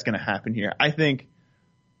think that's going to happen here. I think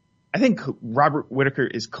Robert Whittaker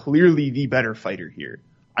is clearly the better fighter here.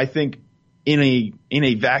 I think in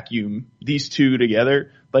a vacuum, these two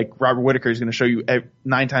together, like Robert Whittaker is going to show you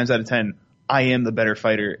 9 times out of 10, I am the better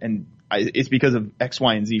fighter, and it's because of X,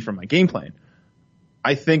 Y, and Z from my game plan.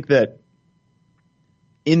 I think that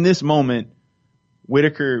in this moment,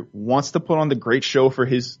 Whittaker wants to put on the great show for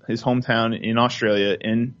his hometown in Australia,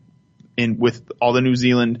 and with all the New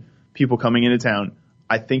Zealand people coming into town.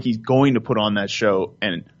 I think he's going to put on that show,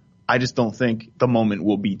 and I just don't think the moment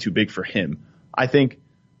will be too big for him. I think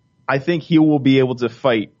he will be able to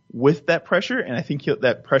fight with that pressure, and I think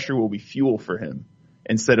that pressure will be fuel for him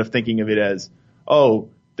instead of thinking of it as, oh,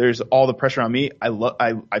 there's all the pressure on me.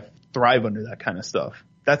 I thrive under that kind of stuff.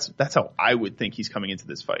 That's how I would think he's coming into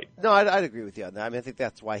this fight. No, I'd agree with you on that. I mean, I think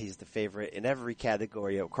that's why he's the favorite in every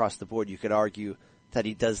category across the board. You could argue that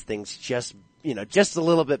he does things just a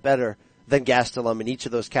little bit better than Gastelum in each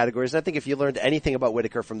of those categories. And I think if you learned anything about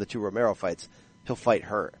Whittaker from the 2 Romero fights, he'll fight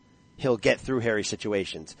hurt. He'll get through hairy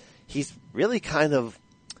situations. He's really kind of,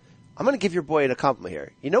 I'm going to give your boy a compliment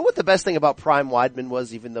here. You know what the best thing about Prime Weidman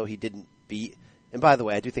was, even though he didn't beat, and by the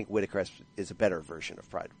way, I do think Whittaker is a better version of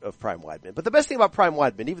Prime Weidman. But the best thing about Prime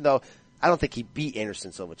Weidman, even though I don't think he beat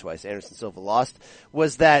Anderson Silva twice, Anderson Silva lost,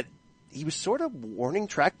 was that he was sort of warning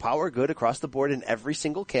track power good across the board in every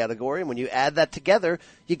single category. And when you add that together,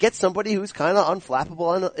 you get somebody who's kind of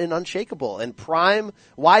unflappable and unshakable. And Prime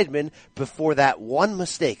Weidman, before that one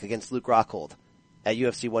mistake against Luke Rockhold at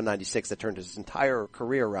UFC 196 that turned his entire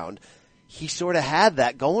career around, he sort of had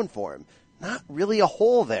that going for him. Not really a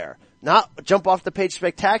hole there. Not jump off the page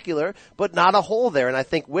spectacular, but not a hole there. And I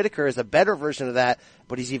think Whittaker is a better version of that,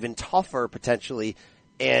 but he's even tougher potentially.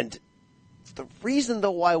 And the reason, though,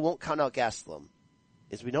 why I won't count out Gastelum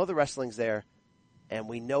is we know the wrestling's there, and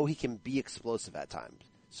we know he can be explosive at times.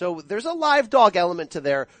 So there's a live dog element to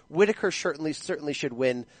there. Whittaker certainly should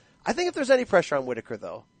win. I think if there's any pressure on Whittaker,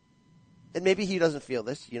 though, and maybe he doesn't feel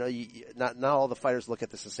this, not all the fighters look at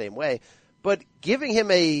this the same way, but giving him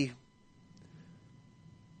a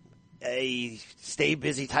stay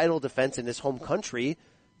busy title defense in his home country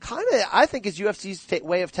kind of, I think, is UFC's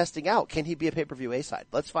way of testing out. Can he be a pay-per-view A-side?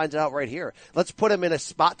 Let's find it out right here. Let's put him in a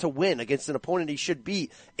spot to win against an opponent he should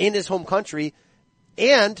beat in his home country.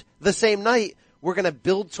 And the same night, we're going to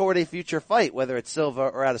build toward a future fight, whether it's Silva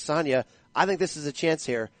or Adesanya. I think this is a chance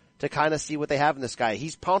here to kind of see what they have in this guy.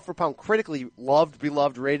 He's pound for pound critically loved,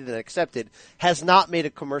 beloved, rated, and accepted. Has not made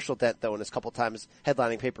a commercial dent, though, in his couple times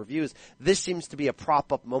headlining pay-per-views. This seems to be a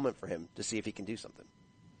prop-up moment for him to see if he can do something.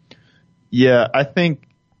 Yeah, I think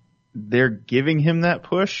they're giving him that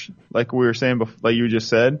push, like we were saying before, like you just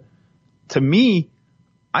said. To me,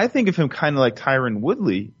 I think of him kind of like Tyron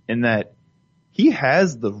Woodley in that he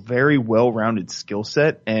has the very well-rounded skill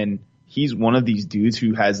set, and he's one of these dudes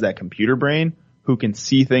who has that computer brain who can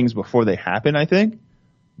see things before they happen, I think.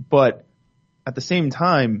 But at the same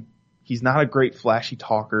time, he's not a great flashy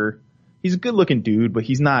talker. He's a good-looking dude, but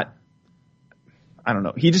he's not, I don't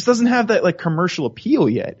know. He just doesn't have that, like, commercial appeal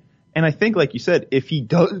yet. And I think, like you said, if he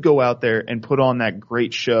does go out there and put on that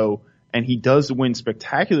great show and he does win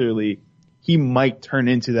spectacularly, he might turn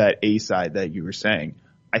into that A-side that you were saying.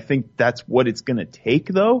 I think that's what it's going to take,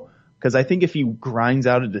 though, because I think if he grinds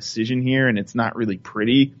out a decision here and it's not really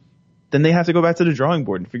pretty, then they have to go back to the drawing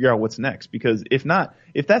board and figure out what's next. Because if not,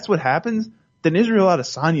 if that's what happens, then Israel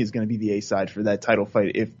Adesanya is going to be the A-side for that title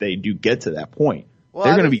fight if they do get to that point. Well,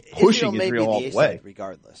 they're going to be pushing Israel Israel all the way,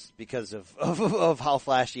 regardless, because of how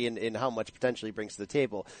flashy and how much potentially he brings to the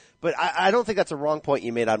table. But I don't think that's a wrong point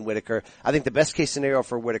you made on Whitaker. I think the best case scenario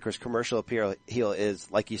for Whitaker's commercial appeal is,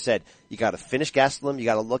 like you said, you got to finish Gastelum, you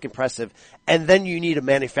got to look impressive, and then you need a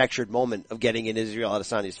manufactured moment of getting in Israel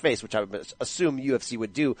Adesanya's face, which I would assume UFC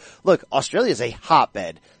would do. Look, Australia is a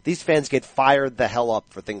hotbed. These fans get fired the hell up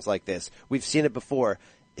for things like this. We've seen it before.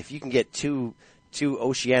 If you can get two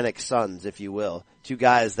oceanic sons, if you will, two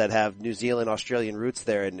guys that have New Zealand, Australian roots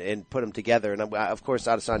there and put them together. And of course,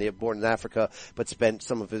 Adesanya, born in Africa, but spent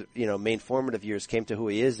some of his, main formative years, came to who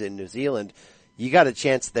he is in New Zealand. You got a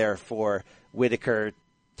chance there for Whitaker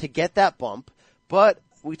to get that bump. But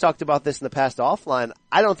we talked about this in the past offline.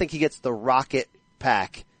 I don't think he gets the rocket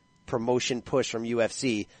pack promotion push from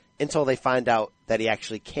UFC until they find out that he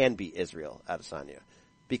actually can beat Israel Adesanya.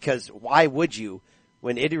 Because why would you?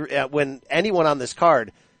 When anyone on this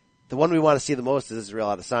card, the one we want to see the most is Israel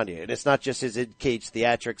Adesanya. And it's not just his in-cage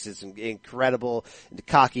theatrics, his incredible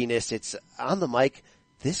cockiness. It's on the mic.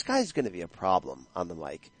 This guy's going to be a problem on the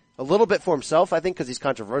mic. A little bit for himself, I think, because he's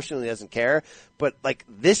controversial and he doesn't care. But,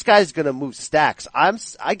 this guy's going to move stacks.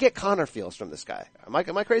 I get Conor feels from this guy. Am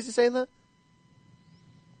I crazy saying that?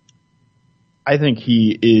 I think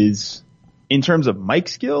he is, in terms of mic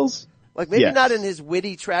skills, maybe yes. not in his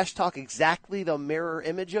witty trash talk exactly the mirror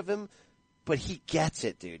image of him, but he gets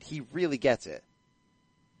it, dude. He really gets it.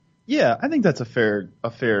 Yeah, I think that's a fair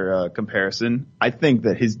comparison. I think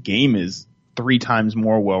that his game is 3 times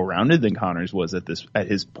more well-rounded than Conor's was at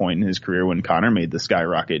his point in his career when Conor made the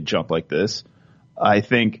skyrocket jump like this. I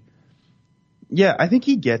think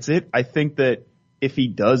he gets it. I think that if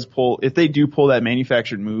they do pull that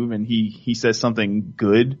manufactured move and he says something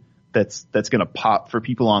good that's going to pop for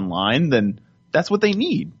people online, then that's what they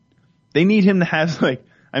need. They need him to have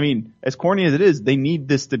as corny as it is, they need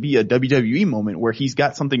this to be a WWE moment where he's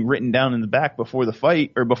got something written down in the back before the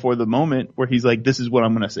fight or before the moment where he's like, this is what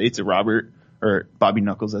I'm going to say to Robert or Bobby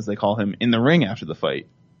Knuckles as they call him in the ring after the fight.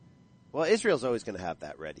 Well, Israel's always going to have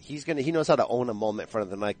that ready. He knows how to own a moment in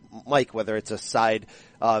front of the mic, whether it's a side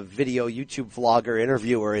video YouTube vlogger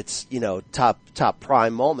interview or it's, top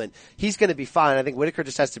prime moment. He's going to be fine. I think Whitaker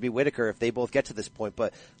just has to be Whitaker if they both get to this point.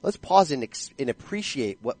 But let's pause and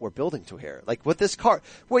appreciate what we're building to here. With this card,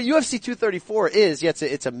 what UFC 234 is,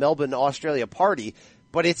 it's a Melbourne, Australia party,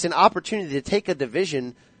 but it's an opportunity to take a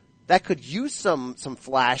division that could use some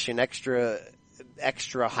flash and extra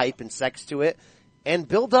hype and sex to it, and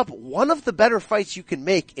build up one of the better fights you can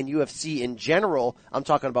make in UFC in general. I'm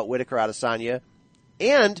talking about Whitaker Adesanya.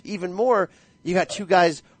 And even more, you got two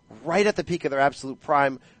guys right at the peak of their absolute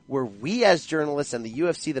prime where we as journalists and the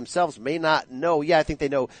UFC themselves may not know. Yeah, I think they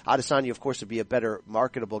know Adesanya, of course, would be a better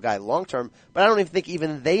marketable guy long term, but I don't even think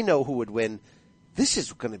even they know who would win. This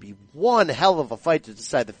is going to be one hell of a fight to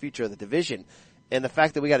decide the future of the division. And the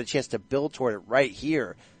fact that we got a chance to build toward it right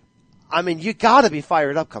here, I mean, you gotta be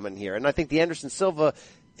fired up coming here. And I think the Anderson Silva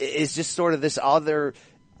is just sort of this other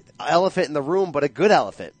elephant in the room, but a good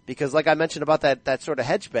elephant. Because like I mentioned about that sort of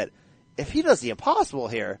hedge bet, if he does the impossible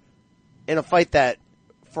here in a fight that,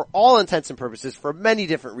 for all intents and purposes, for many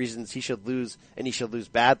different reasons, he should lose, and he should lose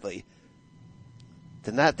badly,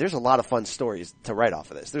 then there's a lot of fun stories to write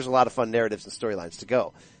off of this. There's a lot of fun narratives and storylines to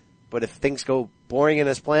go. But if things go boring and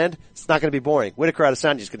as planned, it's not going to be boring. Whitaker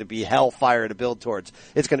Adesanya is going to be hellfire to build towards.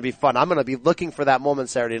 It's going to be fun. I'm going to be looking for that moment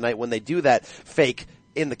Saturday night when they do that fake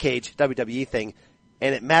in the cage WWE thing.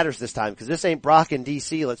 And it matters this time because this ain't Brock in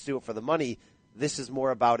DC. Let's do it for the money. This is more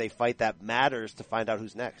about a fight that matters to find out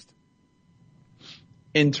who's next.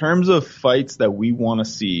 In terms of fights that we want to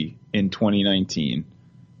see in 2019,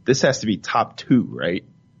 this has to be top 2, right?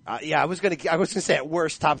 Yeah, I was gonna say at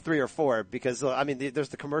worst top 3 or 4 because there's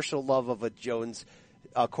the commercial love of a Jones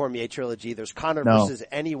Cormier trilogy. There's Conor versus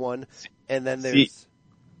anyone, and then there's.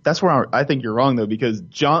 That's where I think you're wrong though, because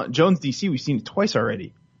Jones DC we've seen it twice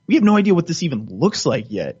already. We have no idea what this even looks like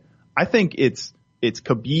yet. I think it's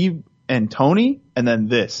Khabib and Tony, and then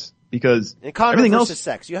this. Because and Conor everything versus else,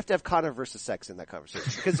 sex. You have to have Conor versus sex in that conversation.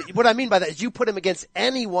 Because what I mean by that is you put him against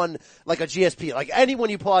anyone like a GSP, like anyone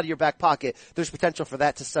you pull out of your back pocket, there's potential for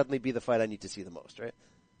that to suddenly be the fight I need to see the most, right?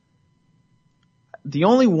 The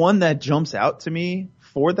only one that jumps out to me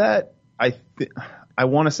for that, I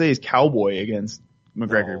want to say is Cowboy against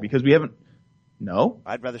McGregor because we haven't. No?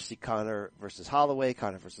 I'd rather see Conor versus Holloway,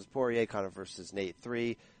 Conor versus Poirier, Conor versus Nate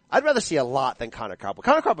 3. I'd rather see a lot than Conor Cowboy.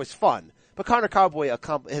 Conor Cowboy's fun. But Conor Cowboy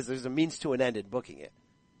there's a means to an end in booking it.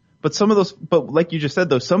 But like you just said,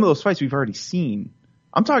 though, some of those fights we've already seen.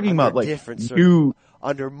 I'm talking about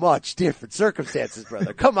under much different circumstances,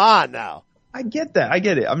 brother. Come on now. I get that. I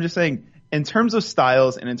get it. I'm just saying in terms of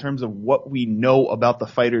styles and in terms of what we know about the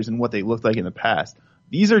fighters and what they looked like in the past,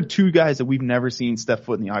 these are two guys that we've never seen step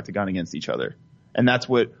foot in the octagon against each other. And that's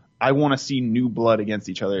what I want to see, new blood against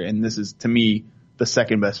each other. And this is, to me, the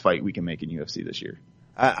second best fight we can make in UFC this year.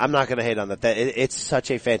 I'm not going to hate on that. It's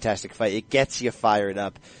such a fantastic fight. It gets you fired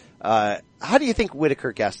up. How do you think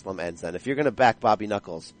Whittaker-Gastelum ends then? If you're going to back Bobby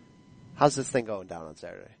Knuckles, how's this thing going down on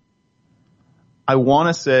Saturday? I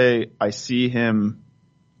want to say I see him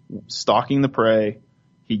stalking the prey.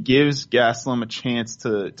 He gives Gastelum a chance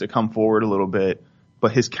to come forward a little bit,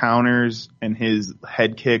 but his counters and his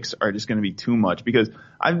head kicks are just going to be too much, because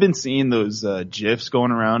I've been seeing those GIFs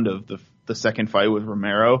going around of the second fight with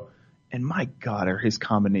Romero, and my God, are his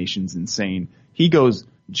combinations insane. He goes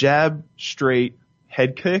jab, straight,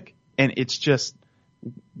 head kick, and it's just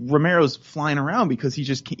Romero's flying around because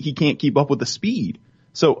he can't keep up with the speed.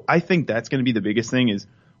 So I think that's going to be the biggest thing, is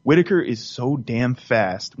Whittaker is so damn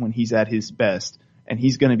fast when he's at his best, and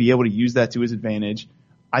he's going to be able to use that to his advantage.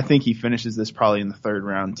 I think he finishes this probably in the third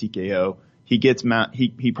round TKO.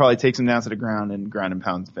 He probably takes him down to the ground and ground and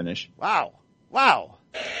pound finish. Wow.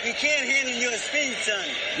 You can't handle your speed, son.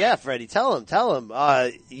 Yeah, Freddie, tell him.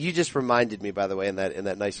 You just reminded me, by the way, in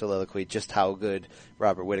that nice soliloquy, just how good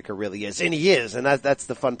Robert Whittaker really is. And he is, and that's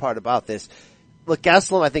the fun part about this. Look,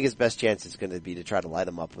 Gastelum, I think his best chance is going to be to try to light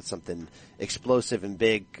him up with something explosive and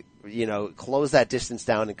big, close that distance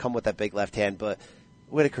down and come with that big left hand, but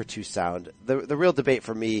Whittaker too sound. The real debate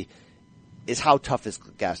for me is how tough is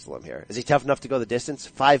Gastelum here? Is he tough enough to go the distance?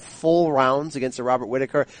 5 full rounds against a Robert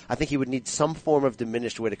Whittaker? I think he would need some form of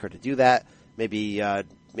diminished Whittaker to do that. Maybe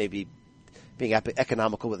being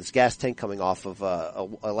economical with his gas tank coming off of a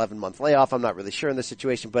 11-month layoff. I'm not really sure in this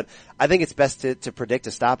situation, but I think it's best to predict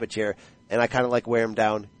a stoppage here, and I kind of like wear him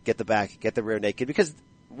down, get the back, get the rear naked, because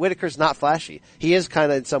Whittaker's not flashy. He is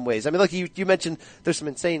kind of in some ways. I mean, look, you mentioned there's some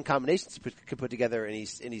insane combinations he could put together, and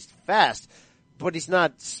he's fast, but he's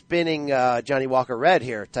not spinning Johnny Walker Red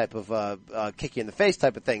here type of kick you in the face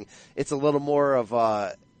type of thing. It's a little more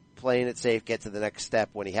of playing it safe, get to the next step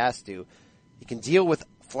when he has to. He can deal with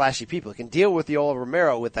flashy people. He can deal with the old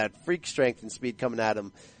Romero with that freak strength and speed coming at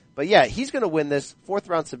him. But yeah, he's going to win this 4th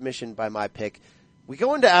round submission by my pick. We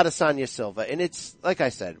go into Adesanya Silva, and it's like I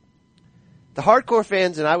said, the hardcore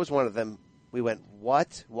fans, and I was one of them, we went,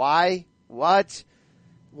 what? Why? What?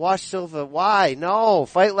 Wash Silva, why? No,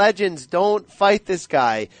 fight legends, don't fight this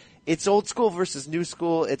guy. It's old school versus new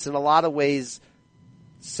school. It's in a lot of ways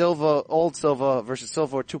old Silva versus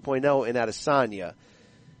Silva 2.0 in Adesanya.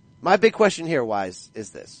 My big question here, Wise,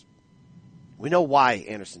 is this. We know why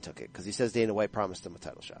Anderson took it, because he says Dana White promised him a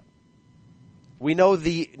title shot. We know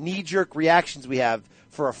the knee-jerk reactions we have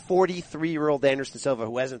for a 43-year-old Anderson Silva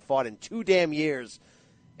who hasn't fought in 2 damn years.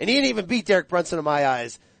 And he didn't even beat Derek Brunson in my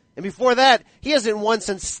eyes. And before that, he hasn't won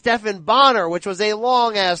since Stephan Bonner, which was a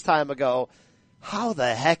long-ass time ago. How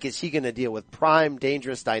the heck is he going to deal with prime,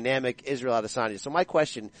 dangerous, dynamic Israel Adesanya? So my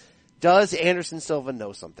question, does Anderson Silva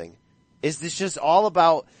know something? Is this just all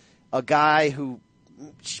about a guy who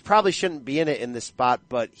probably shouldn't be in it in this spot,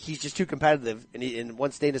 but he's just too competitive? And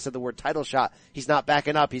once Dana said the word title shot, he's not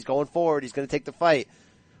backing up. He's going forward. He's going to take the fight.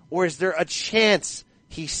 Or is there a chance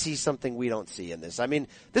he sees something we don't see in this? I mean,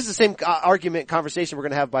 this is the same conversation we're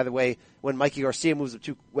going to have, by the way, when Mikey Garcia moves up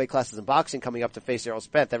 2 weight classes in boxing coming up to face Errol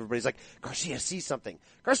Spence. Everybody's like, Garcia sees something.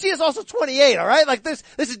 Garcia's also 28, alright? Like there's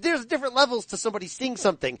different levels to somebody seeing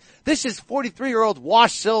something. This is 43-year-old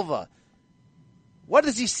Wash Silva. What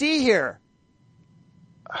does he see here?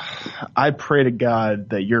 I pray to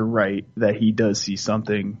God that you're right, that he does see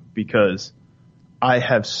something, because I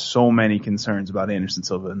have so many concerns about Anderson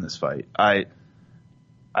Silva in this fight. I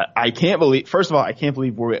can't believe, first of all, I can't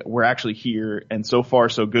believe we're actually here, and so far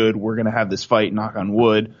so good. We're going to have this fight, knock on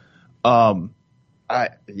wood.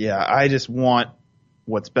 I just want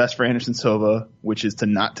what's best for Anderson Silva, which is to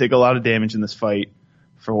not take a lot of damage in this fight,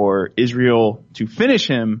 for Israel to finish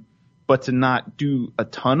him, but to not do a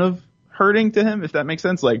ton of hurting to him, if that makes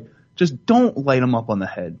sense. Like, just don't light him up on the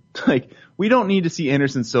head. Like, we don't need to see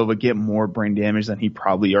Anderson Silva get more brain damage than he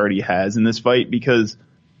probably already has in this fight, because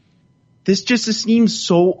this just seems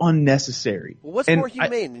so unnecessary. Well, what's more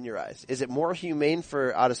humane in your eyes? Is it more humane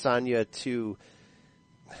for Adesanya to,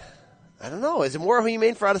 I don't know, is it more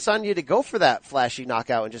humane for Adesanya to go for that flashy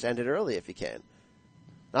knockout and just end it early if he can?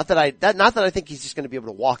 Not that I think he's just going to be able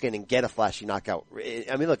to walk in and get a flashy knockout.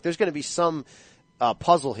 I mean, look, there's going to be some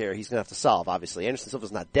puzzle here he's going to have to solve, obviously. Anderson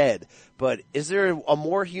Silva's not dead, but is there a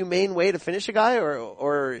more humane way to finish a guy,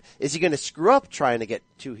 or is he going to screw up trying to get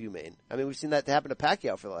too humane? I mean, we've seen that happen to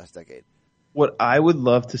Pacquiao for the last decade. What I would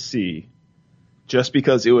love to see, just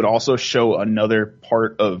because it would also show another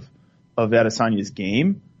part of Adesanya's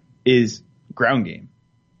game, is ground game.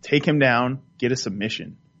 Take him down, get a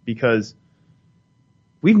submission, because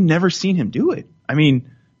we've never seen him do it. I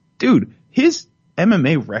mean, dude, his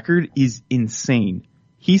MMA record is insane.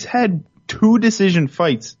 He's had 2 decision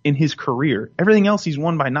fights in his career. Everything else he's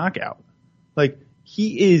won by knockout. Like,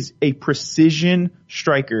 he is a precision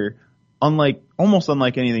striker, almost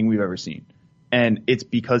unlike anything we've ever seen. And it's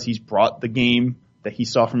because he's brought the game that he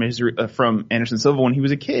saw from Anderson Silva when he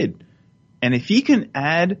was a kid. And if he can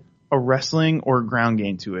add a wrestling or ground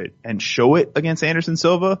game to it and show it against Anderson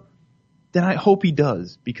Silva, then I hope he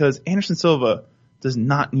does, because Anderson Silva does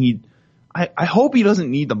not need – I hope he doesn't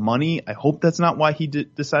need the money. I hope that's not why he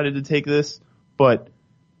decided to take this, but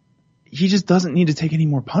he just doesn't need to take any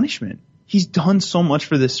more punishment. He's done so much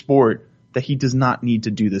for this sport that he does not need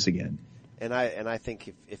to do this again. And I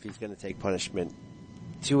think if he's going to take punishment,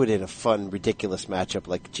 do it in a fun, ridiculous matchup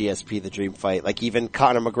like GSP, the Dream Fight, like even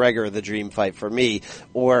Conor McGregor, the Dream Fight for me,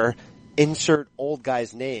 or insert old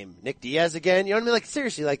guy's name, Nick Diaz again. You know what I mean? Like,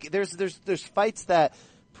 seriously, like there's fights that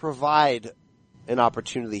provide an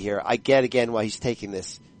opportunity here. I get again why he's taking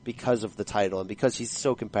this, because of the title and because he's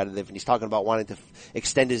so competitive, and he's talking about wanting to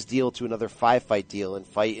extend his deal to another 5-fight deal and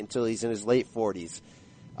fight until he's in his late 40s.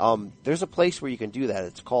 There's a place where you can do that.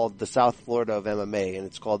 It's called the South Florida of MMA, and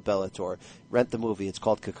it's called Bellator. Rent the movie. It's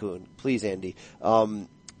called Cocoon. Please, Andy.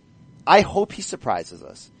 I hope he surprises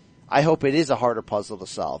us. I hope it is a harder puzzle to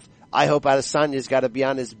solve. I hope Adesanya's got to be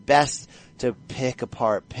on his best to pick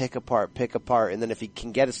apart, and then if he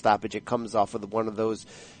can get a stoppage, it comes off with one of those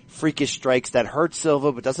freakish strikes that hurts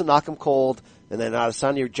Silva but doesn't knock him cold, and then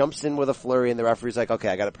Adesanya jumps in with a flurry, and the referee's like, okay,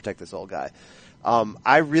 I got to protect this old guy.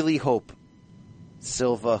 I really hope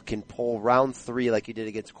Silva can pull round 3 like he did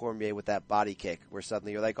against Cormier with that body kick, where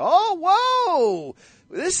suddenly you're like, oh, whoa,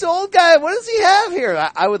 this old guy, what does he have here?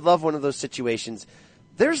 I would love one of those situations.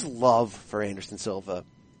 There's love for Anderson Silva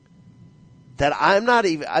that I'm not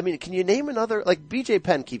even, I mean, can you name another, like BJ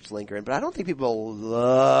Penn keeps lingering, but I don't think people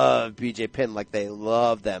love BJ Penn like they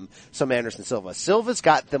love them some Anderson Silva. Silva's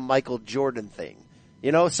got the Michael Jordan thing,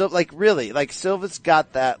 you know, so like really, like Silva's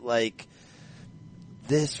got that like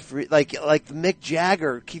this free, like Mick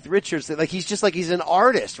Jagger, Keith Richards, like he's just like, he's an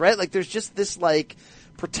artist, right? Like there's just this like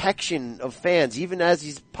protection of fans, even as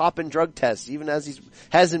he's popping drug tests, even as he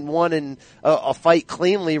hasn't won in a fight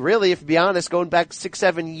cleanly, really, if to be honest, going back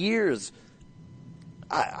 6-7 years.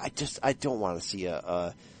 I don't want to see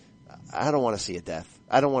I don't want to see a death.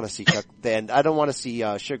 I don't want to see Chuck, and I don't want to see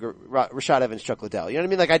Rashad Evans, Chuck Liddell. You know what I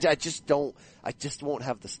mean? Like I just won't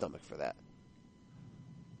have the stomach for that.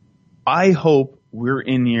 I hope we're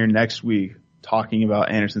in here next week talking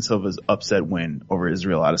about Anderson Silva's upset win over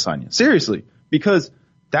Israel Adesanya. Seriously, because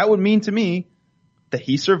that would mean to me that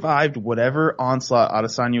he survived whatever onslaught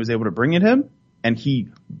Adesanya was able to bring at him, and he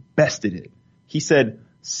bested it. He said,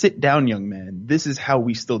 sit down, young man. This is how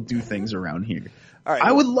we still do things around here. All right,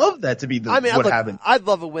 I would love that to be what happened. I'd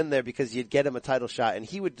love a win there because you'd get him a title shot, and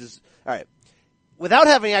he would just all right. Without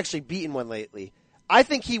having actually beaten one lately, I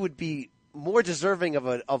think he would be more deserving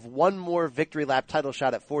of one more victory lap title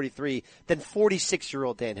shot at 43 than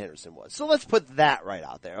 46-year-old Dan Henderson was. So let's put that right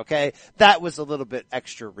out there, okay? That was a little bit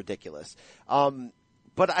extra ridiculous.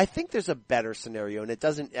 But I think there's a better scenario, and it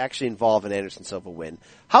doesn't actually involve an Anderson Silva win.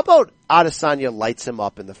 How about Adesanya lights him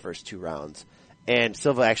up in the first 2 rounds, and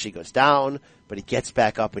Silva actually goes down, but he gets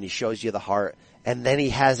back up and he shows you the heart, and then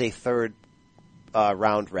he has a 3rd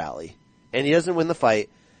round rally. And he doesn't win the fight,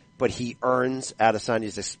 but he earns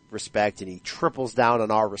Adesanya's respect, and he triples down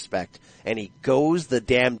on our respect, and he goes the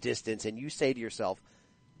damn distance, and you say to yourself,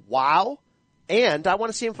 wow, and I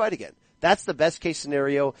want to see him fight again. That's the best case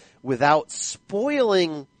scenario without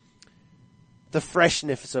spoiling the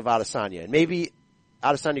freshness of Adesanya. And maybe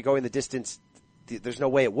Adesanya going the distance, there's no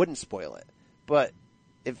way it wouldn't spoil it. But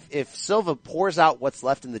if Silva pours out what's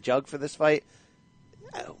left in the jug for this fight,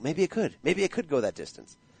 maybe it could. Maybe it could go that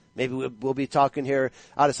distance. Maybe we'll be talking here,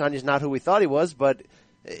 Adesanya's not who we thought he was, but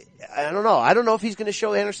I don't know. I don't know if he's going to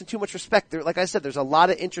show Anderson too much respect. Like I said, there's a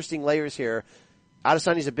lot of interesting layers here.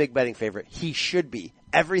 Adesanya's a big betting favorite. He should be.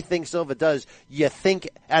 Everything Silva does, you think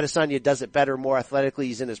Adesanya does it better, more athletically.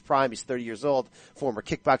 He's in his prime. He's 30 years old, former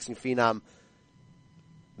kickboxing phenom.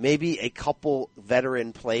 Maybe a couple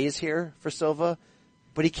veteran plays here for Silva,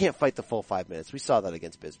 but he can't fight the full 5 minutes. We saw that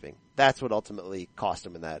against Bisping. That's what ultimately cost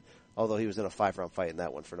him in that, although he was in a 5-round fight in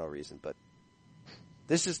that one for no reason. But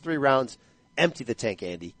this is 3 rounds. Empty the tank,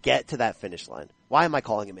 Andy. Get to that finish line. Why am I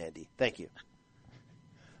calling him Andy? Thank you.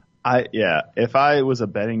 If I was a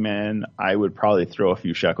betting man, I would probably throw a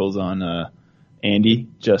few shekels on Andy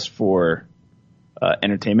just for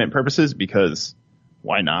entertainment purposes, because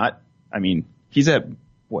why not? I mean, he's at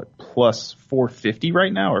plus 450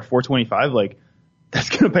 right now or 425. Like, that's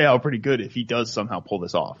going to pay out pretty good if he does somehow pull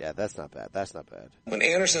this off. Yeah, that's not bad. That's not bad. When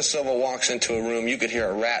Anderson Silva walks into a room, you could hear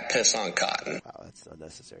a rat piss on cotton. Wow, that's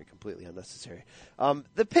unnecessary. Completely unnecessary.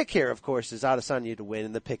 The pick here, of course, is Adesanya to win,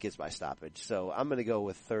 and the pick is by stoppage. So I'm going to go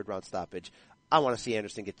with third round stoppage. I want to see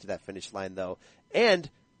Anderson get to that finish line, though. And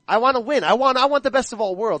I want to win. I want the best of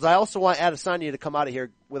all worlds. I also want Adesanya to come out of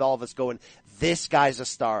here with all of us going, this guy's a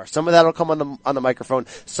star. Some of that will come on the microphone.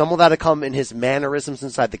 Some of that will come in his mannerisms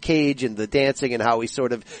inside the cage and the dancing and how he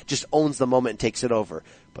sort of just owns the moment and takes it over.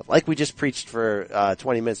 But like we just preached for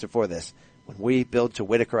 20 minutes before this, when we build to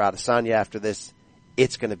Whittaker Adesanya after this,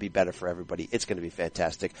 it's going to be better for everybody. It's going to be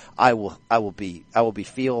fantastic. I will be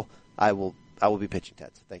pitching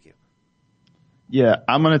Teds. Thank you. Yeah,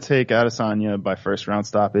 I'm going to take Adesanya by first round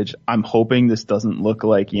stoppage. I'm hoping this doesn't look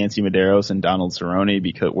like Yancy Medeiros and Donald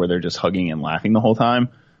Cerrone where they're just hugging and laughing the whole time.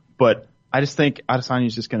 But I just think Adesanya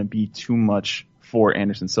is just going to be too much for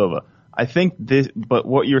Anderson Silva. I think but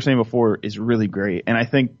what you were saying before is really great. And I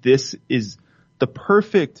think this is the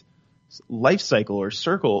perfect life cycle or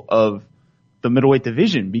circle of the middleweight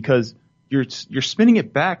division because you're spinning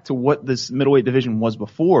it back to what this middleweight division was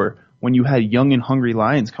before, when you had young and hungry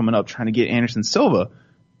lions coming up trying to get Anderson Silva,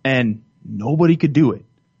 and nobody could do it.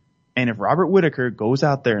 And if Robert Whittaker goes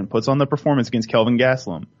out there and puts on the performance against Kelvin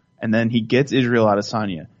Gastelum, and then he gets Israel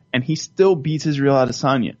Adesanya, and he still beats Israel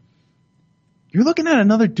Adesanya, you're looking at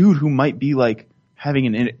another dude who might be like having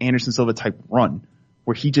an Anderson Silva type run,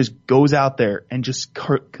 where he just goes out there and just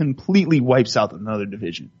completely wipes out another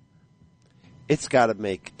division. It's got to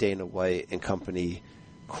make Dana White and company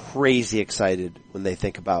crazy excited when they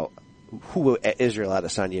think about who Israel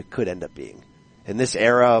Adesanya could end up being. In this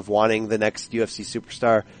era of wanting the next UFC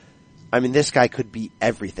superstar, I mean, this guy could be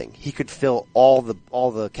everything. He could fill all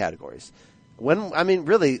the categories. When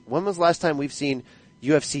was the last time we've seen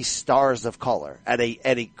UFC stars of color at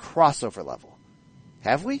a crossover level?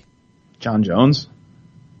 Have we? John Jones.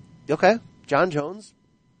 Okay. John Jones,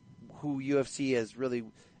 who UFC has really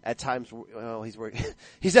at times,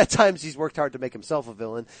 he's worked hard to make himself a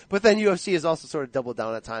villain, but then UFC has also sort of doubled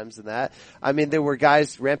down at times in that. I mean, there were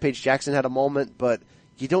guys, Rampage Jackson had a moment, but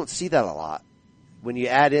you don't see that a lot. When you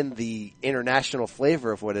add in the international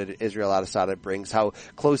flavor of what Israel Adesanya brings, how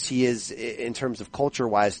close he is in terms of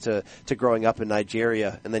culture-wise to growing up in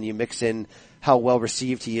Nigeria, and then you mix in how well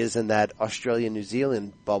received he is in that Australia-New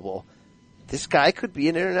Zealand bubble, this guy could be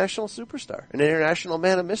an international superstar, an international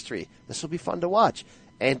man of mystery. This will be fun to watch.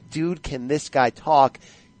 And dude, can this guy talk?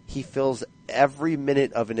 He fills every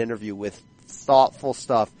minute of an interview with thoughtful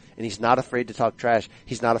stuff, and he's not afraid to talk trash.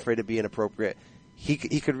 He's not afraid to be inappropriate. He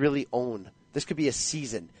could really own. This could be a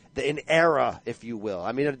season, an era, if you will.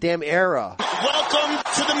 I mean, a damn era. Welcome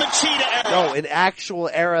to the Machida era. No, an actual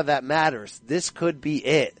era that matters. This could be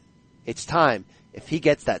it. It's time. If he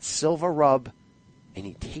gets that Silva rub and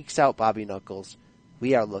he takes out Bobby Knuckles,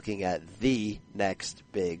 we are looking at the next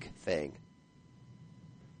big thing.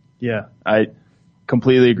 Yeah, I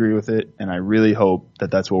completely agree with it, and I really hope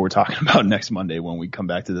that that's what we're talking about next Monday when we come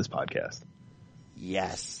back to this podcast.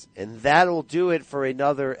 Yes, and that'll do it for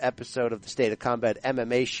another episode of the State of Combat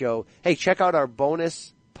MMA show. Hey, check out our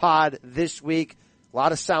bonus pod this week. A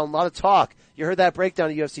lot of sound, a lot of talk. You heard that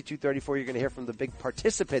breakdown of UFC 234. You're going to hear from the big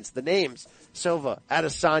participants, the names: Silva,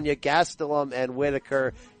 Adesanya, Gastelum, and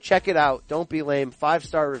Whittaker. Check it out. Don't be lame.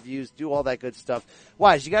 5-star reviews. Do all that good stuff.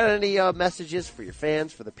 Wise, you got any messages for your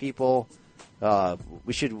fans, for the people?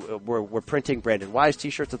 We're printing Brandon Wise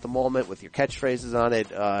t-shirts at the moment with your catchphrases on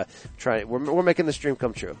it. We're making this dream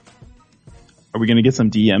come true. Are we going to get some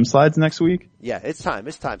DM slides next week? Yeah, it's time.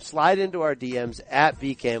 Slide into our DMs at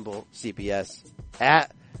B Campbell CBS,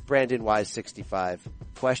 at Brandon Wise 65.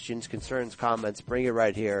 Questions, concerns, comments, bring it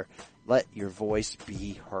right here. Let your voice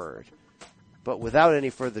be heard. But without any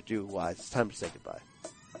further ado, Wise, it's time to say goodbye.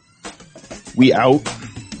 We out.